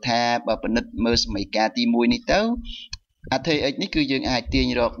bị pro tha bà bật nứt mơ mấy ca tí muối ní tấu thế ích ní cứ dừng ai tiền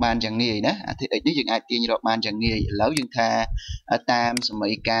như đó bàn chẳng nghề đó thế ích ní dừng ai tiền như đó bàn chẳng nghề lâu dừng tha tam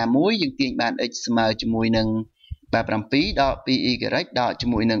mấy ca muối dừng tiền bàn ích mà chùm muối nâng bà làm phí đọ pi y đọ cho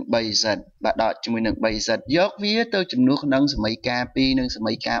mùi nâng bay giật bà đọ cho mùi nâng bay giật dốc vía tôi chùm nước nâng mấy ca pi nâng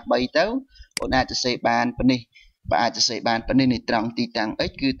mấy ca bay tấu bọn ai cho xây bàn bên này bà ai cho xây bàn bên này trăng tí tăng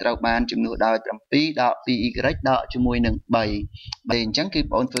ít cứ trâu bàn chùm nước đòi làm phí đọ pi y đọ cho mùi nâng bay bay chẳng cứ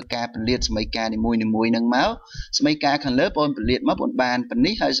bọn phơi ca bên liệt mấy ca này mùi nâng máu mấy ca khăn lớp bọn bên liệt máu bọn bàn bên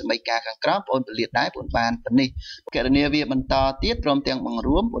này hay mấy ca khăn crop bọn bên liệt đái bọn bàn bên này cái này việc mình to tiết trong tiếng bằng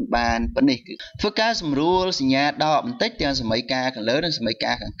rúm bọn bàn bên này phơi ca sầm rùa sinh nhà đọ mình tách tiếng mấy ca khăn lớn mấy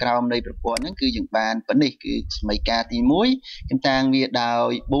ca khăn crop đây bọn nó cứ dừng bàn bên này cứ mấy ca tí muối chúng ta việc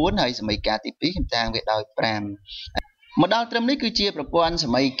đào bốn hay mấy ca tí pí chúng ta việc đào pram một đào trâm này cứ chiaประปอนส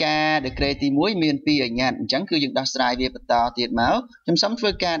มัยกาเด็กเรตีมวยเมียนปีอย่างนั้นจังคือยังดาวสลายเวียบต่อเตียดเมาจำซ้ำเพื่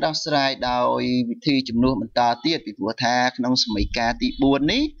อการดาวสลายดาววิธีจำนวนมันต่อเตียดปีบัวทาขนมสมัยกาตีบวน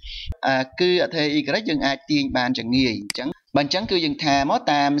นี้คือเธออีกแล้วยังอาจเตียงบานจังเงี้ยจังบันจังคือยังทามอ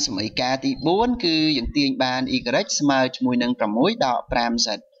ตามสมัยกาตีบวนคือยังเตียงบานอีกแล้วสมัยจมวยนังประมวยดอกปราม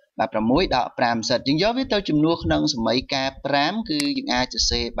สัตbàประมวยดอกปรามสัตยังย้อนวิธีจำนวนขนมสมัยกาปรามคือยังอาจจะเ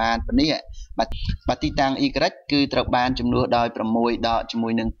ซบานปนนี้ปฏิตังอีกรัฐคือตรบานจำนวนดอยประมวยดอกจมว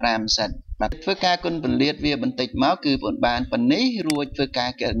ยหนึ่งพรามสัตว์เพื่อการคนเป็นเลียดเวียบันติดเมาส์คือผลบานปนนี้รวยเพื่อการ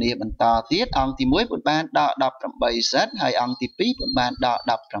เกิดเนียบันต่อเทียดองที่มวยผลบานดอกดับประใบสัตว์ให้องที่ปีผลบานดอก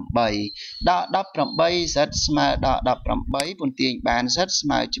ดับประใบดอกดับประใบสัตว์สมาดอกดับประใบบนเตียงบานสัตว์ส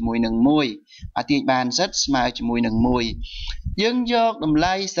มาจมวยหนึ่งมวยเตียงบานสัตว์สมาจมวยหนึ่งมวยยังยกลำไ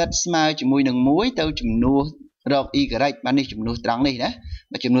ล่สัตว์สมาจมวยหนึ่งมวยเต้าจำนวนรอบอีกไรบ้านนี้จำนวนตรังนี่นะ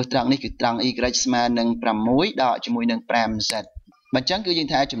จำนวนตรังนี่คือตรังอีกไรสมาหนึ่งประมวยดอกจมวยหนึ่งแปมสัตว์บันจังคือยัง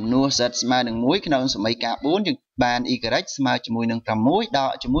ท้ายจำนวนสัตว์สมาหนึ่งมวยขนมสมัยกาบุญยังบานอีกไรสมาจมวยหนึ่งประมวยดอ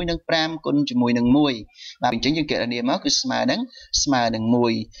กจมวยหนึ่งแปมคนจมวยหนึ่งมวยบางจังยังเกิดอะไรมาคือสมาหนึ่งมว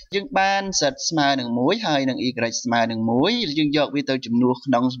ยยังบานสัตว์สมาหนึ่งมวยให้หนึ่งอีกไรสมาหนึ่งมวยยังยกวิธีจำนวนข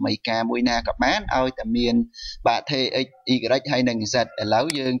นมสมัยกาบุญนากับบ้านเอาแต่เมียนบาเทอีกไรให้หนึ่งสัตว์แล้ว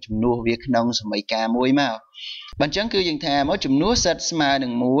ยังจำนวนวิขนมสมัยกาบุญมาบันจังคือยังแทนว่าจำนวนสัตว์สมาหนึ่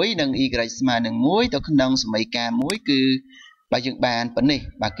งมวยหนึ่งอีกไรสมาหนึ่งมวยตัวขนมสมัยกามวยคือบายังบานปนนี่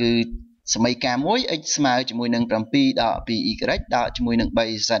บาคือสมัยกามวยไอสมาจมวยหนึ่งประปีดอกปีอีกไรดอกจมวยหนึ่งใบ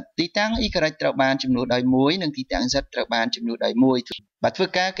สัตว์ตีตั้งอีกไรตระบานจำนวนใดมวยหนึ่งตีตั้งสัตว์ตระบานจำนวนใดมวยบัดเพื่อ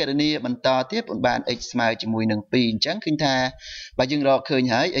การเกิดนี้มันต่อเทียบบนบานเอ็กซ์มาจมวยหนึ่งปีจังขึ้นท่าบายังรอเคย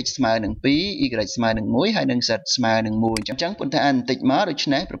หายเอ็กซ์มาหนึ่งปีอีกไรสมาหนึ่งมวยให้หนึ่งสัตว์สมาหนึ่งมวยจังบนท่าอันติดมาโดยช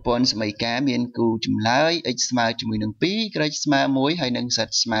นะประปอนสมัยกาเมียนกูจมไล่เอ็กซ์มาจมวยหนึ่งปีไรสมามวยให้หนึ่งสัต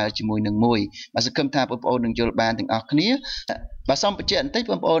ว์สมาจมวยหนึ่งมวยมาสักคำท่าประปอนหนึ่งจุลบานถึงออกนี้bà xong bật chuyện tích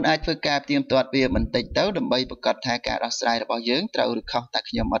bom ôn ai phơi cà tiêm toát về mình tích tấu đầm bay bật cọt thay cả đào sài đã bao dưỡng trâu được không tại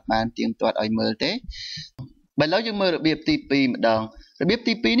nhom mặt bàn tiêm toát ở mơ thế bài nói dương mơ được biệp tivi một đòn rồi biệp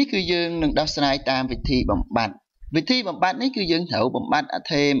tivi ní cứ dương đừng đào sài tam vị thi bằng bạn ní cứ dương thấu bằng bạn ở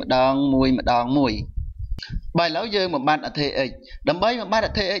thêm một đòn mùi bài nói dương bằng bạn ở thế ấy đầm bay bằng bạn ở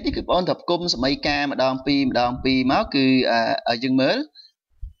thế ấy chứ cứ ôn thập cung mấy ca một đòn pi máu cứ ở dương mơ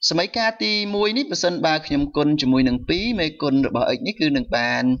สมัยกาตีมวยนี่เปอร์เซ็นต์บาขยมคนจมวยหนึ่งปีไม่คนระบาดนี่คือหนึ่งบ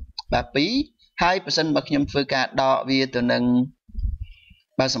าปี2%บาขยมเฟอร์กาดอเวียตัวหนึ่ง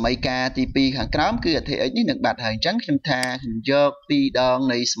บาสมัยกาตีปีขังกล้ามคือเทอนี่หนึ่งบาทหายจังขยมทาขยมยกปีดอง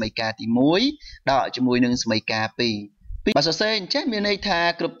ในสมัยกาตีมวยดอจมวยหนึ่งสมัยกาปีบาสเซนเช่นมีในทา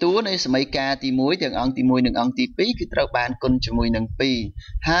กรบตัวในสมัยกาตีมวยอย่างอังตีมวยหนึ่งอังตีปีคือตระบานคนจมวยหนึ่งปี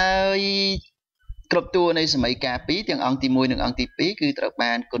ให้กรบตัวในสมัยกาปีอย่างอังตีมวยหนึ่งอังตีปีคือตระบ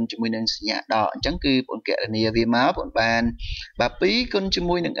านคนจมวยหนึ่งสัญญาดอกจังคือผลเกลเนียวีมาผลบานบาปีคนจม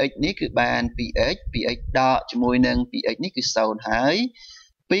วยหนึ่งเอกนี้คือบานปีเอกดอกจมวยหนึ่งปีเอกนี้คือโซนหาย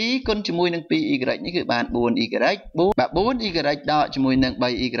ปีคนจมวยหนึ่งปีอีกไรนี่คือบานบูนอีกไรบูนอีกไรดอกจมวยหนึ่งใบ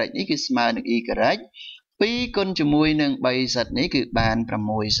อีกไรนี่คือสมาหนึ่งอีกไรปีคนจมวยหนึ่งใบสัตว์นี้คือบานประ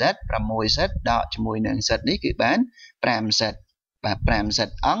มวยสัตว์ดอกจมวยหนึ่งสัตว์นี้คือบานปรามสัตว์ បាទ5សិត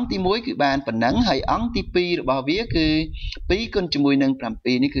អង្គទី1គឺបានប៉ុណ្ណឹងហើយអង្គទី2របស់វាគឺ2គុណជាមួយនឹង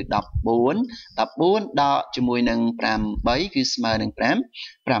7នេះគឺ14 14ដកជាមួយនឹង8គឺស្មើនឹង5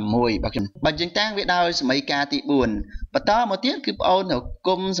 6បាទបើយើងតាំងវាដោយសមីការទី4បន្តមកទៀតគឺបងអូន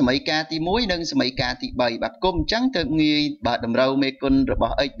គុំសមីការទី1និងសមីការទី3បាទគុំអញ្ចឹងទៅងាយបាទតម្រូវមេគុណរប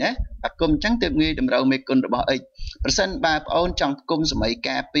ស់ x ណាបាទគុំអញ្ចឹងទៅងាយតម្រូវមេគុណរបស់ x ប្រសិនបើបងអូនចង់គុំសមី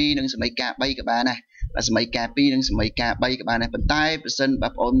ការ2និងសមីការ3ក៏បានដែរបាទសមីការ2និងសមីការ3ក៏បានដែរប៉ុន្តែប្រសិនបើ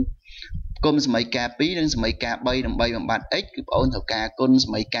បងអូនគុំសមីការ2និងសមីការ3ដើម្បីបំបត្តិ x គឺបងអូនត្រូវការគុណស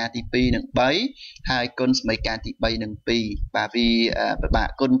មីការទី2និង3ហើយគុណសមីការទី3និង2បាទវាពិបាក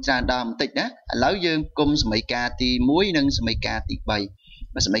គុណច្រើនដល់បន្តិចណាឥឡូវយើងគុំសមីការទី1និងសមីការទី3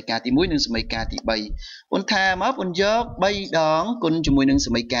បាទសមីការទី1និងសមីការទី3ពុនថាមកពុនយក3ដងគុណជាមួយនឹងស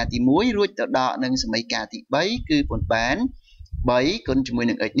មីការទី1រួចទៅដកនឹងសមីការទី3គឺពុនបាន3គុណជាមួយ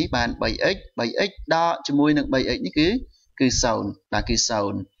នឹង x នេះបាន 3x 3x ដកជាមួយនឹង 3x នេះគឺ0បាទគឺ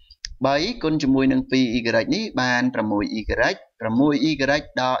0 3គុណជាមួយនឹង 2y នេះបាន 6y 6y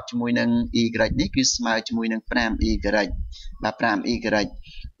ដកជាមួយនឹង y នេះគឺស្មើជាមួយនឹង 5y បាទ 5y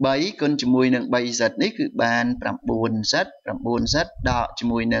 3គុណជាមួយនឹង 3z នេះគឺបាន 9z 9z ដកជា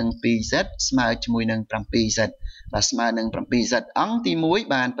មួយនឹង 2z ស្មើជាមួយនឹង 7z បាទស្មើនឹង 7z អង្គទី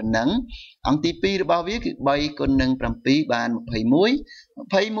1បានប៉ុណ្ណឹងអង្គទី2របស់វាគឺ3គុណនឹង 7បាន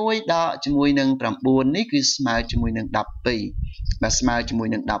 21 21ដកជាមួយនឹង 9នេះគឺស្មើជាមួយនឹង 12បាទស្មើជាមួយ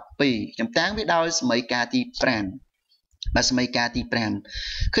នឹង 12ខ្ញុំតាំងវាដោយសមីការទី5បាទសមីការទី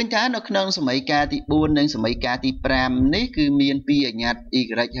5ឃើញថានៅក្នុងសមីការទី4និងសមីការទី5នេះគឺមាន2អញ្ញត្តិ y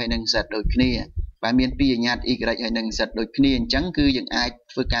ហើយនិង z ដូចគ្នាបាទមាន2អញ្ញត្តិ y ហើយនិង z ដូចគ្នាអញ្ចឹងគឺយើងអាច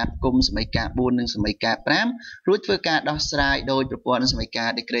ធ្វើការផ្គុំសមីការ4និងសមីការ5រួចធ្វើការដោះស្រាយដោយប្រព័ន្ធសមីការ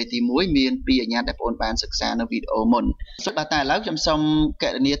ដេក្រេទី1មាន2អញ្ញត្តិដែលបងប្អូនបានសិក្សានៅវីដេអូមុនបាទតែឥឡូវខ្ញុំសូមក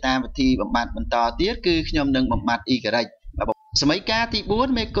ណនាតាមវិធីបំបត្តិបន្តទៀតគឺខ្ញុំនឹងបំបត្តិ y សមីការទី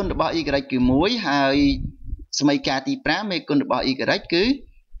4មេគុណរបស់ y គឺ1ហើយសមីការទី5មេគុណរបស់ y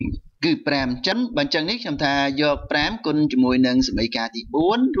គឺ5អញ្ចឹងបើអញ្ចឹងនេះខ្ញុំថាយក5គុណជាមួយនឹងសមីការទី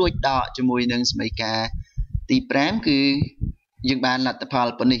4រួចដកជាមួយនឹងសមីការទី5គឺយើងបានលទ្ធផល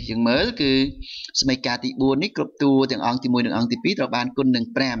ប៉ុណ្នេះយើងមើលគឺសមីការទី4នេះគ្រប់តួទាំងអង្គទី1និងអង្គទី2ត្រូវបានគុណនឹង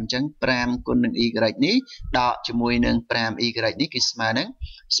5អញ្ចឹង5គុណនឹង y នេះដកជាមួយនឹង 5y នេះគឺស្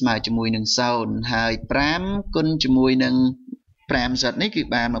មើជាមួយនឹង0ហើយ5គុណជាមួយនឹង5z នេះគឺ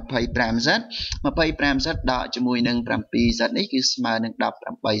បាន 25z 25z ដកជាមួយនឹង 7z នេះគឺស្មើនឹង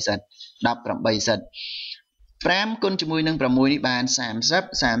 18z 5គុណជាមួយនឹង6នេះបាន 30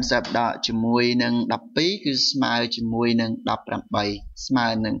 30ដកជាមួយនឹង12គឺស្មើជាមួយនឹង18ស្មើ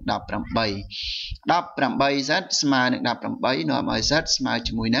នឹង18 18z ស្មើនឹង18នាំឲ្យ z ស្មើ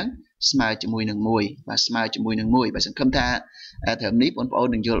ជាមួយនឹង1បាទស្មើជាមួយនឹង1បាទសង្ឃឹមថាត្រឹមនេះបងប្អូន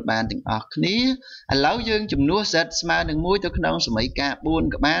នឹងយល់បានទាំងអស់គ្នាឥឡូវយើងចំនួន z ស្មើនឹង1ទៅក្នុងសមីការ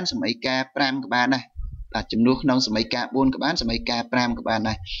4ក៏បានសមីការ5ក៏បានដែរបាទចំនួនក្នុងសមីការ4ក៏បានសមីការ5ក៏បាន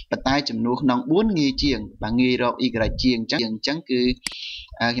ដែរប៉ុន្តែចំនួនក្នុង4ងាយជាងបាទងាយរក y ជាងអញ្ចឹងគឺ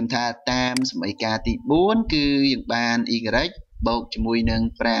ខ្ញុំថាតាមសមីការទី4គឺយើងបាន y បូកជាមួយនឹង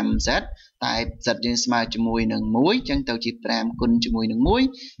 5z តែ z យើងស្មើជាមួយនឹង1អញ្ចឹងទៅជា5គុណជាមួយនឹង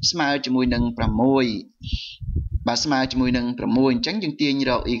1ស្មើជាមួយនឹង6បាទស្មើជាមួយនឹង6អញ្ចឹងយើងទាញ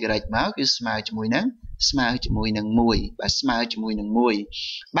រក y មកគឺស្មើជាមួយនឹង1បាទស្មើជាមួយនឹង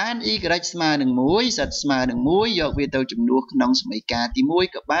1បាន y ស្មើនឹង1 z ស្មើនឹង1យកវាទៅចំនួនក្នុងសមីការទី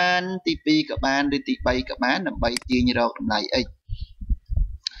1ក៏បានទី2ក៏បានឬទី3ក៏បានដើម្បីទាញរកតម្លៃ x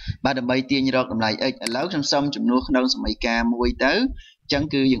បាទដើម្បីទាញរកតម្លៃ x ឥឡូវខ្ញុំសុំចំនួនក្នុងសមីការ1ទៅអញ្ចឹ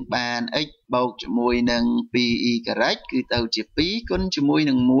ងគឺយើងបាន x បូកជាមួយនឹង 2y គឺទៅជា2គុណជាមួយ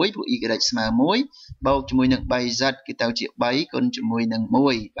នឹង1ព្រោះ y ស្មើ1បូកជាមួយនឹង 3z គឺទៅជា3គុណជាមួយនឹង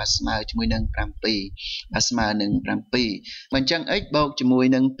1បាទស្មើជាមួយនឹង7បាទស្មើនឹង7បើអញ្ចឹង x បូកជាមួយ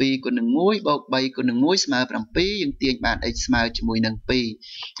នឹង2គុណនឹង1បូក3គុណនឹង1ស្មើ7យើងទាញបាន x ស្មើជាមួយនឹង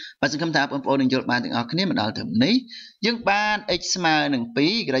2បាទសង្ឃឹមថាបងប្អូននឹងយល់បានទាំងអស់គ្នាមកដល់ត្រឹមនេះយើងបាន x ស្មើនឹង2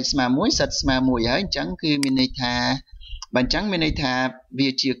 y ស្មើ1 z ស្មើ1ហើយអញ្ចឹងគឺមានន័យថាបើអញ្ចឹងមានន័យថាវា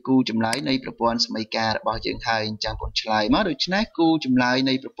ជាគូចម្លើយនៃប្រព័ន្ធសមីការរបស់យើងហើយអញ្ចឹងបងឆ្លើយមកដូច្នេះគូចម្លើយ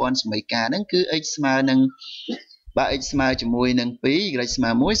នៃប្រព័ន្ធសមីការហ្នឹងគឺ x ស្មើនឹងបាទ x ស្មើជាមួយនឹង2 y ស្មើ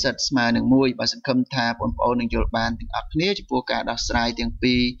1 z ស្មើនឹង1បាទសង្ឃឹមថាបងប្អូននឹងយល់បានទាំងអស់គ្នាចំពោះការដោះស្រាយទាំង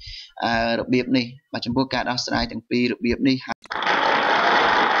ពីររបៀបនេះបាទចំពោះការដោះស្រាយទាំងពីររបៀបនេះ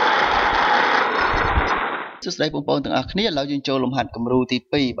សួស្តីបងប្អូនទាំងអស់គ្នាឥឡូវយើងចូលលំហាត់គំរូទី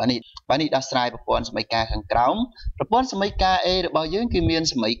2បាទនេះដោះស្រាយប្រព័ន្ធសមីការខាងក្រោមប្រព័ន្ធសមីការ A របស់យើងគឺមាន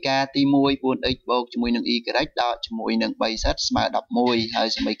សមីការទី1 4x បូកជាមួយនឹង y ដកជាមួយនឹង 3z ស្មើ11ហើយ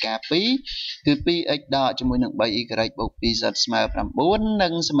សមីការ2គឺ 2x ដកជាមួយនឹង 3y បូក 2z ស្មើ9និ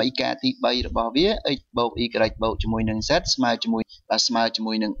ងសមីការទី3របស់វា x បូក y បូកជាមួយនឹង z ស្មើជា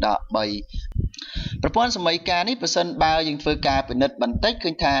មួយនឹងដក3ប្រព័ន្ធសមីការនេះប្រសិនបើយើងធ្វើការពិនិត្យបន្តិចឃើ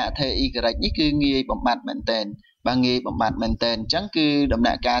ញថាអថេ y នេះគឺងាយបំបត្តិមែនទែនបាទងាយបំបត្តិមែនទែនអញ្ចឹងគឺដំ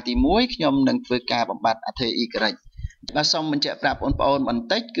ណាក់កាលទី1ខ្ញុំនឹងធ្វើការបំបត្តិអថេ y បាទសូមបញ្ជាក់ប្រាប់បងប្អូនបន្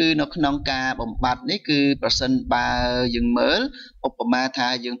តិចគឺនៅក្នុងការបំបត្តិនេះគឺប្រសិនបើយើងមើលឧបមាថា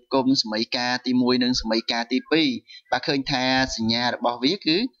យើងគុំសមីការទី1និងសមីការទី2បាទឃើញថាសញ្ញារបស់វា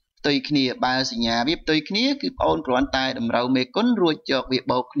គឺផ្ទុយគ្នាបើសញ្ញាវាផ្ទុយគ្នាគឺបងប្អូនគ្រាន់តែតម្រូវមេគុណរួចយកវា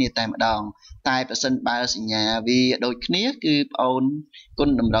បូកគ្នាតែម្ដងតែប្រសិនបើសញ្ញាវាដូចគ្នាគឺបងប្អូនគុណ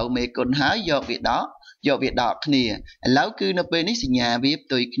តម្រូវមេគុណហើយយកវាដកគ្នាឥឡូវគឺនៅពេលនេះសញ្ញាវាផ្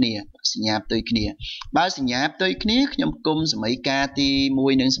ទុយគ្នាបើសញ្ញាផ្ទុយគ្នាខ្ញុំគុំសមីការទី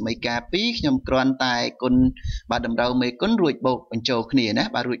1និងសមីការ2ខ្ញុំគ្រាន់តែគុណបាទតម្រូវមេគុណរួចបូកបញ្ចូលគ្នាណា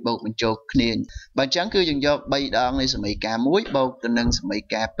បាទរួចបូកបញ្ចូលគ្នាបើអញ្ចឹងគឺយើងយក3ដងនៃសមីការ1បូកទៅនឹងសមី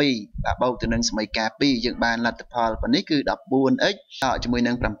ការ2បាទបូកទៅនឹងសមីការ2យើងបានលទ្ធផលប៉ុណ្នេះគឺ 14x ដកជាមួយ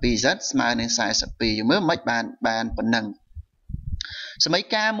នឹង 7z ស្មើនឹង 42យើងមើលមិនបានប៉ុណ្ណឹងសមី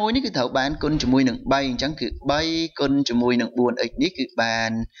ការ1នេះគឺត្រូវបានគុណជាមួយនឹង3អញ្ចឹងគឺ3គុណជាមួយនឹង 4x នេះគឺបា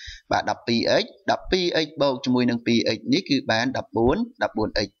នបាទ 12x 12x បូកជាមួយនឹង 2x នេះគឺបាន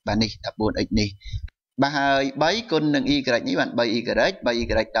 14x បាទនេះ 14x នេះបាទហើយ3គុណនឹង y នេះបាន 3y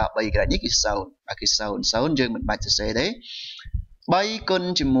ដក 3y នេះគឺ0បាទគឺ0យើងមិនបាច់សរសេរទេ3គុណ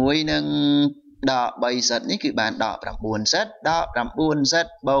ជាមួយនឹងដក 3z នេះគឺបានដក 9z ដក 9z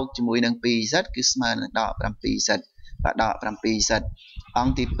បូកជាមួយនឹង 2z គឺស្មើនឹងដក 7z បាទដក 7z អ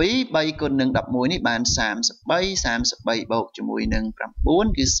ង្គទី2 3គុណនឹង11នេះបាន33បូកជាមួយនឹង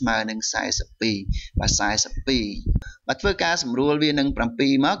9គឺស្មើនឹង42បាទ42បាទធ្វើការសម្រួលវានឹង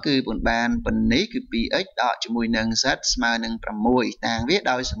7មកគឺបានប៉ុណ្នេះគឺ 2x ដកជាមួយនឹង z ស្មើនឹង6តាំងវា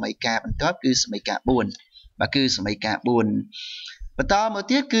ដោយសមីការបន្ទាប់គឺសមីការ4បាទគឺសមីការ4បន្តមក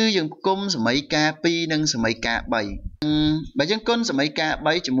ទៀតគឺយើងគុំសមីការ2និងសមីការ3បើយើងគុណសមីការ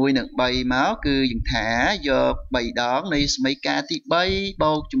3ជាមួយនឹង3មកគឺយើងថាយក3ដងនៃសមីការទី3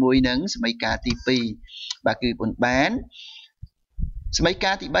បូកជាមួយនឹងសមីការទី2បាទគឺបានសមី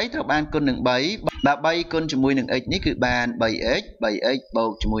ការទី3ត្រូវបានគុណនឹង3បាទ3គុណជាមួយនឹង x នេះគឺបាន 3x បូ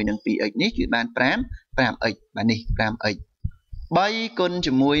កជាមួយនឹង 2x នេះគឺបាន 5x បាទនេះ 5x 3គុណ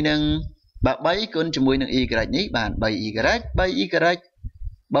ជាមួយនឹងបាទ3គុណជាមួយនឹង y នេះបាន 3y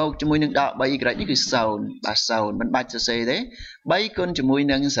បូកជាមួយនឹងដក 3y នេះគឺ0បាទ0មិនបាច់សរសេរទេ3គុណជាមួយ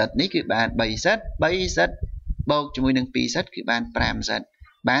នឹង z នេះគឺបាន 3z បូកជាមួយនឹង 2z គឺបាន 5z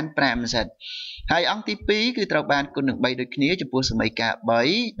ហើយអង្គទី2គឺត្រូវបានគុណនឹង3ដូចគ្នាចំពោះសមីការ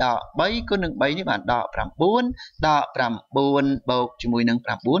3ដក3គុណនឹង3នេះបានដក9ដក9បូកជាមួយនឹង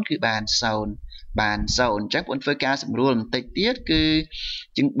9គឺបាន0អញ្ចឹងបងធ្វើការសម្រួលបន្តិចទៀតគឺ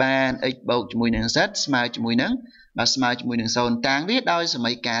ជាងបាន x បូកជាមួយនឹង z ស្មើជាមួយនឹង0តាំងវាដោយស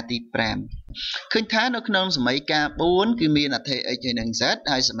មីការទី5ឃើញថានៅក្នុងសមីការ4គឺមានអថេ x ហើយនឹង z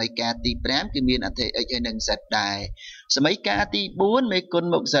ហើយសមីការទី5គឺមានអថេ x ហើយនឹង z ដែរសមីការទី4មេគុណ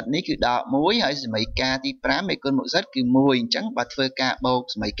មក z នេះគឺដក1ហើយសមីការទី5មេគុណមក z គឺ1អញ្ចឹងបើធ្វើការបូក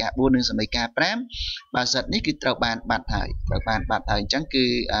សមីការ4និងសមីការ5បាទ z នេះគឺត្រូវបានបាត់ហើយអញ្ចឹងគឺ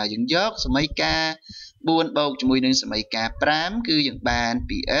យើងយកសមីការ4បូកជាមួយនឹងសមីការ5គឺយើងបាន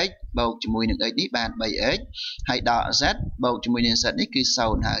 2x បូកជាមួយនឹង x នេះបាន 3x ហើយដក z បូកជាមួយនឹង z នេះគឺ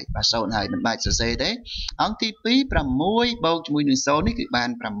0ហើយបាទ0ហើយមិនបាច់សរសេរទេអង្គទី2 6បូកជាមួយនឹង0នេះគឺបាន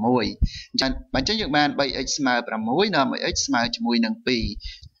6អញ្ចឹងយើងបាន 3x ស្មើ6នាំឲ្យ x ស្មើជាមួយនឹង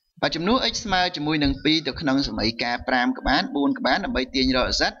2បាទចំនួន x ស្មើជាមួយនឹង2ទៅក្នុងសមីការ5ក្បាន4ក្បានដើម្បីទាញរក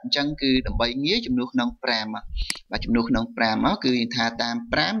z អញ្ចឹងគឺដើម្បីងាយចំនួនក្នុង5បាទចំនួនក្នុង5មកគឺថាតាម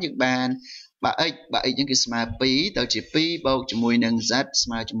5យើងបានបាទ x ហ្នឹងគឺស្មើ2ទៅជា2បូកជាមួយនឹង z ស្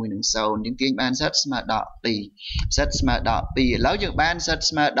មើជាមួយនឹង0យើងទាញបាន z ស្មើដល់2 z ស្មើដល់2ឥឡូវយើងបាន z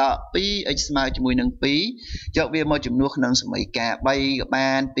ស្មើដល់2 x ស្មើជាមួយនឹង2យកវាមកចំនួនក្នុងសមីការ3ក្បា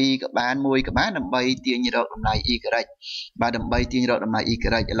ន2ក្បាន1ក្បានដើម្បីទាញរកតម្លៃ y បាទដើម្បីទាញរកតម្លៃ y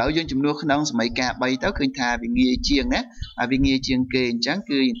ឥឡូវយើងចំនួនក្នុងសមីការ3ទៅឃើញថាវាងាយជាងណាវាងាយជាងគេអញ្ចឹង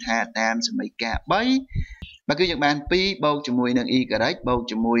គឺយើងថាតាមសមីការ3បាទគឺយើងបាន2បូកជាមួយនឹង y បូក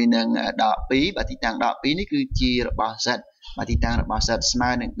ជាមួយនឹងដក2បាទទីតាំងដក2នេះគឺជារបស់ z បាទទីតាំងរបស់ z ស្មើ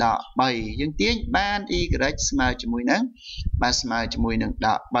នឹងដក3យើងទាញបាន y ស្មើជាមួយនឹងដ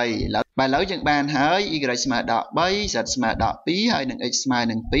ក3ឥឡូវយើងបានហើយ y ស្មើដក3 z ស្មើដក2ហើយនឹង x ស្មើ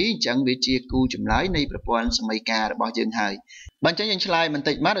នឹង2អញ្ចឹងវាជាគូចម្លើយនៃប្រព័ន្ធសមីការរបស់យើងហើយ Bạn chẳng những slide mình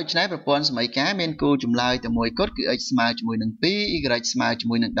tịch mát ở trênประปอนสมัยcá men cô chùm lai từ mùi cốt cứ x smile chùm mùi nâng pi y smile chùm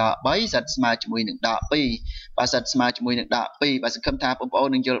mùi nâng đỏ bấy giật smile chùm mùi nâng đỏ pi và giật smile chùm mùi nâng đỏ pi và sự khâm thà bông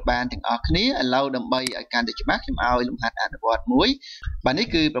bông nâng dồn bàn từng ở khní ở lâu đầm bay ở can để chụp mát chùm ao lùm hạt ăn bọt muối và ní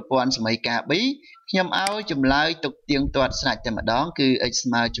cứประปอนสมัยcá bí nhằm ao chùm lai tục tiếng toát sạch từ mà đó cứ x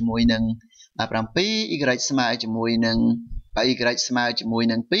smile chùm mùi nâng làm pi y smile chùm mùi nâng và y smile chùm mùi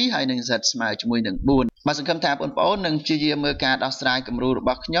nâng pi hay nâng giật smile chùm mùi nâng buồn mà sự khâm thà bông bông nâng chia mưa cá đào sài cầm ru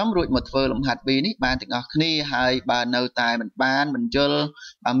bạc nhóm rồi một phơi lồng hạt bí ní bàn từng ở khní hay bà nâu tài mình ban mình chơi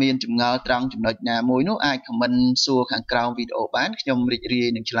bà miền chùm ngờ trăng chùm nợ nhà mùi nước ai comment xua khang crown video bán nhóm rì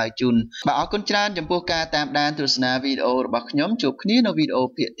rì nâng slide chun bà ở con trai chùm po ca tam đan từ sna video bạc nhóm chụp khní nó video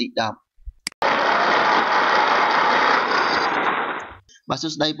phiện tị đọc bà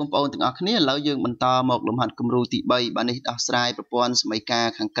xuất đây bông bông từng ở khní lâu dương mình to một lồng hạt cầm ru tị bay bà này đào sài bông bông sợi ca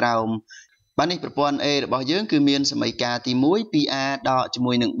khang crown bạn nàyประปอน A របស់យើងគឺមានសមីការទី1 2A ដកជា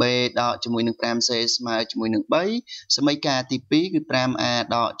មួយនឹង B ដកជាមួយនឹង 5C ស្មើជាមួយនឹង 3 សមីការទី2គឺ 5A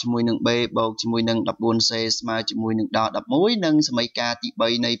ដកជាមួយនឹង B បូកជាមួយនឹង 14C ស្មើជាមួយនឹងដក11និងសមីការទី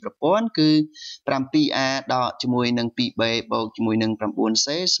3នៃប្រព័ន្ធគឺ 7A ដកជាមួយនឹង 2B បូកជាមួយនឹង 9C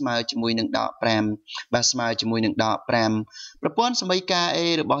ស្មើជាមួយនឹងដក5បាទស្មើជាមួយនឹងដក5ប្រព័ន្ធសមីការ A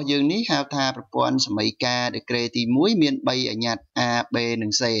របស់យើងនេះហៅថាប្រព័ន្ធសមីការ degree ទី1មាន3អញ្ញត្តិ A B និ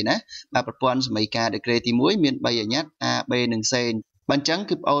ង C ណាបាទប្រព័ន្ធសមីការ degree ទី1មាន3អញ្ញត្តិ A B និង C បើអញ្ចឹង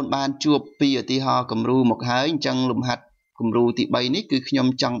គឺបងអូនបានជួបពីឧទាហរណ៍គំរូមកហើយអញ្ចឹងលំហាត់គំរូទី3នេះគឺខ្ញុំ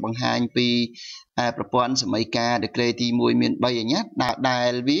ចង់បង្ហាញពីប្រព័ន្ធសមីការ degree ទី1មាន3អញ្ញត្តិដែ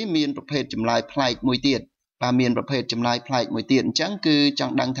លវាមានប្រភេទចម្លើយប្លែកមួយទៀតបាទមានប្រភេទចម្លើយប្លែកមួយទៀតអញ្ចឹងគឺច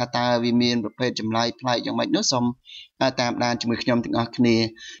ង់ដឹងថាតើវាមានប្រភេទចម្លើយប្លែកយ៉ាងម៉េចនោះសូមតាមដានជាមួយខ្ញុំទាំងអស់គ្នា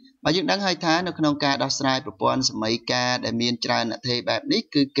បើយើងដឹងហើយថានៅក្នុងការដោះស្រាយប្រព័ន្ធសមីការដែលមានច្រើនអថេបែបនេះ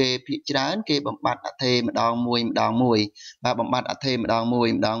គឺគេភាគច្រើនគេបំបត្តិអថេម្ដងមួយបាទបំបត្តិអថេម្ដង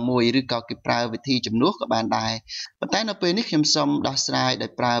មួយឬក៏គេប្រើវិធីជំនួសក៏បានដែរប៉ុន្តែនៅពេលនេះខ្ញុំសូមដោះស្រាយដោ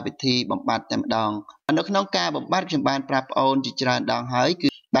យប្រើវិធីបំបត្តិតែម្ដងនៅក្នុងការបំបត្តិខ្ញុំបានប្រាប់បងអូនជាច្រើនដងហើយ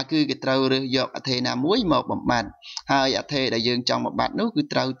គឺគេត្រូវរើសយកអថេណាមួយមកបំបត្តិហើយអថេដែលយើងចង់បំបត្តិនោះគឺ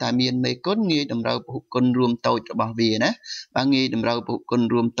ត្រូវតែមានមេគុណងាយតម្រូវពហុគុណរួមតូចរបស់វាណាបាទងាយតម្រូវពហុគុណ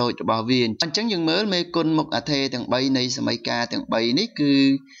រួមតូចរបស់វាអញ្ចឹងយើងមើលមេគុណមុខអថេទាំង3នៃសមីការទាំង3នេះគឺ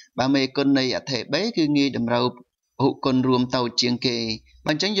បាទមេគុណនៃអថេ B គឺងាយតម្រូវពហុគុណរួមតូចជាងគេ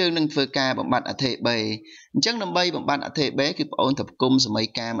បើអញ្ចឹងយើងនឹងធ្វើការបំបត្តិអថេ B អញ្ចឹងដើម្បីបំបត្តិអថេ B គឺបងអូនត្រូវផ្គុំសមី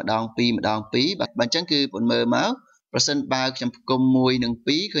ការម្ដង2បាទបើអញ្ចឹងគឺបងមើលមកប្រសិនបើខ្ញុំផ្គុំ1និង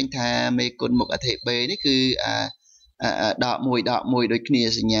2ឃើញថាមេគុណមុខអថេ B នេះគឺដក1ដូចគ្នា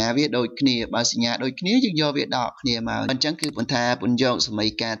សញ្ញាវាដូចគ្នាបើសញ្ញាដូចគ្នាយើងយកវាដកគ្នាមកអញ្ចឹងគឺពន្ថាពន្យកសមី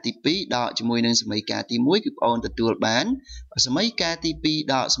ការទី2ដកជាមួយនឹងសមីការទី1គឺបងអូនទទួលបានសមីការទី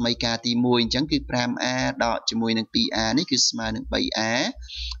2ដកសមីការទី1អញ្ចឹងគឺ 5A ដកជាមួយនឹង 2A នេះគឺស្មើនឹង 3A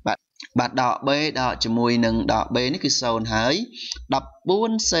បាទដក B ដកជាមួយនឹងដក B នេះគឺ0ហើយ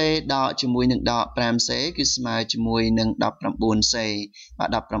 14C ដកជាមួយនឹងដក 5C គឺស្មើជាមួយនឹង 19C បា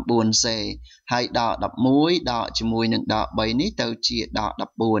ទ 19C ហើយដក 11 ដកជាមួយនឹងដក 3នេះទៅជាដក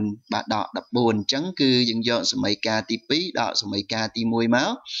 14 បាទដក 14អញ្ចឹងគឺយើងយកសមីការទី2ដកសមីការទី1មក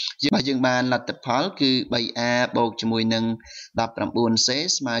បាទយើងបានលទ្ធផលគឺ 3A បូកជាមួយនឹង 19C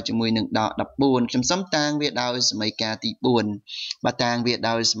ស្មើជាមួយនឹងដក 14ខ្ញុំសុំតាំងវាដោយសមីការទី4បាទតាំងវា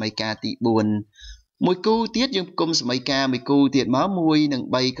ដោយសមីការទី4មួយគូទៀតយើងផ្គុំសមីការមួយគូទៀតមក1និង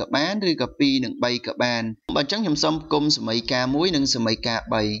3ក៏បានឬក៏2និង3ក៏បានបើអញ្ចឹងខ្ញុំសូមផ្គុំសមីការ1និងសមីការ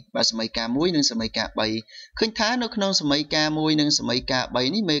3បាទសមីការ1និងសមីការ3ឃើញថានៅក្នុងសមីការ1និងសមីការ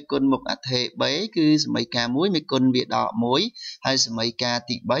3នេះមេគុណមុខអថេ B គឺសមីការ1មេគុណវាដក1ហើយសមីការ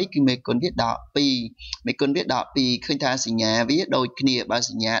ទី3គឺមេគុណវាដក2មេគុណវាដក2ឃើញថាសញ្ញាវាដូចគ្នាបើ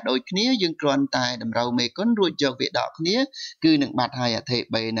សញ្ញាដូចគ្នាយើងគ្រាន់តែតម្រូវមេគុណរួចយកវាដកគ្នាគឺនឹងបាត់ហើយអថេ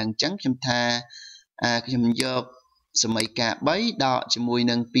B នឹងអញ្ចឹងខ្ញុំថាខ្ញុំយកសមីការ3ដកជាមួយ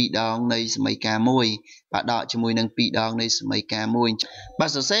នឹង2ដងនៃសមីការ1បាទដកជាមួយនឹង2ដងនៃសមីការ1បា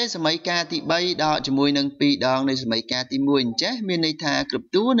ទសរសេរសមីការទី3ដកជាមួយនឹង2ដងនៃសមីការទី1អញ្ចេះមានន័យថាគ្រប់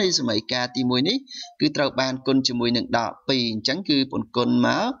តួនៃសមីការទី1នេះគឺត្រូវបានគុណជាមួយនឹងដក2អញ្ចឹងគឺពន្គុណម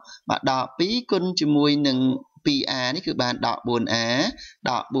កបាទដក2គុណជាមួយនឹង 2A នេះគឺបានដក 4A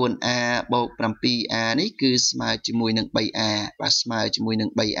ដក 4A បូក 7A នេះគឺស្មើជាមួយនឹង 3A បាទស្មើជាមួយនឹង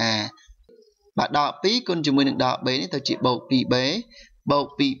 3A បាទដក2គុណជាមួយនឹងដក B នេះទៅជាបូក 2B បូក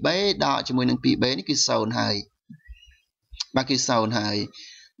 2B ដកជាមួយនឹង 2B នេះគឺ0ហើយបាទគឺ0ហើយ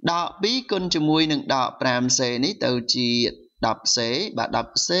ដក2គុណជាមួយនឹងដក 5C នេះទៅជា 10C បាទ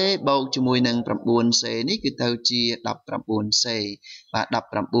 10C បូកជាមួយនឹង 9C នេះគឺទៅជា 19C បាទ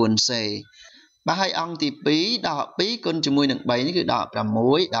 19C bà hai ông thì bí đọ bí con cho mùi nâng bấy nó cứ đọ pra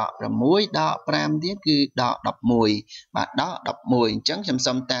muối đọ pram tiếp cứ đọ đọc mùi bà đọ đọc mùi chẳng chăm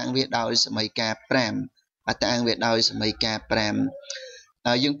xăm tang việt đôi sự mấy ca pram bà tang việt đôi sự mấy ca pram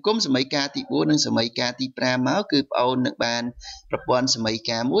dương cúm sự mấy ca thì bố nâng sự mấy ca thì pram máu cứ ôn nâng bànประปอนsự mấy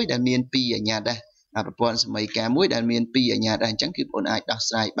ca muối đã miên pi ở nhà đâyประปอนsự mấy ca muối đã miên pi ở nhà đây chẳng cứ ôn ai đọc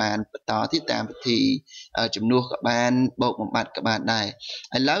sai bànต่อที่ตามthì ជំនួសក៏បានបោកបំបត្តិក៏បានដែរ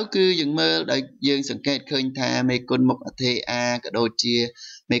ឥឡូវគឺយើងមើលដោយយើងសង្កេតឃើញថាមេគុណមុខអធិអាក៏ដូចជា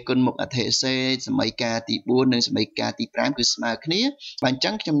មេគុណមុខអធិសេសម័យកាលទី4និងសម័យកាលទី5គឺស្មើគ្នាបាទអញ្ចឹ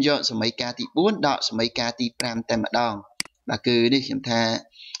ងខ្ញុំយកសម័យកាលទី4ដកសម័យកាលទី5តែម្ដងបាទគឺនេះខ្ញុំថា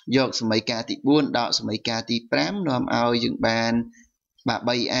យកសម័យកាលទី4ដកសម័យកាលទី5នាំឲ្យយើងបានបាទ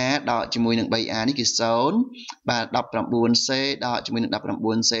 3a ដកជាមួយនឹង 3a នេះគឺ0បាទ 19c ដកជាមួយនឹង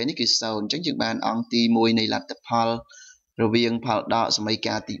 19c នេះគឺ0អញ្ចឹងយើងបានអង្គទី1នៃលទ្ធផលរវាងផលដកសម័យ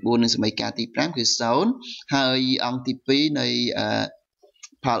កាលទី4និងសម័យកាលទី5គឺ0ហើយអង្គទី2នៃ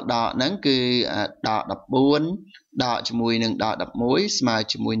ផលដកហ្នឹងគឺដក14ដកជាមួយនឹងដក11ស្មើ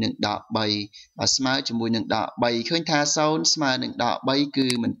ជាមួយនឹងដក3បាទស្មើជាមួយនឹងដក3ឃើញថា0ស្មើនឹងដក3គឺ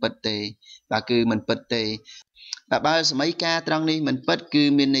មិនពិតទេបាទគឺមិនពិតទេបើសម័យកាលត្រង់នេះមិនពិតគឺ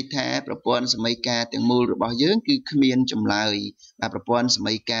មានន័យថាប្រព័ន្ធសម័យកាលទាំងមូលរបស់យើងគឺគ្មានចម្លើយបាទប្រព័ន្ធស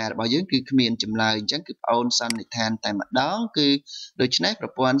ម័យកាលរបស់យើងគឺគ្មានចម្លើយអញ្ចឹងគឺប្អូនសន្និដ្ឋានតែម្ដងគឺដូច្នេះប្រ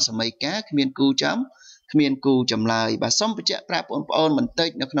ព័ន្ធសម័យកាលគ្មានគូចំគ្មានគូចម្លើយបាទសូមបញ្ជាក់ប្រាប់បងប្អូនបន្តិច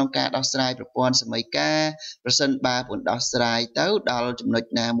នៅក្នុងការដោះស្រាយប្រព័ន្ធសម័យកាលប្រសិនបើបងដោះស្រាយទៅដល់ចំណុច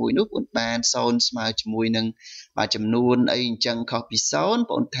ណាមួយនោះបងបាន0ស្មើជាមួយនឹងបាទចំនួនអីអញ្ចឹងខុសពី0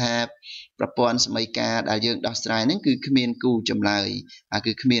បងថាប្រព័ន្ធសម័យកាលដែលយើងដោះស្រាយហ្នឹងគឺគ្មានគូចម្លើយ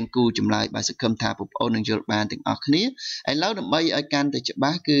គឺគ្មានគូចម្លើយបាទសង្ឃឹមថាបងប្អូននឹងយល់បានទាំងអស់គ្នាឥឡូវដើម្បីឲ្យកាន់តែច្បា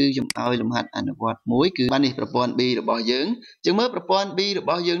ស់គឺខ្ញុំឲ្យលំហាត់អនុវត្តមួយគឺបាទនេះប្រព័ន្ធ B របស់យើងយើងមើលប្រព័ន្ធ B រប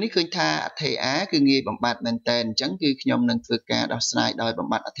ស់យើងនេះឃើញថាអធិ A គឺងាយបំបត្តិមែនតើអញ្ចឹងគឺខ្ញុំនឹងធ្វើការដោះស្រាយដោយបំ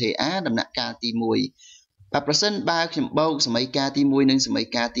បត្តិអធិ A ដំណាក់កាលទី1បាទប្រសិនបើខ្ញុំបូកសម័យកាលទី1និងសម័យ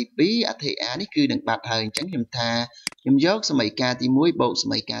កាលទី2អធិ A នេះគឺនឹងបាត់ហើយអញ្ចឹងខ្ញុំថាខ្ញុំយកសម័យកាលទី1បូកស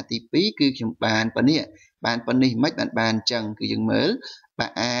ម័យកាលទី2គឺខ្ញុំបានប៉ុណ្នេះបានប៉ុណ្នេះមិនបានអញ្ចឹងគឺយើងមើលបា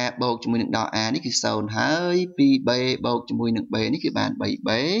ទ A បូកជាមួយនឹងដក A នេះគឺ0ហើយ 2B បូកជាមួយនឹង B នេះគឺបាន 3B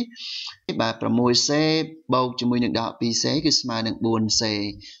បាទ 6C បូកជាមួយនឹងដក 2C គឺស្មើនឹង 4C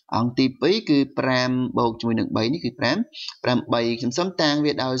អង្គទី2គឺ5បូកជាមួយនឹង3នេះគឺ5 8ខ្ញុំសុំតាំង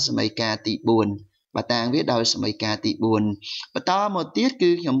វាដោយសម័យកាលទី4បាទតាំងវាដោយសម័យកាលទី4បន្តមកទៀត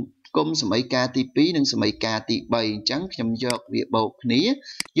គឺខ្ញុំគុំសម័យកាលទី2និងសម័យកាលទី3អញ្ចឹងខ្ញុំយកវាបូកគ្នា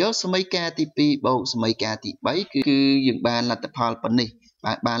យកសម័យកាលទី2បូកសម័យកាលទី3គឺយើងបានលទ្ធផលប៉ុណ្នេះ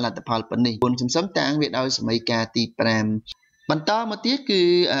បាទបានលទ្ធផលប៉ុណ្នេះខ្ញុំសុំតាំងវាដោយសម័យកាលទី5បន្តមកទៀតគឺ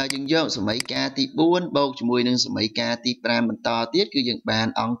យើងយកសម័យកាលទី4បូកជាមួយនឹងសម័យកាលទី5បន្តទៀតគឺយើងបាន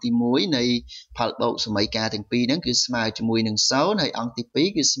អង្គទី1នៃផលបូកសម័យកាលទាំងពីរហ្នឹងគឺស្មើជាមួយនឹង0ហើយអង្គទី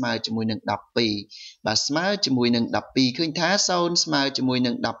2គឺស្មើជាមួយនឹង12បាទស្មើជាមួយនឹង12ឃើញថា0ស្មើជាមួយ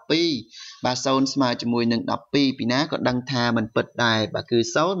នឹង12បាទ0ស្មើជាមួយនឹង12ពីណាក៏ដឹងថាมันពិតដែរបាទគឺ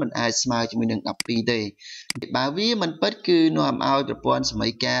0มันអាចស្មើជាមួយនឹង12ទេបើវាមិនពិតគឺនាំឲ្យប្រព័ន្ធសម័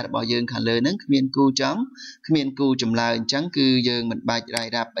យកាលរបស់យើងខាងលើហ្នឹងគ្មានគូចំគ្មានគូចម្លើយអញ្ចឹងគឺយើងមិនបាច់រាយ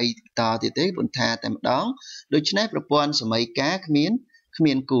រាប់អីតទៀតទេប៉ុន្តែតែម្ដងដូច្នេះប្រព័ន្ធសម័យកាលគ្មា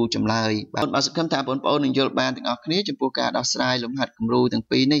នគូចម្លើយបាទសង្ឃឹមថាបងប្អូននឹងយល់បានទាំងអស់គ្នាចំពោះការដោះស្រាយលំហាត់គំរូទាំង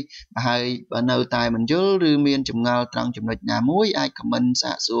ពីរនេះហើយបើនៅតែមិនយល់ឬមានចម្ងល់ត្រង់ចំណុចណាមួយអាចខមមិន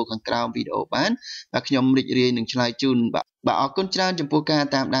សាកសួរខាងក្រោមវីដេអូបានបាទខ្ញុំរីករាយនឹងឆ្លើយជូនបាទអរគុណច្រើនចំពោះការ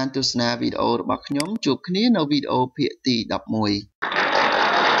តាមដានទស្សនាវីដេអូរបស់ខ្ញុំជួបគ្នានៅវីដេអូភាគទី11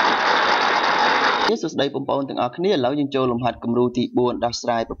សួស្តីបងប្អូនទាំងអស់គ្នាឥឡូវយើងចូលលំហាត់គំរូទី4ដោះស្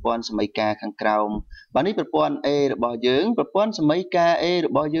រាយប្រព័ន្ធសម័យកាលខាងក្រោមបាទនេះប្រព័ន្ធ A របស់យើងប្រព័ន្ធសម័យកាល A រ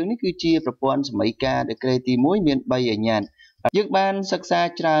បស់យើងនេះគឺជាប្រព័ន្ធសម័យកាលដឺក្រេទី1មាន3អញ្ញត្តិយើងបានសិក្សា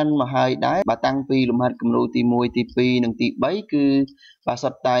ច្រើនមកហើយដែរបាទតាំងពីលំហាត់គំរូទី1ទី2និងទី3គឺបាទសុ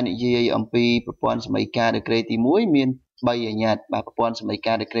ទ្ធតែនិយាយអំពីប្រព័ន្ធសម័យកាលដឺក្រេទី1មាន3អញ្ញត្តិបាទប្រព័ន្ធសម័យ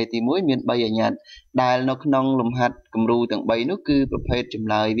កាលដឺក្រេទី1មាន3អញ្ញត្តិដែលនៅក្នុងលំហាត់គំរូទាំង3នោះគឺប្រភេទចម្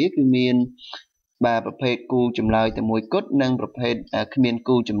លើយវាគឺមានបាទប្រភេទគូចម្លើយតែមួយគត់និងប្រភេទគ្មាន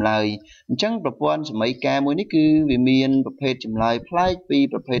គូចម្លើយអញ្ចឹងប្រព័ន្ធសម័យកាលមួយនេះគឺវាមានប្រភេទចម្លើយប្លែកពី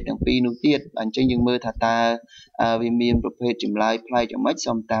ប្រភេទទាំងពីរនោះទៀតអញ្ចឹងយើងមើលថាតើវាមានប្រភេទចម្លើយប្លែកយ៉ាងម៉េច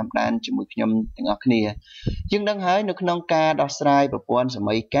សូមតាមដានជាមួយខ្ញុំទាំងអស់គ្នាយើងដឹងហើយនៅក្នុងការដោះស្រាយប្រព័ន្ធស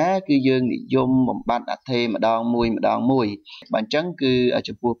ម័យកាលគឺយើងនិយមបំបត្តិអថេម្ដងមួយបាទអញ្ចឹងគឺ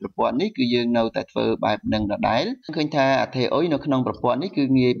ចំពោះប្រព័ន្ធនេះគឺយើងនៅតែធ្វើបែបនឹងដដែលឃើញថាអថេអុយនៅក្នុងប្រព័ន្ធនេះគឺ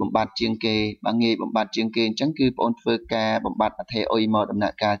ងាយបំបត្តិជាងគេបាទងាយ ងាយបំបត្តិជាងគេអញ្ចឹងគឺបងធ្វើការបំបត្តិអថេអុយមកដំណា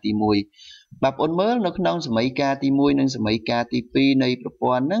ក់កាលទី1បាទបងមើលនៅក្នុងសម័យកាលទី1និងសម័យកាលទី2នៃប្រ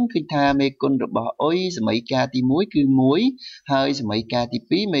ព័ន្ធហ្នឹងគឺថាមេគុណរបស់អុយសម័យកាលទី1គឺ1ហើយសម័យកាលទី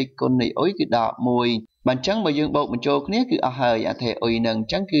2មេគុណនៃអុយគឺដក1បាទអញ្ចឹងបើយើងបូកបញ្ចូលគ្នាគឺអស់ហើយអថេអុយហ្នឹងអ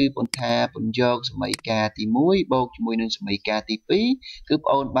ញ្ចឹងគឺពន្ថាពន្យកសម័យកាលទី1បូកជាមួយនឹងសម័យកាលទី2គឺប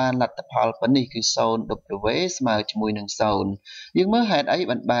ងបានលទ្ធផលប៉ុណ្នេះគឺ 0W ស្មើជាមួយនឹង0យើងមើលហេតុអី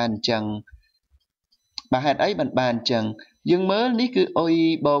បានអញ្ចឹងបាទហេតុអីបានអញ្ចឹងយើងមើលនេះគឺអុយ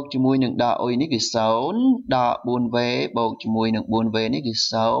បូកជាមួយនឹងដកអុយនេះគឺ0ដក 4v បូកជាមួយនឹង 4v នេះគឺ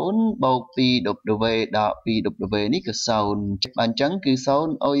0បូក 2w ដក 2w នេះគឺ0បាទអញ្ចឹងគឺ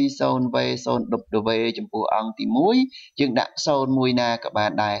0អុយ 0v 0w ចំពោះអង្គទី1យើងដាក់0មួយណាក៏បា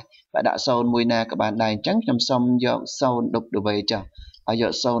នដែរបាទដាក់0មួយណាក៏បានដែរអញ្ចឹងខ្ញុំសុំយក 0w ចុះឲ្យយ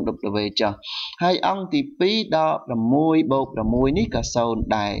ក 0w ចុះហើយអង្គទី2ដក6បូក6នេះក៏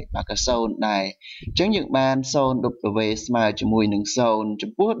0ដែរបាទក៏0ដែរអញ្ចឹងយើងបាន 0w ស្មើជាមួយនឹង0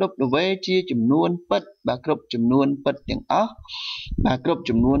ចំពោះ w ជាចំនួនពិតបាទគ្រប់ចំនួនពិតទាំងអស់បាទគ្រប់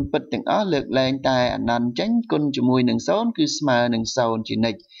ចំនួនពិតទាំងអស់លើកលែងតែអនន្តចេញគុណជាមួយនឹង0គឺស្មើនឹង0ជា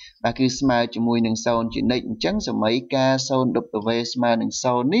និច្ចបាទគឺស្មើជាមួយនឹង0ជានិច្ចអញ្ចឹងសម័យកាល 0w ស្មើនឹង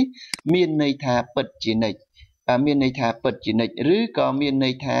0នេះមានន័យថាពិតជានិច្ចមានន័យថាពិតជានិច្ចឬក៏មានន័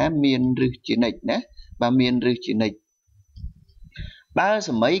យថាមានឫសជានិច្ចណាបាទមានឫសជានិច្ចបើ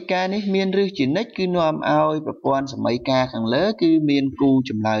សម័យកាលនេះមានឫសជានិច្ចគឺនាំឲ្យប្រព័ន្ធសម័យកាលខាងលើគឺមានគូ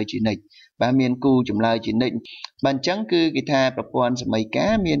ចម្លើយជានិច្ចបាទមានគូចម្លើយជានិច្ចបាទអញ្ចឹងគឺគេថាប្រព័ន្ធសម័យកា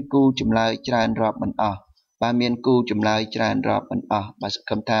លមានគូចម្លើយច្រើនរាប់មិនអស់បាទមានគូចម្លើយច្រើនរាប់មិនអស់បាទសង្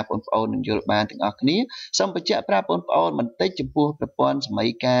ឃឹមថាបងប្អូននឹងយល់បានទាំងអស់គ្នាសូមបញ្ជាក់ប្រាប់បងប្អូនបន្តិចចំពោះប្រព័ន្ធសម័យ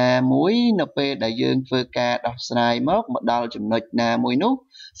កាលមួយនៅពេលដែលយើងធ្វើការដោះស្រាយមកដល់ចំណុចណាមួយនោះ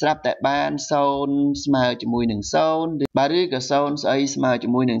ស្រាប់តែបាន0ស្មើជាមួយនឹង0បាទឬក៏0ស្អីស្មើជា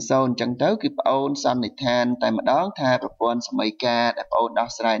មួយនឹង0អញ្ចឹងទៅគឺបងអូនសន្និដ្ឋានតែម្ដងថាប្រព័ន្ធសម័យកាលដែលបងអូនដោះ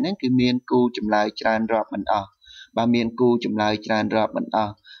ស្រាយហ្នឹងគឺមានគូចម្លើយច្រើនរាប់មិនអស់បាទមានគូចម្លើយច្រើនរាប់មិនអ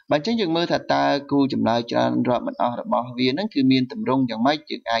ស់បាទអញ្ចឹងយើងមើលថាតើគូចម្លើយច្រើនរាប់មិនអស់របស់វាហ្នឹងគឺមានទម្រង់យ៉ាងម៉េច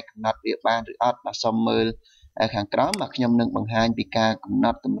យើងអាចកំណត់វាបានឬអត់បាទសូមមើលខាងក្រោមបាទខ្ញុំនឹងបង្ហាញពីការកំណ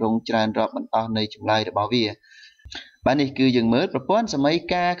ត់ទម្រង់ច្រើនរាប់មិនអស់នៃចម្លើយរបស់វាបាទនេះគឺយើងមើលប្រព័ន្ធសម័យ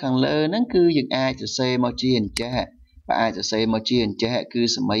កាលខាងលើហ្នឹងគឺយើងអាចសរសេរមកជាអញ្ចេះបាទអាចសរសេរមកជាអញ្ចេះគឺ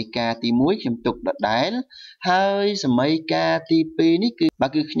សម័យកាលទី1ខ្ញុំទុកដដែលហើយសម័យកាលទី2នេះគឺបា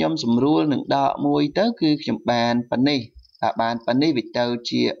ទគឺខ្ញុំសម្រួលនឹងដក1ទៅគឺខ្ញុំបានប៉ុណ្នេះបានប៉ុណ្នេះវាទៅ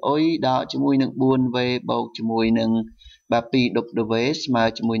ជាអុយដកជាមួយនឹង 4v បូកជាមួយនឹងបាទ 2w ស្មើ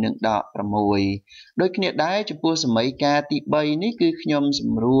ជាមួយនឹងដក6ដូចគ្នាដែរចំពោះសម័យកាលទី3នេះគឺខ្ញុំស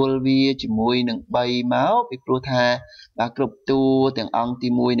ម្រួលវាជាមួយនឹង3មកពីព្រោះថាបាទគ្រប់តួទាំងអង្គទី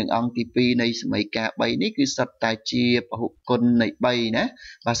1និងអង្គទី2នៃសម័យកាល3នេះគឺសុទ្ធតែជាពហុគុណនៃ3ណា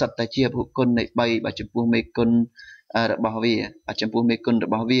បាទសុទ្ធតែជាពហុគុណនៃ3បាទចំពោះមេគុណរបស់វាចំពោះមេគុណរ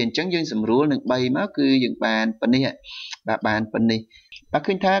បស់វាអញ្ចឹងយើងសម្រួលនឹង3មកគឺយើងបានប៉ុណ្នេះបាទបានប៉ុណ្នេះបាទ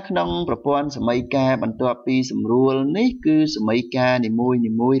ឃើញថាក្នុងប្រព័ន្ធសម័យកាលបន្ទាប់ពីសម្រួលនេះគឺសម័យកាលនីមួ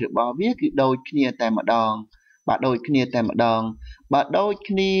យៗរបស់វាគឺដូចគ្នាតែម្ដងបាទដូចគ្នាតែម្ដងបាទដូច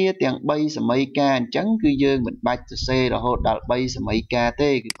គ្នាទាំង3សម័យកាលអញ្ចឹងគឺយើងមិនបាច់សរសេររហូតដល់3សម័យកាលទេ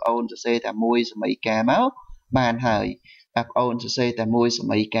គឺបងអូនសរសេរតែមួយសម័យកាលមកបានហើយបាទបងអូនសរសេរតែមួយស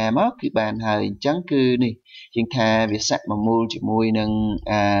ម័យកាលមកគឺបានហើយអញ្ចឹងគឺនេះជាងថាវាស័កមូលជាមួយនឹង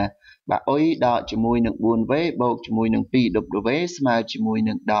បាទអុយដកជាមួយនឹង 4v បូកជាមួយនឹង 2w ស្មើជាមួយ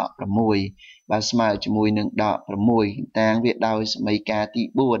នឹងដក6បាទស្មើជាមួយនឹងដក6តាំងវាដោយសម័យកាលទី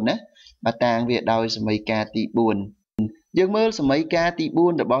4ណាបាទតាំងវាដោយសម័យកាលទី4យើងមើលសម័យកាលទី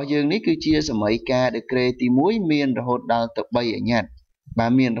4របស់យើងនេះគឺជាសម័យកាលដឺក្រេទី1មានរហូតដល់ទៅ3អញ្ញត្តិបា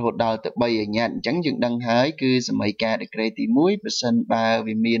ទមានរហូតដល់ទៅ3អញ្ញត្តិអញ្ចឹងយើងដឹងហើយគឺសម័យកាលដឺក្រេទី1ប្រសិនបើ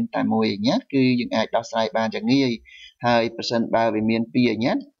វាមានតែ1អញ្ញត្តិគឺយើងអាចដោះស្រាយបានយ៉ាងងាយហើយប្រសិនបើវាមាន2អញ្ញ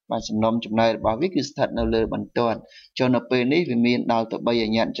ត្តិបាទសំណុំចម្លើយរបស់វាគឺស្ថិតនៅលើបន្ទាត់ចុះនៅពេលនេះវាមានដល់ទៅ3អ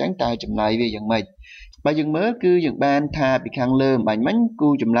ញ្ញត្តិអញ្ចឹងតើចម្លើយវាយ៉ាងម៉េចបាទយើងមើលគឺយើងបានថាពីខាងលើបាញ់មិញគូ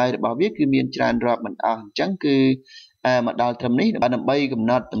ចម្លើយរបស់វាគឺមានច្រើនរាប់មិនអស់អញ្ចឹងគឺមកដល់ត្រឹមនេះដើម្បីកំ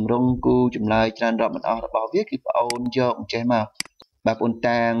ណត់ទម្រង់គូចម្លើយច្រើនរាប់មិនអស់របស់វាគឺប្អូនយកអញ្ចេះមកបាទប្អូន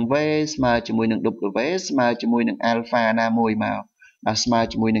តាំង v ស្មើជាមួយនឹង w ស្មើជាមួយនឹង alpha ណាមួយមកបាទស្មើ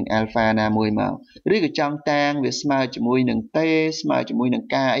ជាមួយនឹង alpha ណាមួយមកឬក៏ចង់តាំងវាស្មើជាមួយនឹង t ស្មើជាមួយនឹង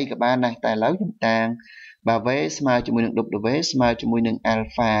k អីក៏បានដែរតែឥឡូវខ្ញុំតាំងបាទ v ស្មើជាមួយនឹង w ស្មើជាមួយនឹង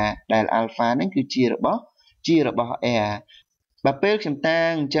alpha ដែល alpha ហ្នឹងគឺជារបស់ r បាទពេលខ្ញុំតាំ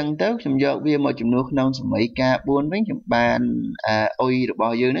ងអញ្ចឹងទៅខ្ញុំយកវាមកចំនួនក្នុងសម័យកាល4វិញខ្ញុំបានអុយរប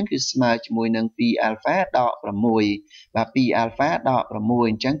ស់យើងហ្នឹងគឺស្មើជាមួយនឹង 2 alpha ដក6បាទ2 alpha ដក6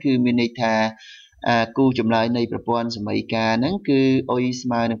អញ្ចឹងគឺមានន័យថា cú chấm lại nàyประปอนสมัยกานั่นคือโอส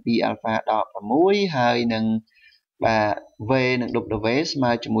มาหนึ่งปีอัลฟาดอกประมุยหายหนึ่งv หนึ่งดบเวสม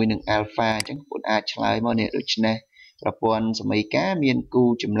าจมูกหนึ่งอัลฟาจังปุ่นอาจลายมาเนี่ยดูชนะประปอนสมัยกาเมียนกู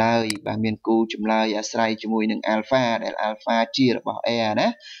จำเลยเมียนกูจำเลยอาศัยจมูกหนึ่งอัลฟาแต่อัลฟาจีระบอกนะ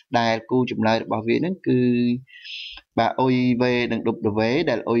แต่กูจำเลยระบอกเวนั่นคือโอเวหนึ่งดบเวแ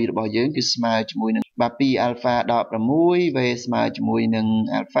ต่โอระบอกเยอะคือสมาจมูกหนึ่งปีอัลฟาดอกประมุยเวสมาจมูกหนึ่ง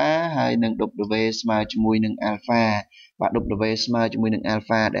อัลฟาหายหนึ่งดบเวสมาจมูกหนึ่งอัลฟาดบเวสมาจมูกหนึ่งอัลฟ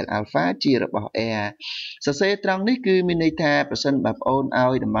าแต่อัลฟาจีระบอกสเซตรังนี่คือมีในแทบเปอร์เซ็นต์แบบโอนเอา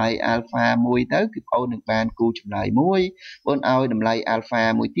ดำไลอัลฟามวยเท่าคือโอนหนึ่งบานกูจำไลมวยโอนเอาดำไลอัลฟา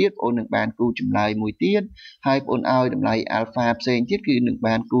มวยเทียบโอนหนึ่งบานกูจำไลมวยเทียบให้โอนเอาดำไลอัลฟาเซนเทียบคือหนึ่งบ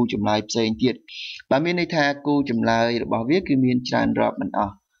านกูจำไลเซนเทียบมีในแทบกูจำไลบอกว่าคือมีจานรอบมันออ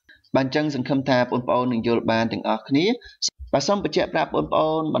กบางจังสังคมแทบโอนหนึ่งโยลบานถึงออกนี้ส้มประเจ็บปรับโอ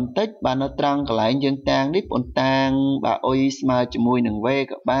นบันทึกบานตรังกหลายยังต่างนิบโอนต่างโอยสมาจมูกหนึ่งเว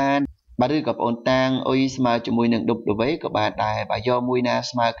กับบ้านหรือกับโอนตังโอยสมาจมูกหนึ่งดุบดุบไว้กับบาดได้ยอมวยนา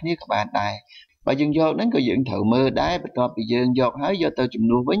สมาคนี้กับบาดได้ยังยอกนั้นก็ยังถือมือได้ประกอบไปยังยอกหายยอดเตาจ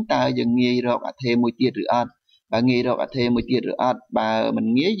มูกวิ่งตายังเงียรอกอัฐเทมวยเตี้ยหรืออัดเงียรอกอัฐเทมวยเตี้ยหรืออัดมัน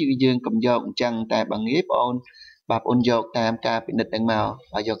เงียยังกับยอกจังแต่เงียโอนโอนยอกตามการเป็นเด็ดดังเมา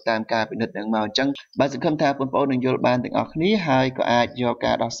ยอกตามการเป็นเด็ดดังเมาจังสังคมทาโอนหนึ่งโยบานถึงออกนี้หายก็อาจยอกก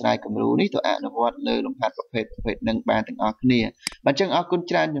ารดอกสลายกับรู้นี่ตัวอนุวัตเลยลงหัดประเภทหนึ่งบานถึงออกนี้จังออกกุญแ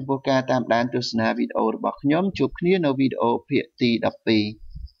จในโปรแกรมตามด้านตัวสนาวิดีโอบอกย้อมจุบนี้ในวิดีโอเพียตีดับปี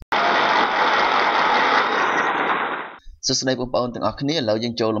สุดท้ายผมเอาถึงออกนี้เรายั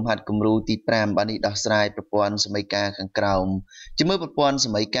งโจลมหัดกมรูตีแปมบานิดอกสลายประปอนสมัยกาขังกราวจะเมื่อประปอนส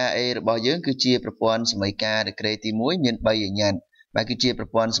มัยการะบอยเยอะคือเชียประปอนสมัยกาเด็กเรตีมุ้ยเมียนใบอย่างยันคือเชียประ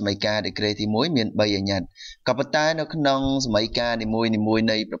ปอนสมัยกาเด็กเรตีมุ้ยเมียนใบอย่างยันกับปัตตาในขนมสมัยกาในมวย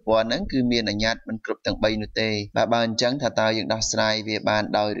ในประปอนนั้นคือเมียนอัญญัตมันกรุบตั้งใบนุเตบานจังถ้าตายอย่างดอกสลายเวียบาน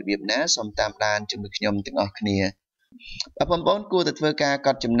ดอยระเบียบน้าสมตามด้านจมูกยมถึงออกนี้ปมบอนกูแต่เพื่อการ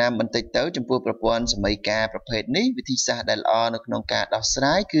กัดจำนำบันทึกเต้าจมพูประปวนสมัยกาประเภทนี้วิธีศาสตร์ได้ละในขนมการดอกสล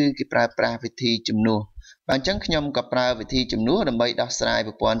ายคือกิปราวิธีจำนวนบางจังขยมกับปราวิธีจำนวนดำใบดอกสลายป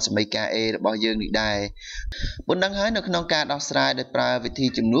ระปวนสมัยการะบอยยืงได้บนดังหายในขนมการดอกสลายได้ปราวิธี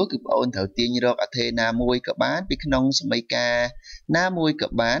จำนวนคือโอนเถาเตียนรอกอเทนามวยกับบ้านปีขนมสมัยกาหน้ามวยกั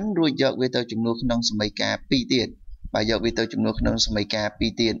บบ้านรวยยอกเวทจำนวนขนมสมัยกาปีเตียนยกวิตัวจำนวนขนมสมัยกาปี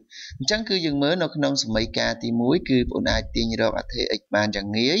เตียนจังคือยังเมื่อนขนมสมัยกาที่มุ้ยคือผลอาจเตียนรอกอเทอีกบานจัง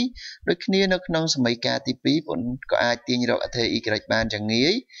เงี้ยโดยนี้นขนมสมัยกาที่ปีผลก็อาจเตียนรอกอเทอีกบานจังเงี้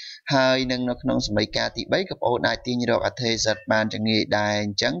ยหายนังขนมสมัยกาที่ใบกับผลอาจเตียนรอกอเทสัตบานจังเงี้ยได้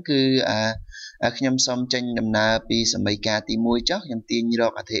จังคือขยมสมจังนำนาปีสมัยกาที่มุ้ยจักยังเตียนรอ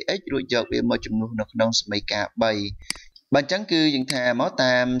กอเทเอ็กรู้ยกเวมาจำนวนขนมสมัยกาใบบางจังคือยังแทมอต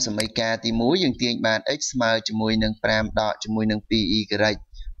ามสมัยกาตีมูยังเตียงบาน x มาจมวยหนึ่งแปรมดอกจมวยหนึ่งปีอีกไร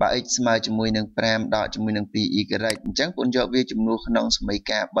x มาจมวยหนึ่งแปรมดอกจมวยหนึ่งปีอีกไรจังปนยอดเวจมนูขนมสมัย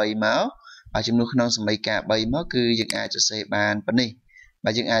กาใบเมาจมนูขนมสมัยกาใบเมาคือยังอาจจะเสบานปนนี่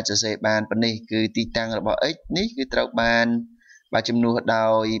ยังอาจจะเสบานปนนี่คือตีตังระบบ x นี่คือตราบานจมนูดา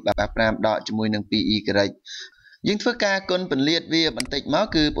วแปรมดอกจมวยหนึ่งปีอีกไรยิ่งเพื่อการคนเป็นเลียดเวียบันติม้อ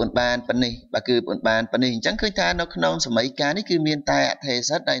คือปนบานปนนี่คือปนบานปนนี่จังเคยทานนกนองสมัยการนี่คือเมียนตายเท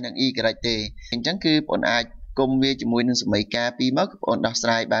สัตได้หนังอีกระเตจังคือปนอาจกลมเวียจมวยหนึ่งสมัยกาปีม้อคือปนดอกส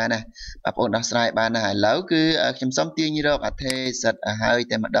ลายบานนะปนดอกสลายบานนะแล้วคือจำซ้ำเตียงยี่ดอกเทสัตหายแ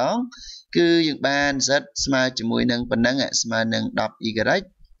ต่มาดองคืออย่างบานสัตสมาจมวยหนึ่งปนนั่งสมาหนึ่งดอกอีกระ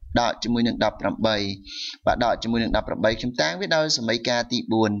ดอกจมวยหนึ่งดอกประใบดอกจมวยหนึ่งดอกประใบจำตั้งไว้โดยสมัยกาตี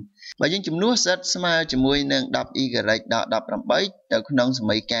บุญยังจำนวนสัตว์สมาจมวยหนึ่งดับอีกอะไรดับรำใบแต่ขนมส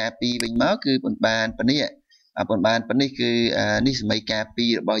มัยกาปีเป็นม้าคือปนบานปนนี่ปนบานปนนี่คือนี่สมัยกาปี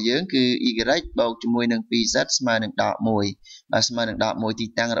บ่อยเยอะคืออีกอะไรบอกจมวยหนึ่งปีสัตว์สมาหนึ่งดอกมวยสมาหนึ่งดอกมวยที่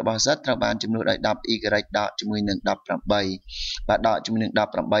ตั้งระบาดสัตว์ระบานจำนวนได้ดับอีกอะไรดอกจมวยหนึ่งดับรำใบดอกจมวยหนึ่งดับ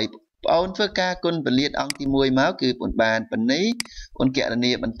รำใบเอาเพื่อการคนเป็นเลียดอังที่มวยม้าคือปนบานปนนี้ปนแกะระเ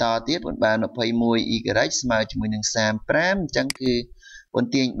นียบรรทอเทียบปนบานอภัยมวยอีกอะไรสมาจมวยหนึ่งสามแปมจังคือบน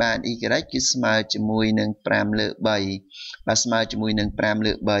เตียงบานอีกไรคือสมาจมวยหนึ่งแปรมเลือใบสมาจมวยหนึ่งแปรมเ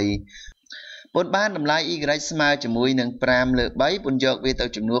ลือใบบนบ้านทำลายอีกไรสมาจมวยหนึ่งแปรมเลือใบบนยกเวท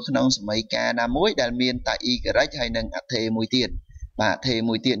จำนวนขนมสมัยกาดามวยดาเมียนแต่อีกไรให้หนึ่งอัเทมวยเตียนเทม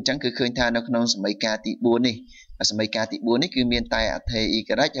วยเตียนจังคือเคยทานขนมสมัยกาติบัวนี่สมัยกาติบัวนี่คือเมียนแต่อัเทอีก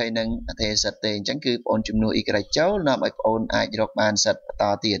ไรให้หนึ่งอัเทสัตเตนจังคือปนจำนวนอีกไรเจ้านำไอปนไอจรกบานสัตต่อ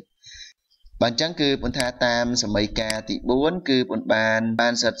เตียนบางจังคือปนทาตามสมัยกาติบ้วนคือปนบา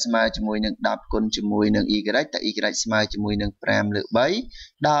นสัตสมาจมวยหนึ่งดับคนจมวยหนึ่งอีกไรแต่อีกไรสมาจมวยหนึ่งแปรมเลือใบ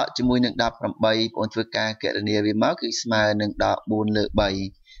ดอกจมวยหนึ่งดับรำใบปนเพื่อการเกิดเนียวิมาคือสมาหนึ่งดอกบุญเลือใบ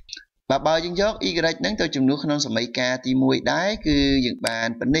បើយើងយក y ហ្នឹងទៅចំនួនក្នុងសមីការទី1ដែរគឺយើងបាន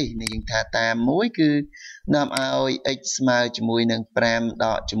ប៉ុណ្នេះយើងថាតាម1គឺនាំឲ្យ x ស្មើជាមួយនឹង5ដ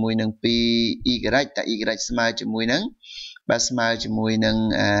កជាមួយនឹង 2y តែ y ស្មើជាមួយនឹងបាទស្មើជាមួយនឹង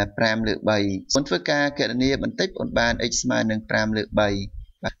5លើក3បងធ្វើការគណនាបន្តិចបងបាន x ស្មើនឹង5លើក3បាទ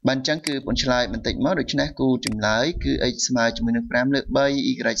អញ្ចឹងគឺបងឆ្លើយបន្តិចមកដូច្នេះគូចម្លើយគឺ x ស្មើជាមួយនឹង5លើក3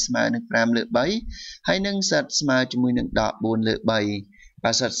 y ស្មើនឹង5លើក3ហើយនឹង z ស្មើជាមួយនឹង14លើក3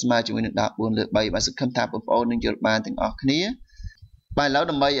បាទសិតស្មើជាមួយនឹង14លើក3បាទសង្ឃឹមថាបងប្អូននឹងយល់បានទាំងអស់គ្នាបាទឥឡូវ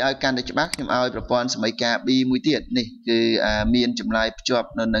ដើម្បីឲ្យកាន់តែច្បាស់ខ្ញុំឲ្យប្រព័ន្ធសមីការ B មួយទៀតនេះគឺមានចម្លើយភ្ជាប់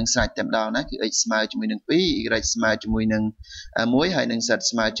នៅនឹងស្រេចតែម្ដងណាគឺ x ស្មើជាមួយនឹង2 y ស្មើជាមួយនឹង1ហើយនឹង z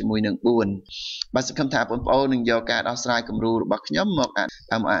ស្មើជាមួយនឹង4បាទសង្ឃឹមថាបងប្អូននឹងយកការដោះស្រាយគំរូរបស់ខ្ញុំមក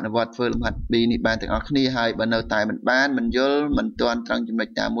អនុវត្តធ្វើលំហាត់ B នេះបានទាំងអស់គ្នាហើយបើនៅតែមិនយល់មិនទាន់ត្រង់ចំណុច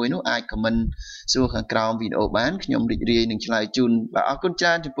ណាមួយនោះអាច comment សួរខាងក្រោមវីដេអូបានខ្ញុំរីករាយនឹងឆ្លើយជូនបាទអរគុណច្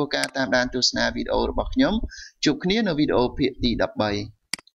រើនចំពោះការតាមដានទស្សនាវីដេអូរបស់ខ្ញុំជួបគ្នានៅវីដេអូភាគទី13